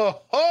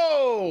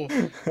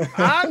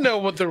 I know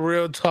what the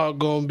real talk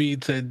gonna be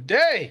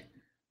today.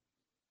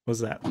 What's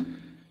that?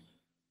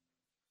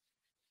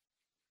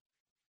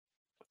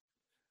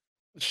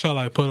 Shall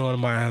I put on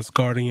my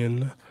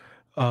Asgardian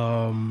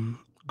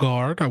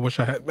guard? I wish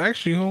I had.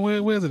 Actually,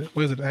 where's it?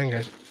 Where's it? Hang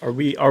on. Are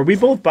we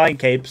both buying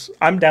capes?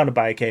 I'm down to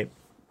buy a cape.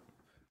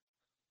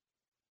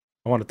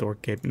 I want a Thor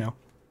cape now.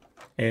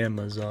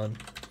 Amazon.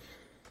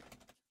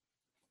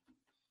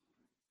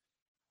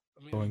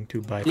 Going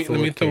to buy Thor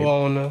Let me cape. throw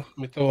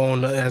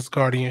on the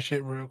Asgardian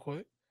shit real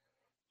quick.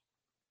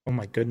 Oh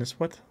my goodness,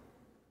 what?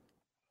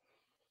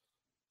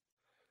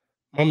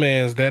 My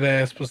man's that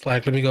ass was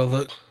like, let me go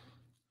look.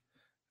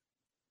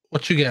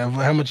 What you got?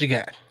 How much you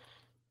got?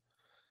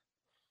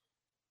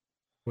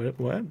 What?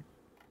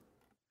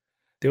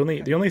 The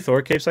only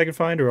Thor capes I can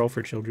find are all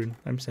for children.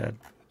 I'm sad.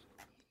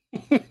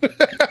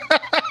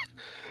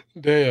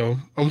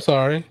 Damn, I'm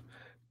sorry.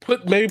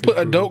 Put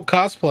adult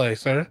cosplay,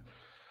 sir.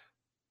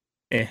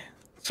 Eh.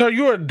 Sir,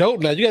 you're an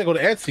adult now. You gotta go to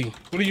Etsy.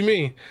 What do you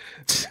mean?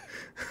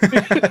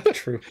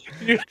 True.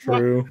 You,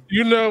 True.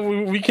 You know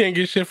we can't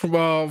get shit from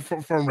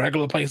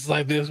regular places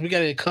like this. We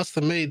gotta get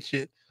custom made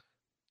shit.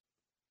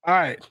 All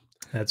right.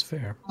 That's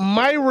fair.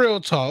 My real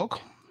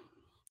talk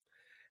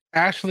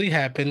actually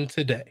happened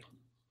today.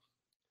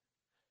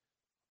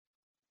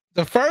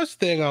 The first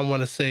thing I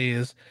want to say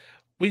is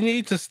we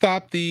need to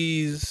stop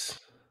these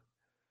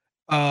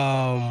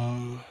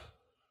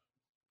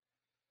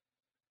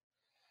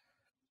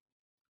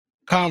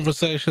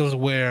conversations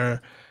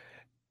where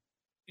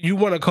you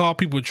want to call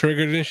people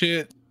triggered and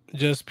shit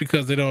just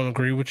because they don't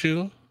agree with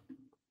you.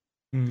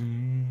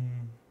 When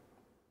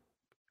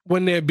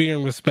they're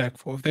being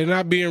respectful. If they're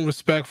not being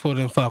respectful,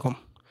 then fuck them.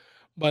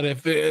 But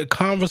if the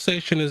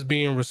conversation is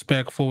being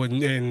respectful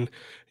and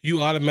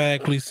you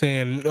automatically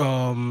saying,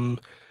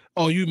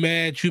 oh, you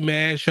mad,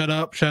 shut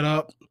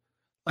up.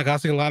 Like I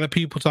seen a lot of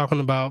people talking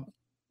about,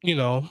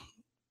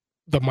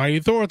 the Mighty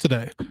Thor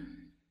today.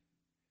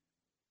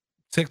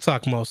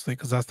 TikTok mostly,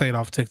 because I stayed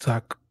off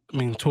TikTok. I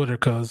mean Twitter,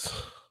 because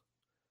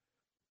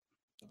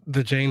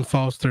the Jane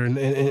Foster in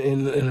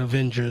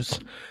Avengers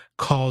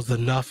caused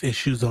enough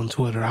issues on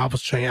Twitter. I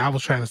was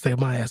trying to stay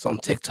my ass on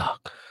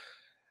TikTok.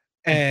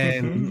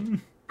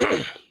 And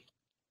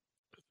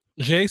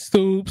Jay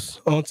Stoops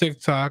on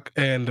TikTok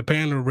and the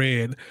Panda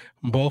Red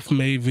both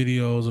made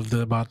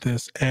videos about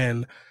this.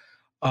 And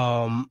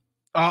I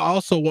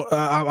also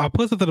I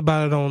put something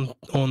about it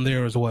on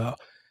there as well.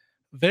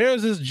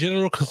 There's this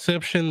general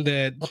conception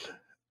that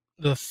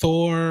the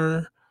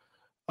Thor,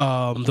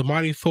 the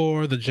Mighty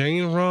Thor, the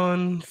Jane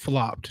run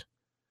flopped.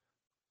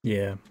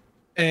 Yeah.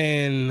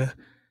 And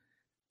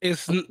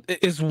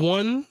It's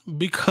one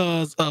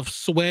because of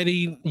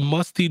sweaty,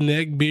 musty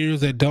neck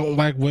beards that don't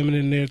like women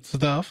in their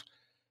stuff.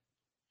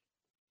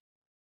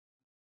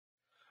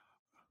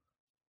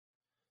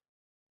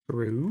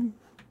 True.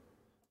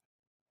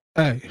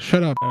 Hey,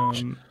 shut up.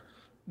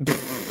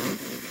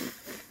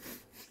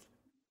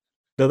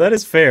 No, that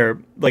is fair.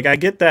 Like, I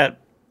get that.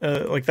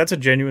 Like, that's a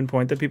genuine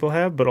point that people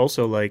have, but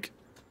also, like,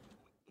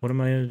 what am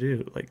I gonna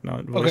do? Like,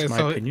 not voice Okay, my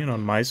so opinion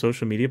on my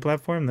social media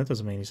platform? That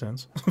doesn't make any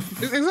sense.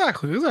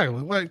 exactly.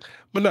 Like,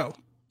 but no.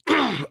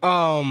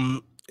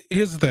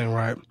 Here's the thing,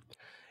 right?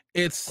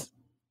 It's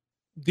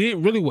did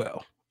really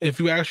well. If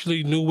you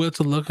actually knew where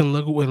to look and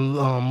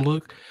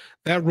look,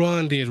 that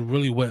run did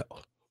really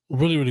well,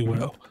 really Mhm.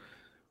 well.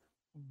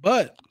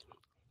 But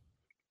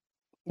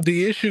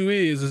the issue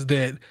is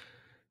that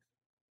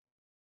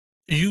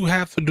you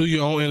have to do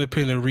your own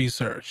independent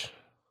research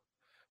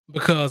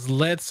because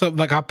let's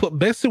like I put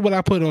basically what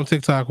I put on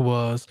TikTok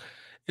was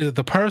is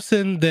the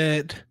person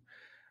that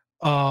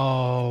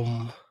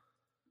um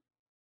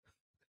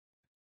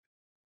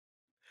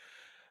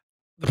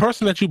the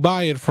person that you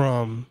buy it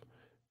from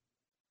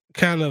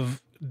kind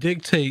of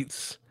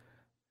dictates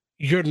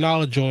your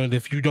knowledge on it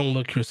if you don't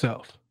look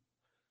yourself.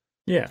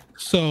 Yeah.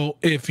 So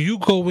if you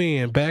go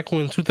in back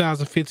when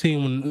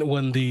 2015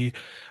 when the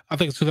I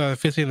think it's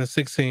 2015 and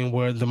 16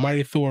 where the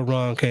Mighty Thor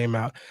run came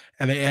out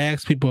and they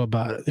asked people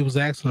about it. It was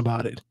asking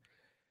about it.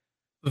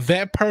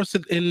 That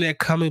person in that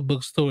comic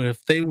book store,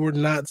 if they were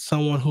not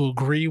someone who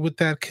agreed with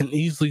that, can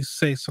easily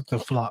say something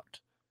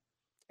flopped.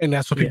 And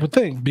that's what Yeah. people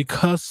think.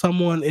 Because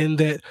someone in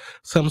that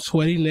some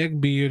sweaty neck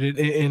beard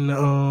in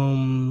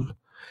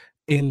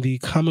the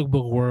comic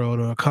book world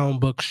or a comic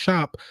book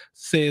shop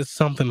says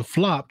something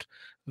flopped,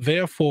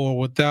 therefore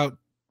without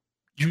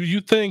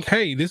you think,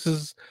 hey, this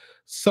is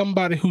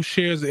somebody who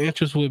shares the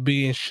interest with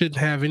me and shouldn't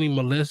have any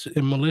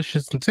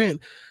malicious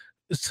intent.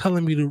 It's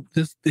telling me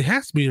this it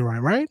has to be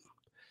right?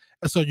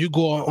 And so you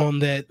go on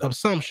that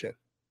assumption.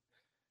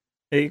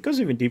 It goes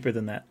even deeper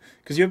than that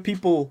because you have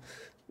people,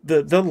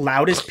 the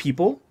loudest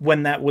people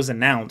when that was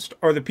announced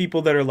are the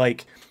people that are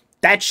like,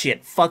 that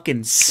shit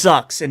fucking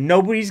sucks and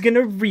nobody's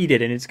gonna read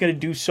it and it's gonna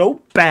do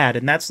so bad,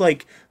 and that's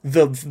like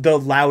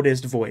the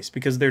loudest voice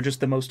because they're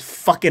just the most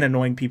fucking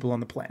annoying people on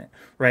the planet,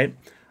 right?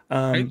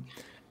 Right?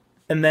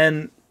 And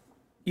then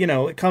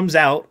it comes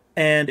out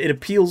and it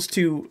appeals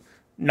to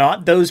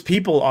not those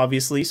people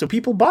obviously, so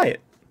people buy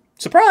it.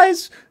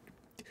 Surprise!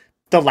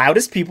 The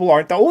loudest people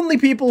aren't the only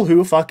people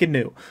who fucking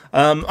knew.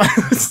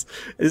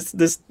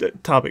 This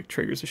topic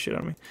triggers the shit out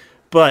of me.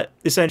 But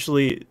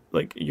essentially,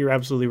 like, you're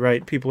absolutely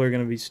right. People are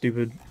going to be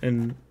stupid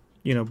and,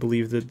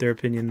 believe that their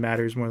opinion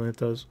matters more than it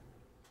does.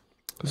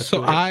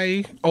 So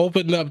I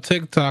opened up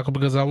TikTok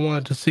because I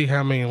wanted to see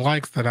how many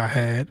likes that I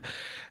had.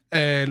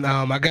 And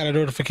I got a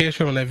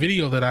notification on that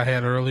video that I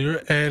had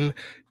earlier. And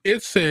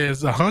it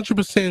says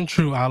 100%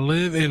 true. I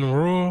live in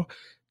rural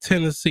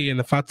Tennessee. And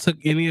if I took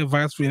any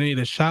advice from any of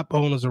the shop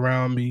owners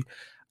around me,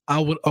 I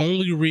would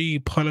only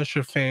read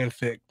Punisher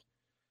fanfic.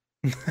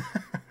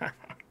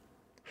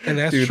 And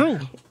that's Dude. true.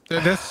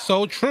 That's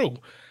so true.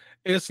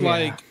 It's Yeah.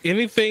 like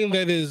anything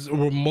that is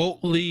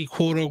remotely,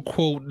 quote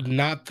unquote,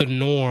 not the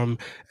norm,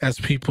 as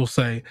people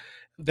say,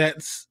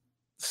 that's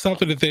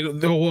something that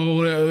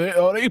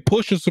they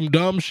pushing some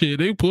dumb shit.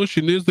 They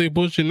pushing this, they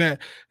pushing that.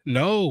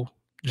 No,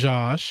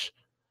 Josh,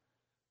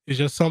 it's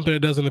just something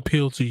that doesn't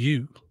appeal to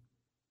you.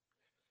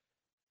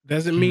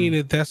 Doesn't mean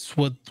that that's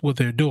what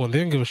they're doing. They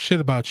don't give a shit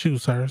about you,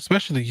 sir,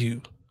 especially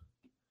you.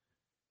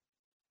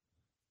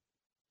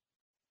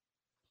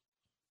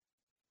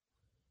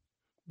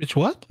 Bitch,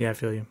 what? Yeah, I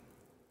feel you.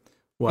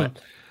 What?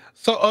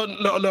 So,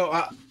 no,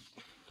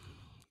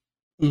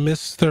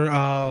 Mr.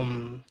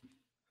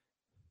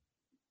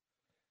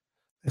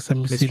 Let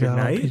me see Mr. now.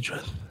 Knight?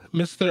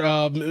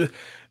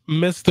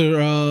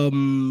 Mr.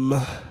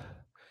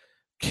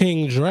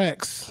 King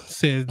Drax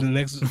said the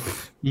next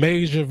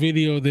major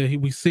video that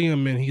we see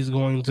him in, he's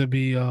going to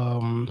be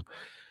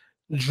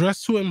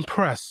dressed to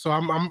impress. So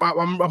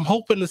I'm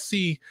hoping to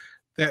see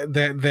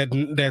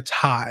that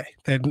tie,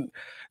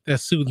 that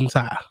suit and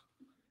tie.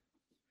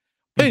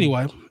 But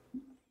anyway,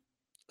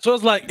 so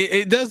it's like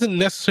it doesn't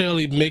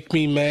necessarily make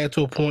me mad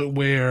to a point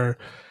where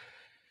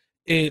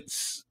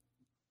it's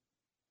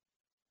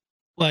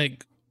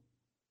like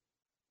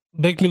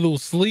make me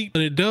lose sleep,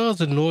 but it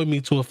does annoy me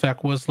to a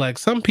fact where it's like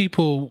some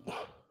people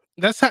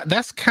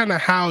that's kind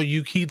of how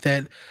you keep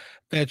that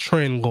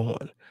trend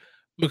going,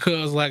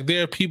 because like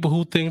there are people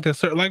who think that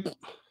certain, like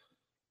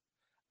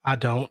I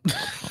don't.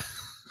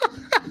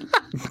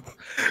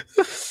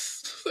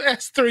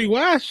 S3,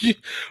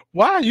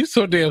 why are you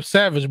so damn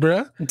savage,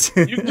 bruh?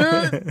 You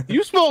good?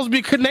 You supposed to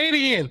be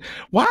Canadian.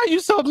 Why are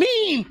you so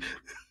mean?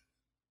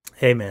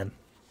 Hey, man.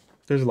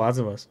 There's lots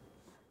of us.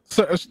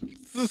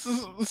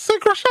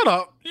 Synchro, shut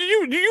up.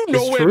 You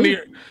nowhere true.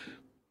 near.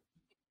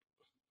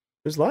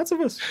 There's lots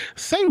of us.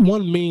 Say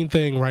one mean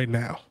thing right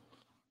now.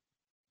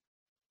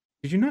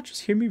 Did you not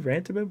just hear me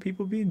rant about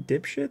people being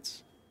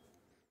dipshits?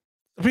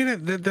 I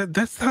mean,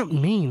 that's not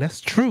mean.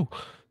 That's true.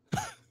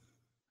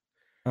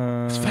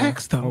 It's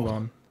facts, though. Hold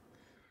on.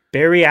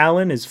 Barry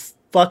Allen is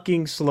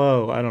fucking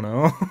slow. I don't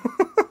know.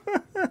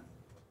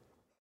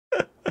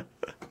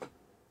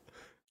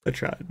 I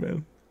tried,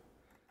 man.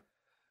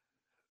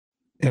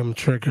 I'm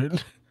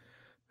triggered.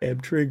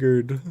 I'm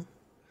triggered.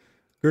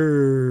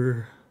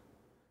 Grr.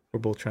 We're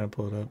both trying to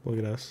pull it up. Look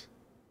at us.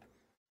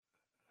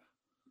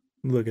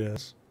 Look at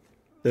us.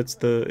 It's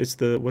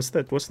the what's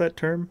that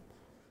term?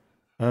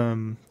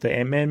 The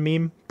Ant-Man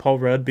meme. Paul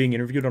Rudd being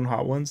interviewed on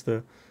Hot Ones.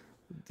 The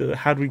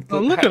how do we? Oh,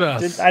 look at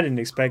us. I didn't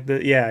expect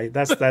that. Yeah,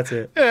 that's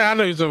it. Yeah, I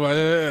know you're talking about.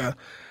 Yeah.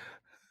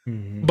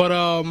 Mhm.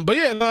 But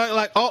yeah,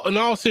 like in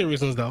all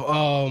seriousness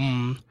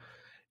though,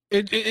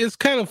 it's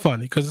kind of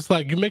funny because it's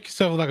like you make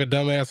yourself like a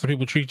dumbass when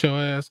people treat your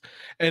ass,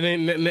 and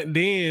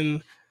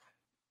then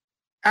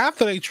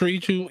after they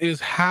treat you is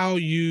how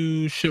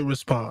you should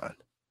respond.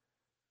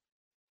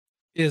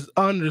 Is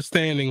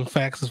understanding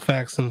facts is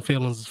facts and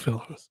feelings is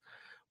feelings.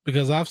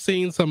 Because I've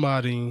seen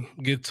somebody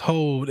get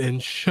told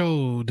and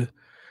showed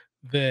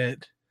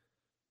that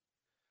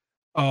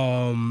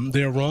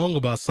they're wrong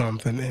about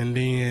something and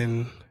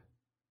then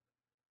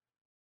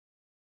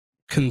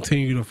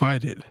continue to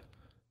fight it.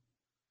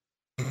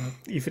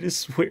 Even his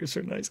swears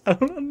are nice. I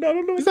don't know.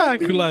 What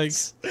Exactly, that like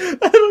means.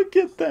 I don't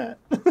get that.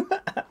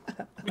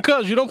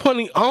 because you don't put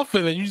any off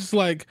in it, you just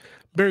like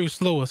very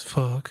slow as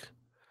fuck.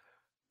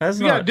 That's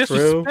You gotta not true.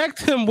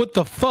 disrespect him with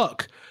the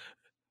fuck.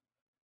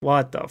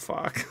 What the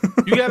fuck?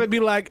 You gotta be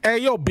like, hey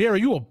yo,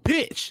 Barry, you a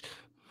bitch.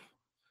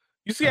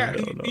 You see how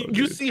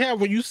you see how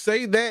when you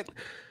say that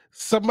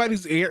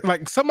somebody's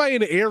like somebody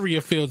in the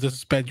area feels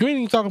disrespected. You ain't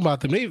even talking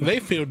about them. They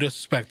feel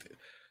disrespected.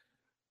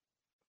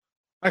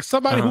 Like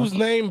somebody whose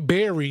name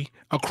Barry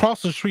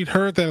across the street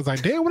heard that. It's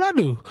like, damn, what I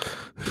do?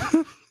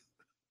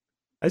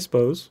 I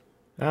suppose.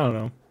 I don't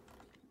know.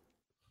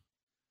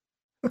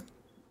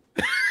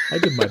 I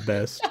did my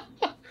best.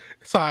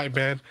 It's all right,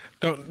 man.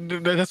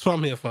 That's what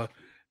I'm here for.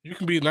 You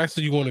can be nice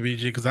as you want to be,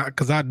 G, because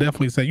I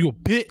definitely say you a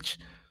bitch.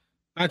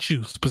 Not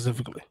you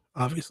specifically,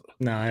 obviously.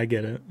 No, I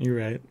get it. You're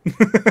right.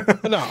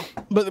 No,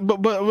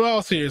 but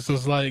all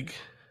seriousness, like,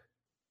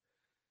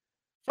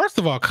 first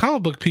of all,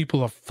 comic book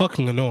people are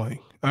fucking annoying.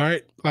 All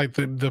right, like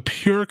the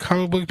pure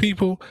comic book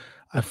people,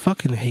 I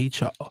fucking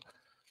hate y'all.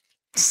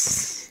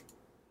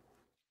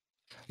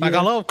 Like,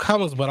 I love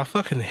comics, but I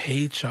fucking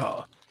hate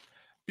y'all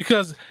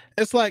because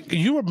it's like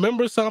you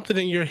remember something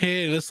in your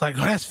head, and it's like,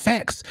 oh, that's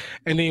facts,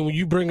 and then when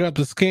you bring up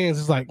the scans,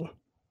 it's like,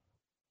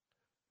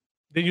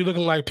 then you're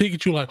looking like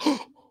Pikachu, like,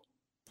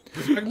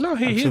 like no,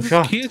 here's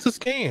a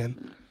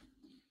scan.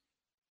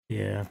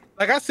 Yeah.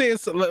 Like I said,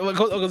 it's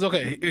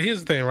okay.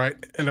 Here's the thing, right?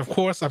 And of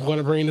course, I'm going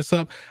to bring this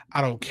up.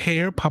 I don't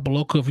care, Papa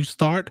Loco. If you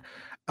start,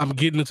 I'm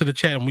getting into the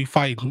chat and we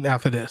fighting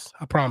after this.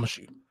 I promise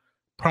you.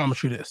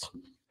 Promise you this.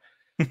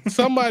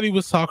 Somebody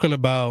was talking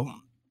about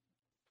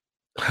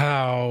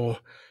how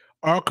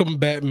Arkham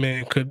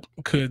Batman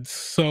could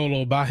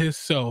solo by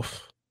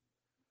himself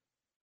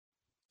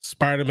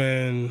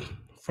Spider-Man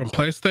from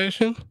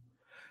PlayStation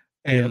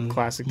and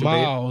classic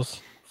Miles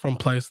debate from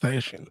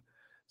PlayStation.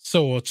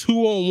 So a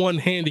 2-on-1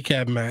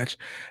 handicap match.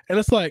 And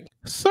it's like,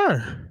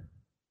 sir,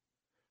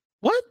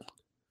 what?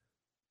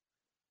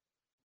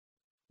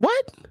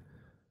 What?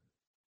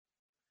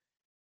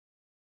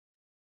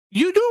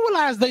 You do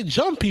realize they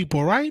jump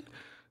people, right?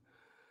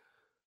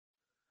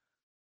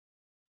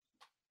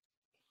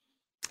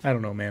 I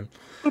don't know, man.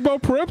 What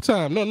about prep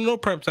time? No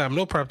prep time.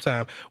 No prep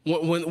time.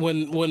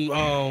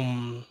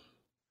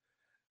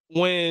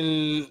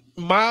 When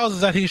Miles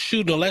is out here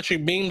shooting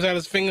electric beams at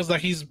his fingers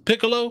like he's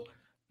Piccolo,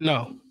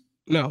 no.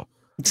 No.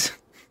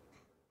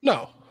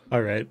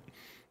 All right.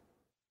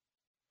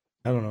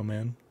 I don't know,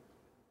 man.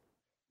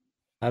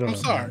 I'm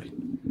sorry.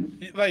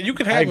 Like, you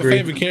can have a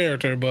favorite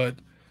character, but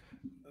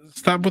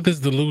stop with this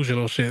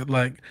delusional shit.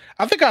 Like,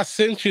 I think I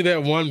sent you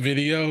that one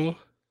video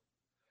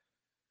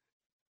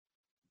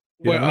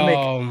where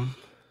I'm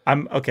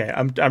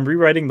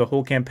rewriting the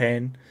whole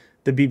campaign.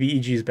 The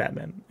BBEG's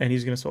Batman, and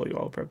he's gonna solo you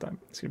all prep time.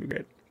 It's gonna be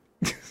great.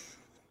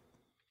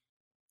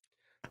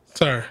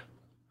 Sir,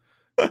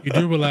 you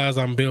do realize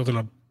I'm building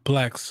a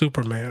black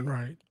Superman,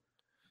 right?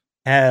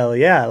 Hell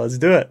yeah, let's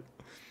do it.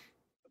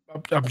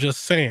 I'm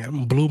just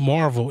saying, Blue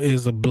Marvel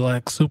is a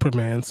black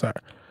Superman, sir.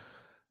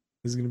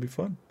 This is gonna be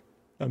fun.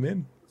 I'm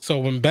in. So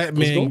when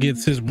Batman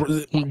gets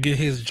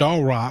his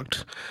jaw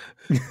rocked,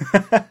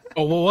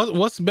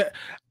 what's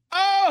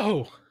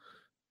Oh,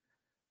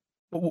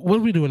 what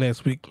are we doing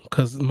next week?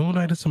 Because Moon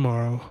Knight is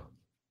tomorrow.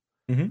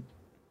 Mm-hmm.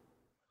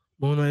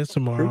 Moon Knight is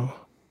tomorrow. True.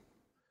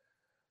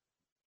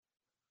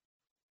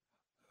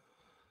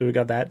 So we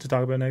got that to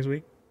talk about next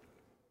week.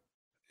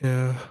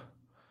 Yeah.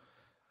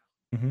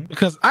 Mm-hmm.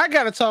 Because I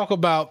got to talk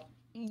about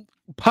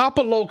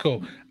Papa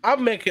Loco. I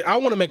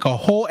want to make a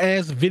whole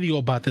ass video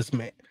about this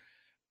man.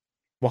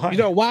 Why? You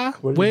know why?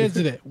 Where's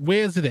it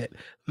at?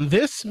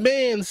 This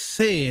man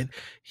said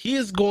he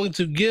is going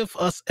to give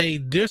us a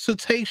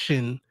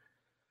dissertation.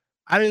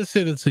 I didn't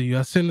send it to you.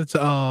 I sent it to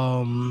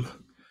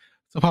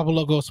Papa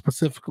Loco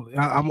specifically.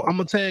 I'm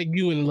gonna tag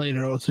you in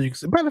later on so you can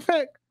see. Matter of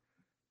fact,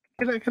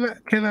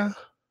 can I?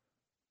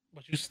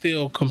 But you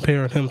still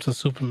comparing him to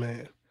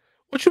Superman?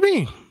 What you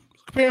mean?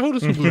 Comparing who to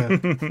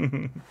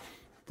Superman?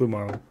 Blue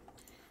Marvel.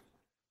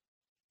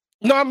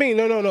 No, I mean,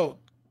 no.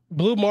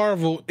 Blue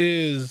Marvel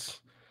is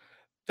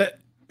that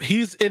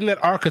he's in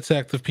that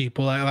architect of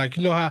people. Like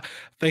you know how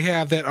they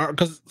have that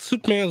because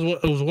Superman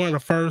was one of the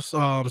first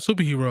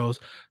superheroes,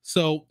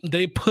 so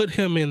they put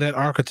him in that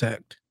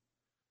architect.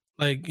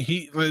 Like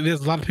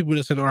there's a lot of people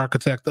that's an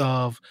architect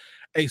of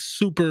a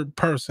super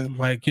person,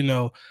 like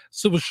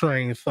super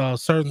strength,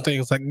 certain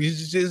things. Like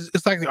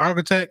it's like the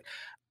architect.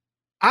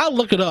 I'll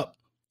look it up.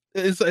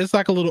 It's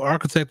like a little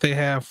architect they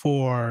have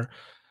for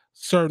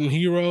certain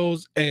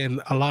heroes,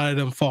 and a lot of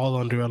them fall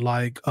under it,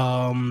 like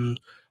Homelander,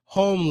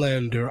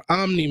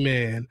 Omni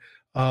Man,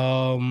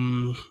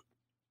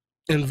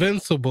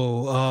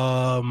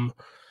 Invincible,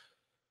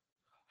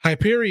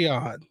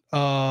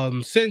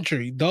 Hyperion,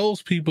 Sentry.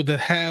 Those people that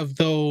have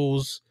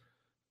those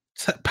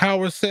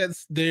power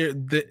sets, they're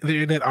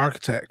that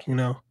architect.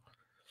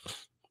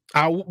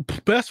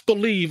 Best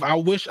believe I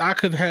wish I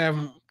could have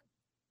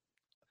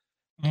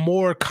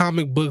more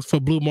comic books for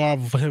Blue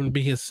Marvel for him to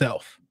be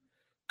himself.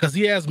 Because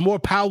he has more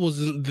powers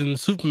than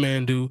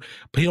Superman do,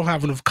 but he don't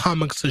have enough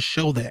comics to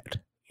show that.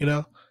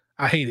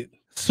 I hate it.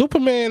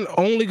 Superman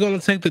only gonna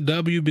take the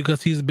W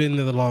because he's been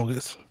there the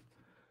longest.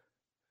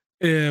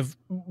 If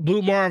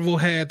Blue Marvel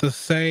had the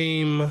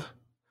same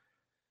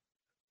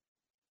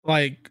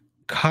like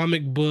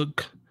comic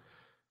book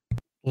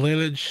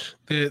lineage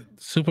that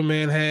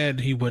Superman had,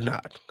 he would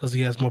not, because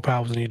he has more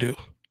powers than you do.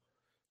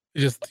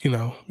 Just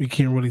you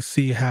can't really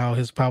see how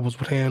his powers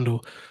would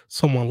handle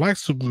someone like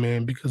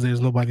Superman, because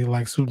there's nobody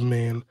like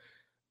Superman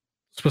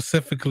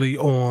specifically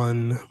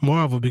on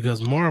Marvel,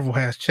 because Marvel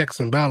has checks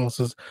and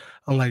balances,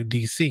 unlike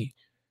DC.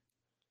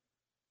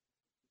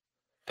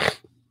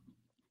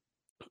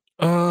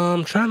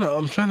 I'm trying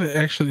to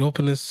actually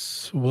open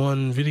this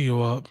one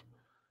video up.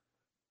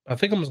 I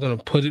think I'm just gonna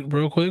put it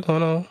real quick.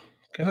 Hold on.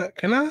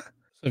 Can I? It's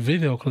a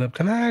video clip.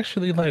 Can I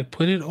actually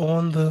put it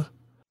on the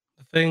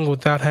thing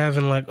without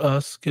having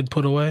us get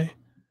put away?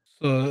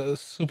 So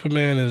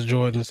Superman is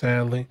Jordan,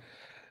 sadly.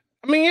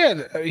 I mean,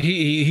 yeah,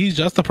 he's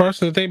just the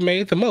person that they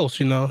made the most.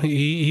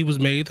 He was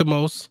made the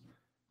most.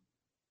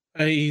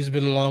 He's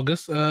been the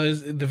longest.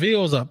 The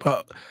video's up.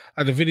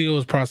 The video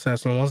is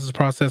processing. Once it's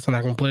processing,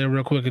 I can play it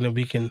real quick, and then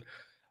we can.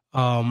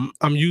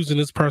 I'm using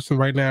this person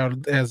right now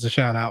as a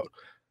shout out.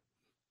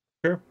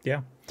 Sure.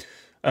 Yeah.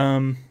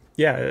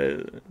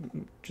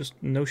 Just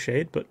no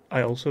shade, but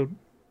I also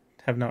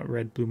have not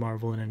read Blue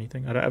Marvel in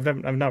anything.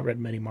 I've not read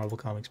many Marvel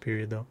comics,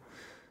 period, though.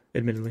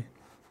 Admittedly.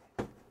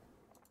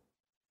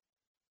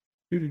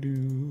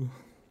 Doo-doo-doo.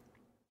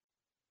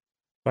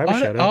 I have a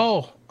shout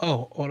out.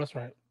 Oh, that's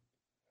right.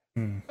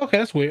 Okay,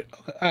 that's weird.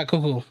 Okay, all right,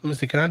 cool. Let me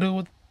see. Can I do it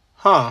with?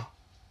 Huh.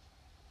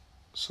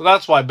 So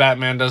that's why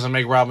Batman doesn't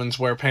make Robins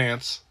wear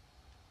pants.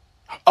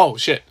 Oh,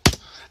 shit.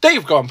 Thank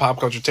you for calling Pop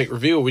Culture Take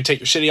Review, where we take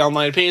your shitty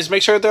online opinions and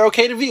make sure they're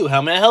okay to view.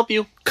 How may I help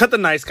you? Cut the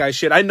nice guy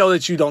shit. I know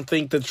that you don't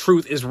think the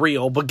truth is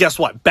real, but guess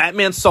what?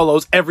 Batman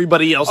solos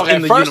everybody else Okay,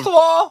 in the first of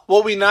all,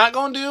 what we not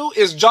gonna do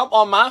is jump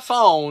on my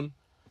phone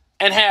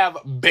and have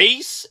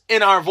bass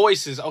in our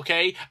voices,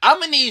 okay?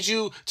 I'm gonna need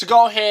you to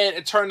go ahead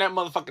and turn that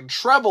motherfucking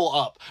treble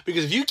up,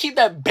 because if you keep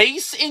that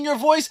bass in your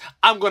voice,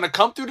 I'm gonna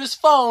come through this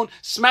phone,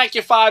 smack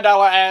your $5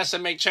 ass,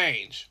 and make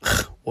change.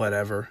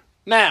 Whatever.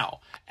 Now,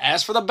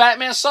 as for the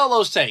Batman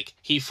solos take,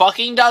 he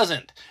fucking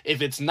doesn't.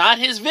 If it's not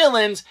his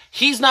villains,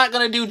 he's not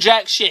gonna do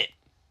jack shit.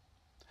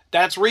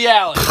 That's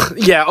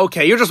reality. Yeah,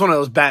 okay, you're just one of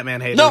those Batman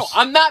haters. No,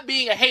 I'm not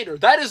being a hater.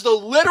 That is the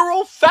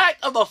literal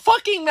fact of the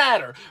fucking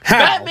matter. How?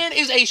 Batman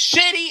is a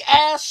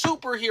shitty-ass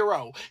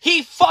superhero.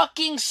 He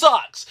fucking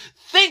sucks.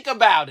 Think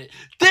about it.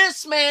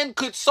 This man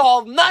could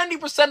solve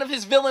 90% of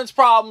his villains'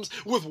 problems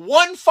with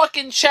one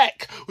fucking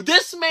check.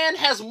 This man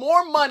has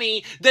more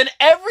money than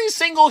every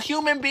single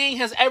human being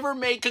has ever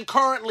made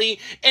concurrently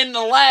in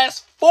the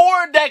last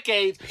 4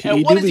 decades.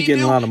 And what does he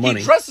do? A lot of money.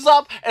 He dresses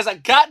up as a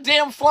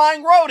goddamn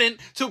flying rodent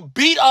to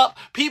beat up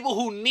people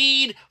who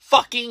need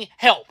fucking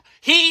help.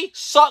 He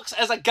sucks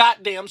as a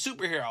goddamn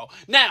superhero.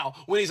 Now,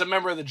 when he's a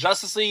member of the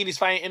Justice League and he's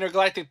fighting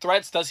intergalactic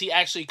threats, does he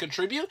actually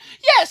contribute?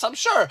 Yes, I'm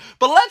sure.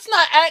 But let's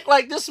not act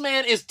like this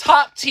man is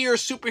top tier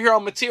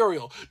superhero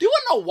material. Do you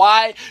want to know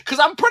why? Because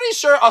I'm pretty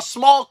sure a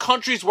small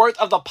country's worth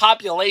of the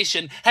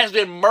population has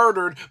been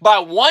murdered by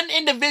one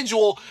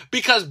individual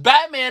because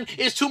Batman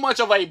is too much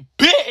of a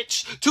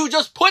bitch to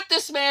just put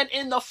this man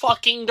in the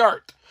fucking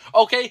dirt.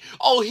 Okay?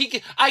 Oh,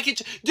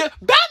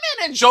 Batman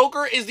and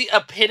Joker is the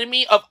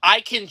epitome of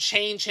I can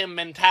change him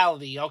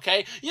mentality,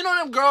 okay? You know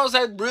them girls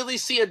that really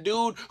see a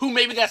dude who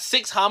maybe got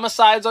 6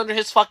 homicides under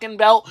his fucking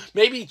belt,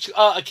 maybe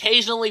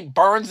occasionally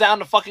burns down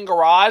the fucking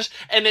garage,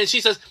 and then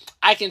she says,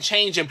 I can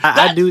change him.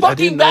 I did know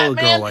Batman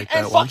a girl like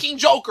that and one. fucking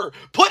Joker.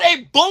 Put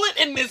a bullet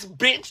in this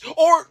bitch,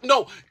 or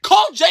no,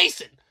 call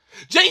Jason.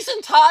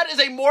 Jason Todd is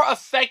a more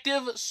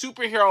effective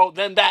superhero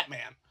than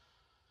Batman.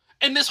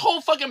 And this whole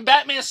fucking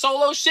Batman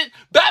solo shit,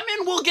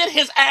 Batman will get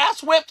his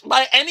ass whipped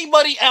by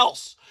anybody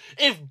else.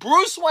 If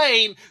Bruce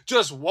Wayne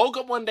just woke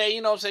up one day,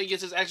 you know what I'm saying,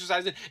 gets his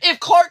exercise in, if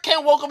Clark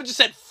Kent woke up and just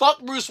said,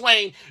 fuck Bruce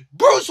Wayne,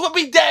 Bruce would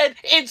be dead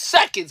in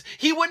seconds.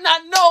 He would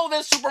not know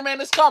that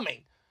Superman is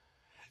coming.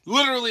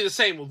 Literally the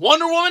same with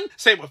Wonder Woman,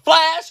 same with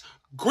Flash,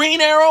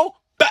 Green Arrow.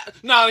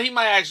 No, he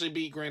might actually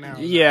beat Green Arrow.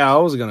 Yeah, I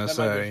was gonna That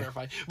might be a say. fair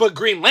fight. But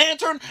Green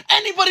Lantern,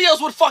 anybody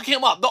else would fuck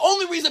him up. The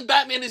only reason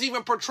Batman is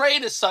even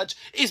portrayed as such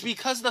is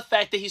because of the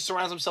fact that he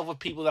surrounds himself with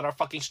people that are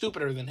fucking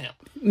stupider than him.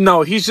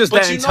 No, he's just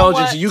But that you know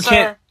intelligent. what, You sir?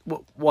 can't.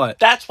 What?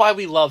 That's why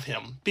we love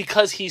him.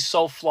 Because he's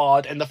so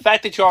flawed. And the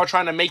fact that you are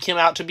trying to make him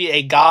out to be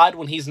a god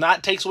when he's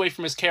not takes away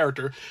from his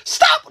character.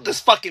 Stop with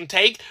this fucking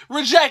take.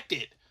 Reject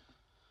it.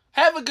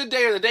 Have a good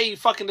day or the day you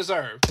fucking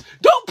deserve.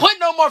 Don't put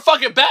no more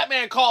fucking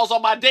Batman calls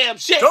on my damn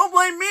shit. Don't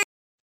blame me.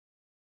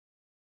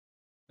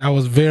 That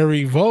was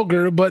very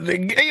vulgar, but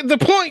the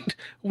point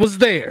was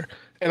there,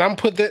 and I'm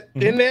put that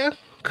in there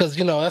because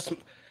that's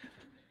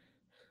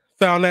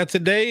found that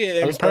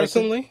today, and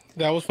personally,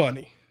 that was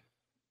funny.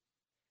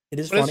 It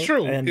is But funny, it's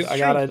true. and It's I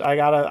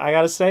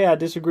gotta say I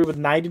disagree with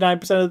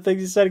 99% of the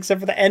things he said, except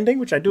for the ending,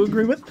 which I do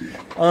agree with.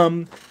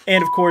 And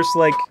of course,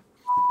 like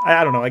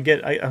I don't know,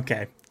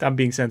 okay, I'm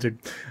being censored,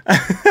 but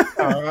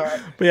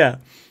yeah,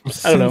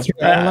 I don't know,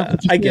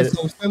 I get it.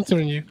 I'm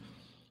censoring you.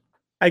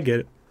 I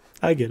get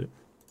it.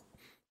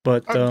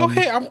 But Go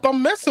ahead.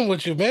 I'm messing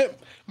with you, man.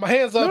 My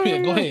hands up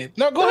here. Go ahead.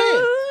 No, go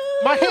ahead.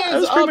 My hands that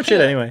was up pretty much here.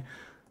 it anyway.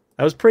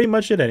 That was pretty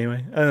much it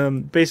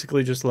anyway.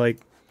 Basically just like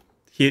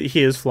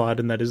he is flawed,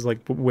 and that is like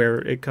where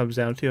it comes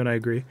down to, and I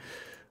agree.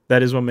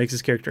 That is what makes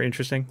his character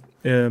interesting.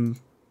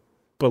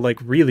 But like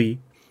really,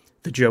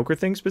 the Joker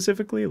thing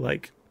specifically,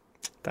 like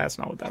that's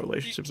not what that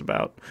relationship's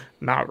about.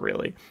 Not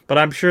really. But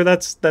I'm sure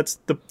that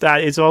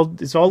it's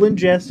all in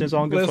jest. It's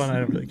all in good fun. I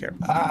don't really care.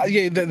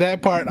 Yeah,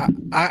 that part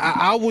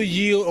I will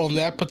yield on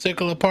that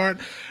particular part,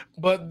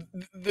 but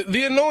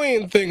the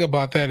annoying thing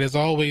about that is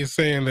always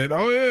saying that,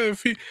 oh yeah,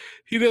 if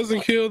he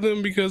doesn't kill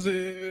them, because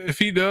if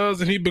he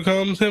does and he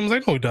becomes him, it's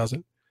like, no he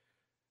doesn't.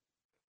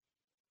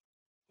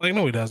 Like,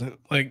 no he doesn't.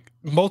 Like,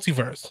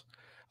 multiverse.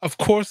 Of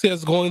course,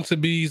 there's going to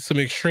be some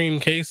extreme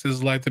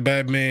cases like the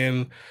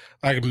Batman,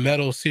 like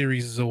Metal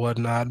series or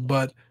whatnot,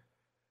 but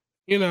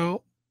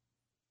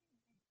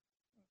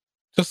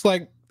just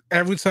like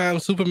every time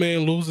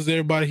Superman loses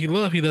everybody he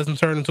loves, he doesn't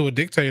turn into a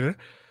dictator.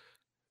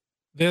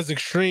 There's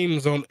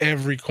extremes on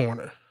every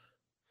corner.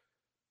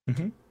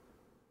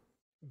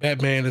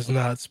 Batman is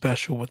not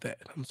special with that.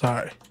 I'm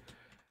sorry.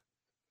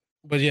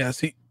 But yeah,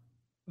 see,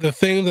 the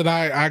thing that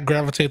I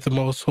gravitate the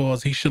most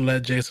towards, he should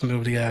let Jason do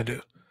what he gotta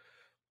do.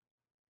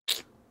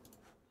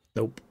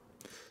 Nope.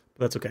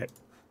 That's okay.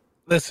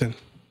 Listen,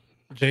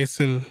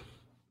 Jason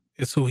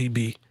is who he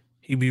be.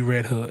 He be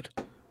Red Hood.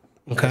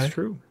 Okay? That's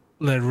true.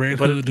 Let Red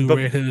Hood do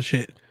Red Hood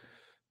shit.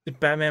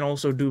 Batman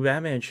also do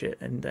Batman shit,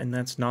 and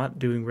that's not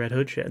doing Red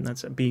Hood shit, and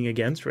that's being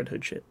against Red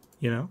Hood shit,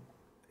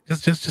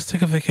 Just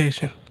take a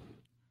vacation.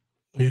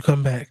 When you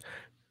come back.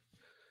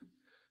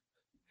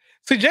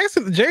 See,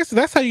 Jason,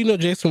 that's how you know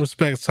Jason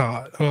respects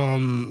Todd.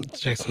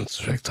 Jason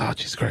respects Todd,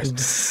 Jesus Christ.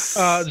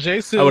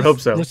 Jason I would hope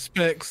so.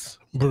 Respects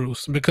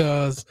Bruce,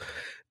 because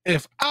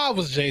if I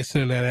was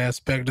Jason in that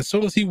aspect, as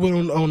soon as he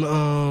went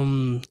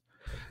on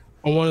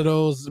one of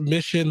those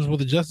missions with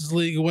the Justice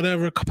League or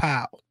whatever,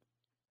 kapow.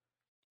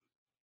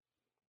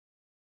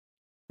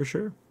 For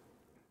sure.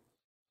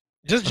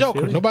 Just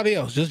Joker, nobody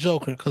else, just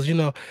Joker. Because,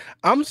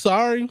 I'm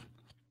sorry.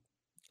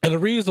 And the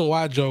reason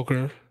why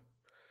Joker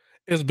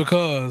is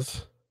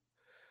because,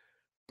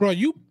 bro,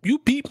 you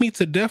beat me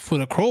to death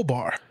with a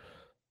crowbar.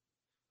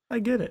 I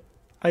get it.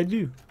 I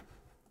do.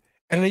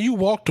 And then you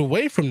walked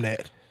away from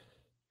that.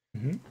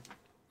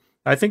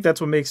 I think that's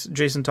what makes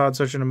Jason Todd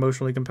such an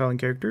emotionally compelling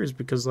character, is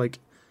because, like,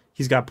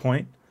 he's got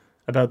point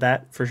about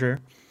that, for sure.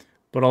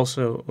 But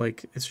also,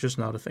 like, it's just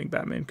not a thing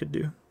Batman could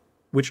do.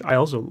 Which I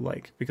also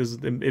like, because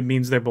it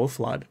means they're both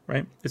flawed,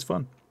 right? It's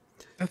fun.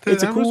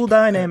 It's a cool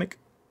dynamic.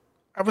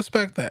 I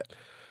respect that.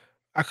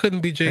 I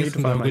couldn't be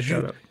Jason though,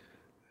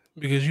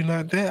 because you're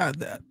not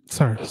that.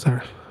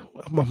 Sir,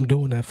 I'm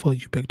doing that for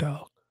you, big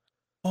dog.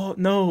 Oh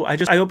no! I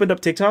opened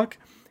up TikTok,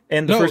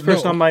 and the first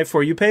person on my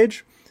For You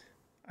page,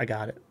 I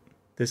got it.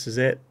 This is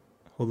it.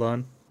 Hold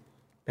on.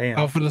 Bam.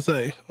 I'm gonna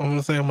say,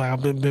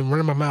 I've been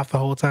running my mouth the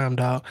whole time,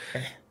 dog.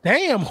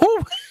 Damn,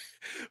 who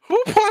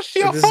punched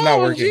your phone? This is not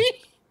working.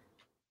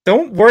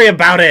 Don't worry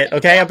about it,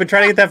 okay? I've been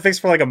trying to get that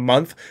fixed for like a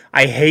month.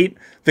 I hate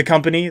the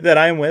company that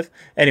I am with.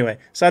 Anyway,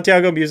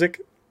 Santiago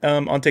Music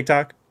on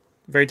TikTok.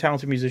 Very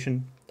talented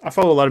musician. I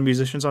follow a lot of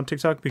musicians on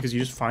TikTok because you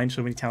just find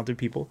so many talented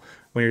people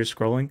when you're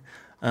scrolling.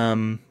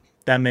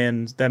 That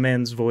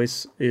man's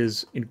voice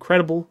is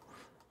incredible.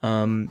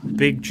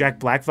 Big Jack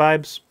Black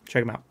vibes.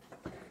 Check him out.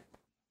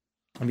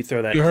 Let me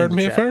throw that. You heard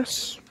me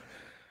first.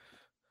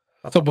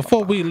 So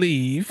before we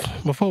leave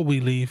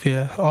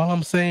here, all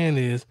I'm saying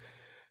is,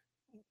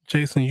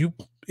 Jason,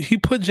 he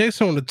put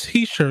Jason on a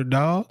t-shirt,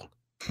 dog.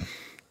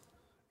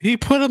 He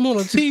put him on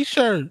a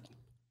t-shirt.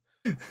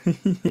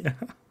 Yeah.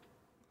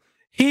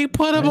 He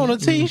put him on a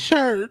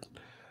t-shirt.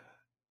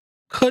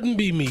 Couldn't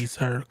be me,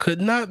 sir.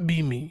 Could not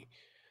be me.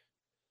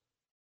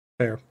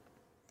 Fair.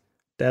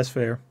 That's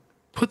fair.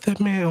 Put that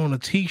man on a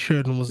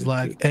t-shirt and was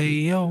like, hey,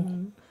 yo.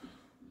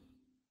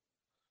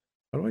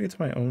 How do I get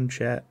to my own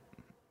chat?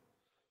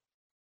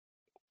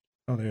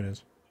 Oh, there it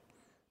is.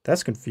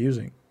 That's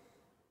confusing.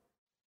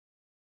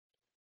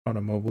 On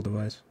a mobile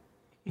device.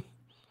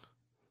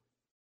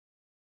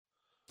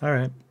 All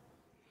right.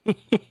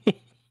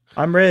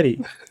 I'm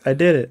ready. I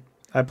did it.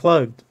 I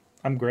plugged.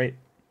 I'm great.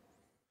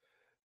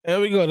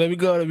 There we go. There we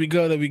go. There we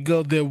go. There we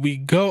go. There we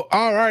go.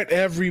 All right,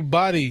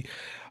 everybody.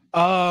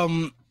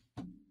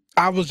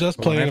 I was just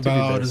Well, I playing have to do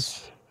about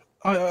this.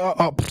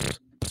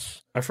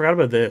 this. I forgot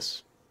about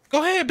this.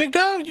 Go ahead, big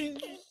dog. You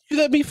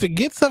let me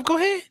forget stuff. Go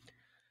ahead.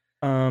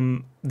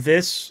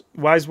 This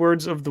wise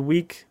words of the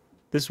week.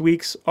 This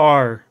week's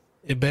are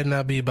It better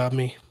not be about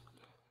me.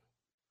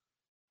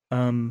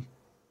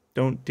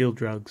 don't deal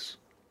drugs.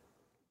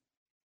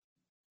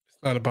 It's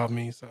not about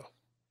me, so.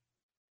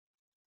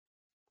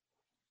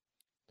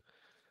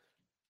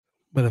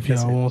 But if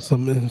y'all want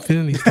some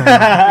Infinity Stone,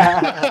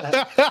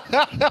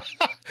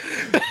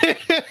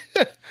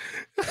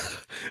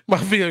 my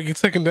video gets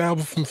taken down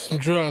from some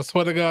drugs.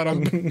 Swear to God,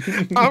 I'm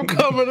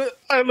coming.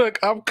 Hey, look,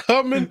 I'm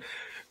coming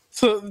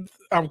to,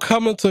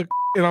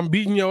 and I'm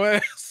beating your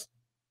ass.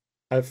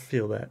 I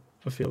feel that.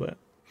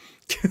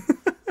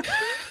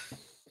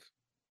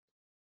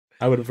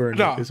 I would have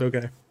earned it. It's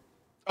okay.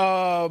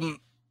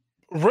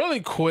 Really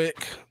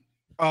quick,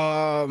 we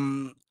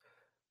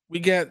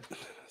got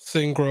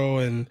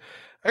Synchro, and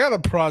I got a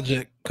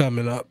project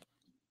coming up.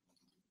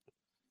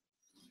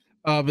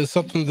 It's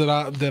something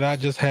that I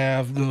just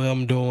have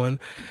them doing,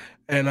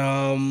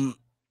 and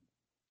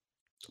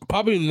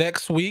probably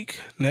next week,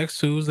 next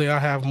Tuesday, I'll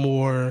have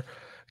more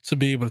to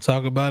be able to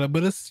talk about it.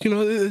 But it's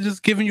it's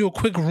just giving you a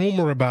quick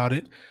rumor about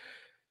it,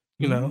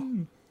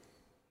 And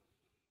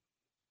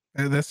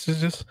that's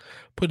just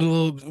put a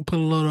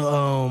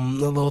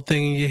little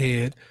thing in your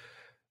head.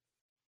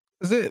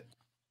 That's it.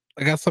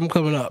 I got something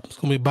coming up. It's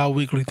gonna be a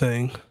bi-weekly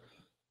thing.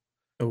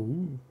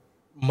 Oh.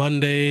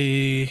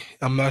 Monday,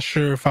 I'm not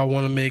sure if I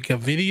want to make a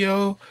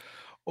video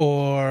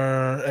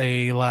or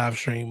a live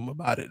stream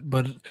about it,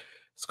 but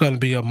it's going to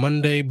be a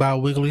Monday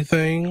bi-weekly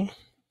thing.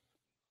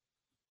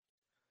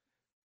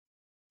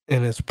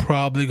 And it's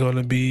probably going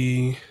to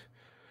be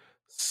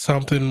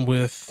something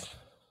with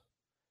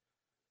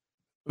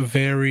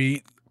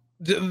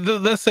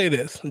let's say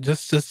this.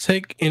 Just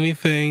take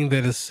anything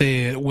that is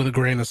said with a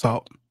grain of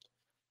salt.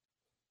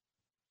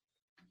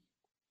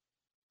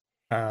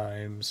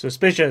 I'm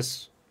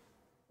suspicious.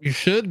 You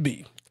should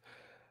be.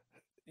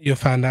 You'll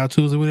find out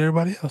Tuesday with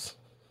everybody else.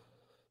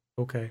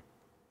 Okay.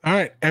 All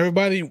right,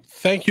 everybody.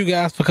 Thank you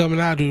guys for coming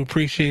out. I do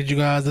appreciate you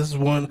guys. This is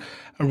a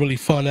really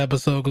fun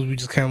episode because we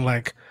just kind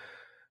of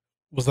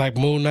was like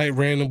Moon Knight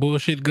random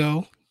bullshit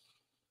go.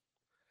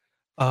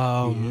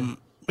 But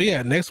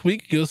yeah, next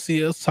week you'll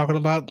see us talking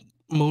about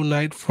Moon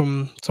Knight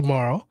from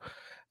tomorrow,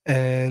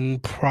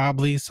 and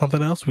probably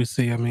something else we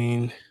see. I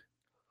mean,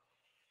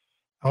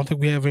 I don't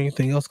think we have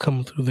anything else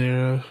coming through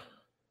there.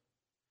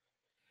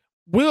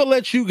 We'll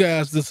let you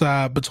guys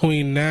decide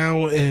between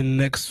now and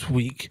next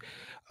week.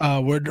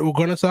 We're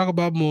going to talk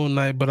about Moon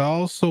Knight, but I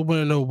also want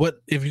to know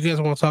if you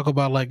guys want to talk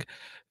about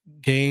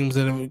games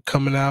that are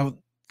coming out,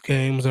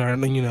 games that are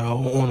on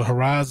the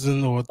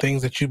horizon, or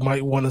things that you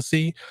might want to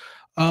see.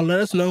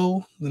 Let us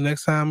know the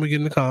next time we get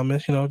in the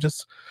comments. Either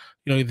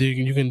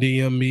you can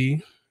DM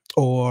me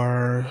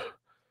or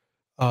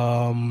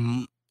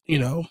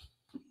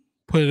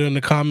put it in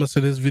the comments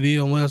of this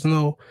video and let us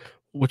know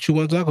what you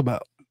want to talk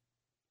about.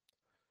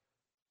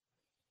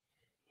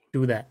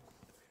 Do that.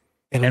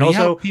 And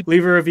also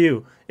leave a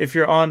review if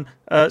you're on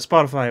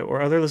Spotify or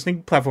other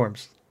listening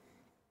platforms.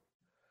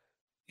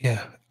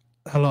 Yeah.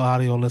 Hello,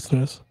 audio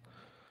listeners.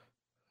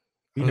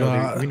 We know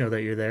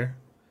that you're there.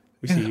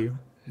 We see you.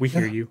 We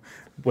hear you.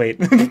 Wait.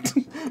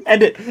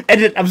 End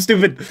it. I'm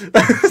stupid.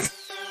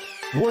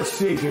 What's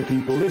shaking,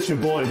 people? It's your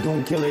boy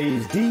Doom Killer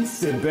HD.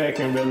 Sit back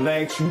and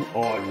relax. You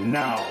are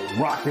now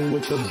rocking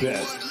with the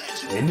best.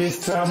 And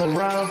this time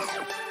around,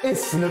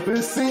 it's Snipper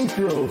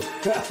Synchro.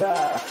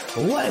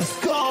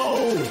 Let's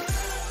go!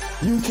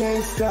 You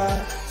can't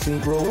stop.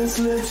 Synchro and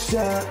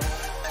Slipshot.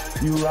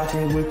 You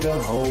rocking with the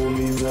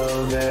homies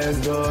of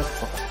Asgard.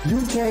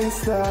 You can't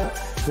stop.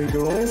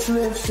 Synchro and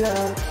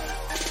Slipshot.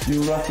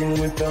 You rocking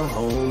with the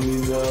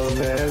homies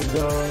of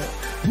Asgard.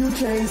 You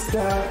can't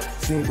stop.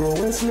 Synchro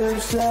and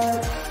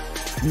Slipshot.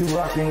 You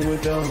rocking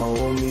with the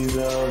homies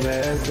of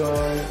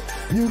Asgard.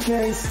 You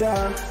can't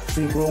stop.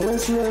 Synchro and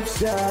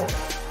Slipshot.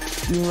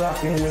 You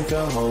rocking with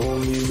the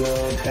homies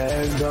of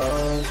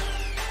Asgard.